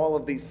on how all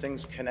of these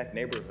things connect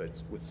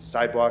neighborhoods with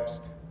sidewalks,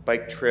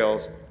 bike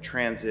trails,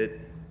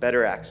 transit,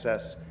 better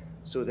access,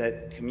 so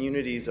that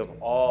communities of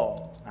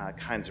all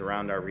kinds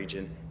around our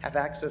region have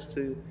access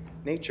to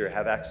nature,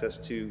 have access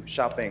to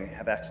shopping,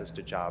 have access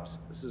to jobs.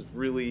 This is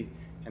really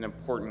an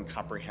important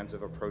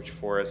comprehensive approach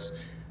for us.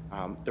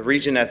 The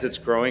region, as it's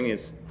growing,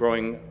 is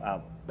growing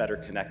better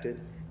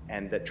connected,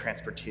 and the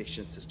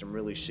transportation system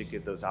really should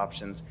give those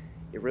options.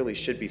 It really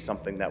should be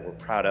something that we're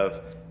proud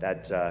of,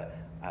 that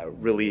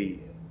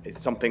really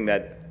is something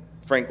that,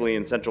 frankly,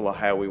 in Central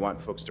Ohio, we want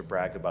folks to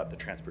brag about the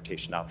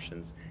transportation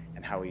options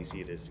and how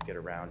easy it is to get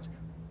around,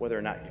 whether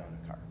or not you own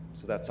a car.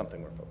 So that's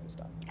something we're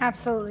focused on.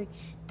 Absolutely.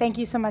 Thank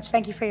you so much.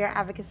 Thank you for your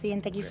advocacy,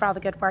 and thank you for all the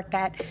good work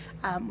that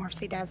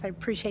Morphe does. I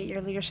appreciate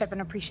your leadership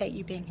and appreciate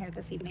you being here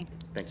this evening.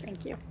 Thank you.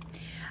 Thank you.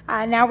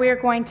 Now we are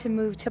going to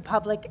move to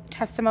public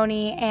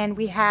testimony, and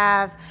we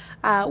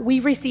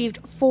received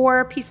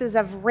 4 pieces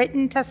of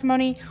written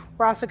testimony.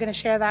 We're also going to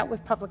share that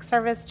with public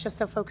service just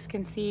so folks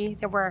can see.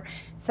 There were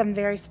some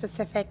very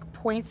specific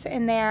points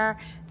in there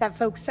that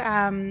folks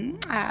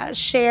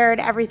shared,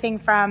 everything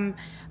from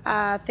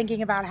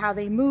thinking about how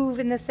they move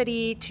in the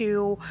city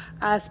to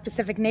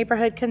specific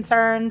neighborhood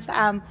concerns.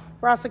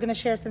 We're also going to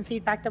share some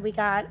feedback that we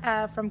got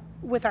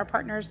with our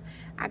partners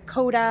at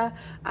CODA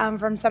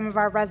from some of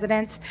our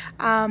residents.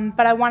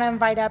 But I want to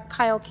invite up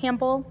Kyle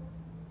Campbell.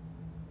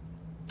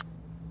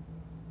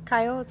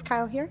 Kyle, is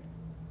Kyle here?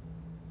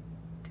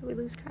 Did we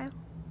lose Kyle?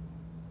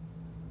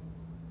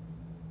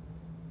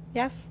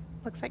 Yes?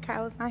 Looks like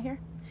Kyle is not here.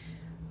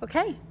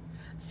 Okay.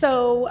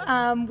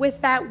 So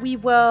with that, we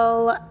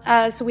will,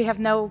 so we have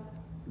no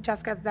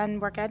Jessica, then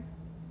we're good?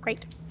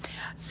 Great.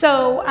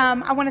 So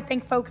I want to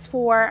thank folks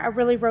for a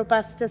really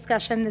robust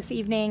discussion this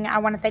evening. I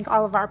want to thank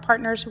all of our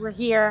partners who were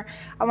here.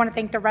 I want to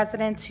thank the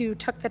residents who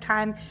took the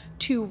time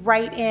to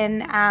write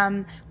in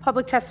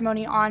public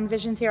testimony on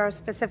Vision Zero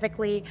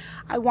specifically.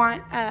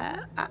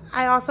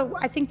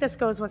 I think this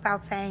goes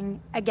without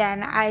saying,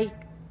 again,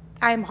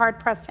 I am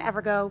hard-pressed to ever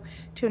go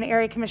to an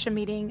area commission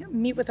meeting,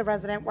 meet with a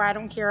resident where I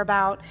don't hear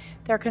about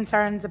their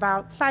concerns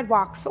about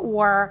sidewalks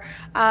or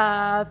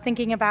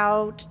thinking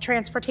about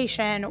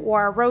transportation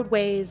or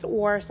roadways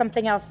or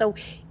something else. So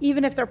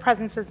even if their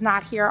presence is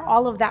not here,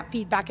 all of that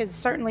feedback is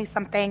certainly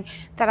something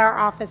that our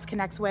office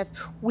connects with.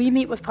 We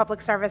meet with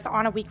public service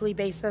on a weekly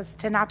basis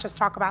to not just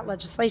talk about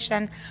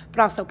legislation, but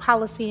also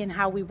policy and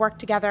how we work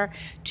together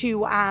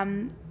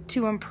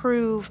to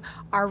improve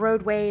our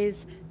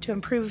roadways, to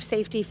improve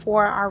safety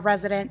for our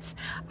residents.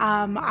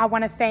 I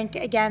want to thank,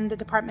 again, the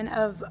Department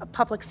of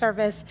Public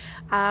Service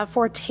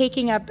for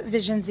taking up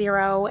Vision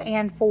Zero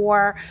and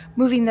for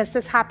moving this.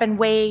 This happened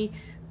way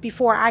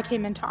before I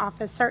came into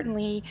office,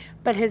 certainly,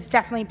 but has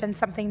definitely been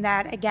something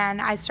that, again,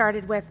 I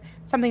started with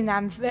something that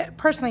I'm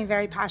personally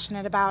very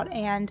passionate about,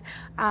 and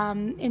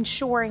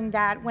ensuring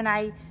that when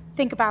I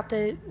think about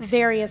the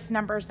various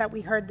numbers that we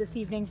heard this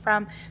evening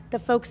from the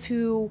folks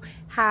who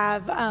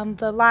have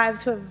the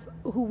lives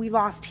who we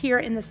lost here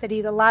in the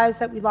city, the lives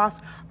that we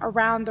lost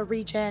around the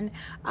region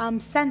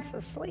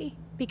senselessly,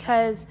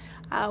 because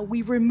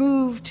we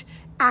removed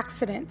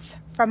accidents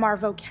from our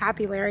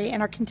vocabulary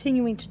and are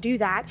continuing to do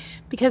that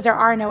because there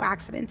are no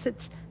accidents.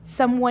 It's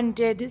someone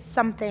did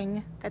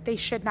something that they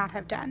should not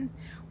have done.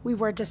 We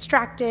were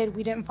distracted,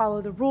 we didn't follow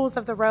the rules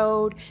of the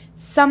road,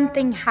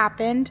 something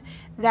happened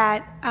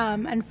that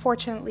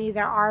unfortunately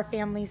there are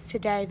families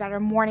today that are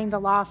mourning the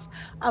loss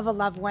of a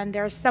loved one.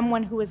 There's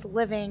someone who is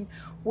living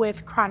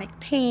with chronic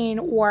pain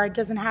or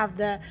doesn't have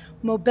the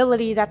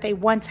mobility that they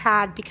once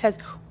had because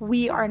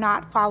we are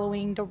not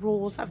following the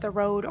rules of the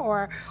road,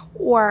 or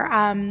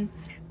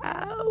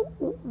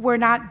we're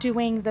not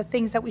doing the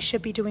things that we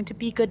should be doing to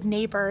be good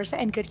neighbors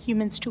and good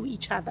humans to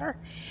each other.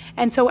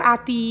 And so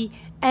at the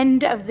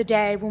end of the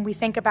day, when we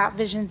think about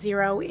Vision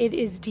Zero, it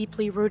is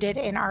deeply rooted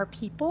in our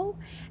people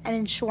and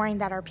ensuring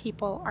that our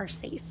people are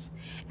safe.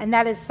 And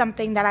that is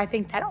something that I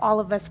think that all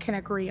of us can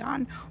agree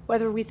on.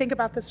 Whether we think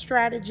about the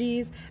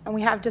strategies and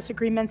we have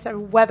disagreements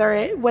of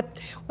whether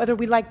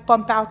we like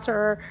bump outs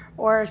or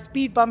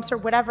speed bumps or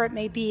whatever it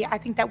may be, I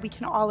think that we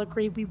can all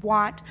agree we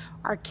want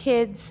our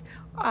kids,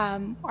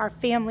 our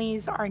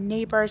families, our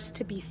neighbors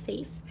to be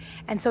safe.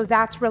 And so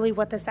that's really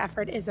what this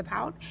effort is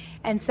about.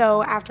 And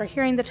so after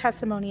hearing the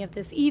testimony of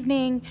this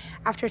evening,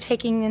 after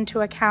taking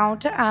into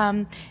account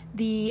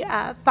the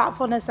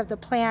thoughtfulness of the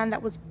plan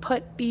that was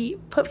put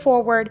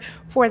forward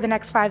for the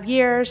next 5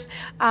 years,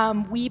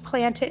 we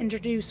plan to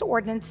introduce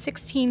Ordinance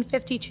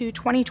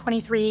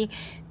 1652-2023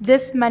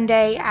 this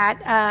Monday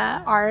at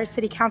our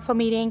City Council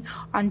meeting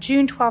on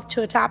June 12th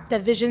to adopt the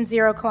Vision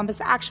Zero Columbus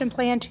Action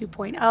Plan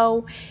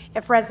 2.0.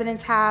 If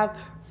residents have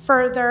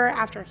further,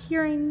 after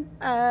hearing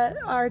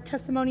our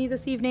testimony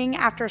this evening,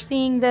 after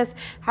seeing this,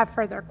 have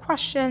further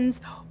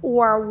questions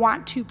or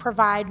want to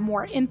provide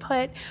more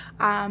input,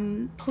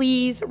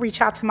 please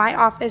reach out to my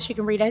office. You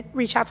can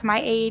reach out to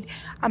my aide,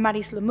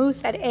 Amaris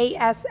Lemus, at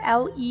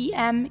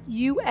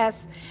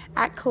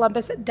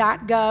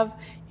aslemus@columbus.gov.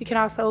 You can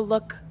also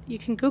you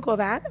can Google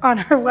that on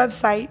our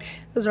website.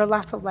 Those are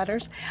lots of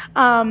letters.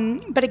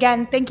 But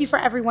again, thank you for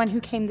everyone who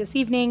came this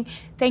evening.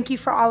 Thank you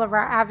for all of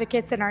our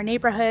advocates in our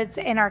neighborhoods,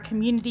 in our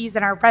communities,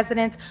 and our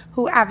residents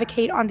who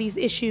advocate on these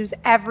issues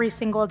every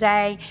single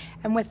day.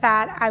 And with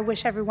that, I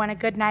wish everyone a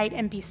good night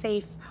and be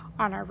safe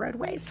on our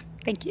roadways.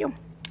 Thank you.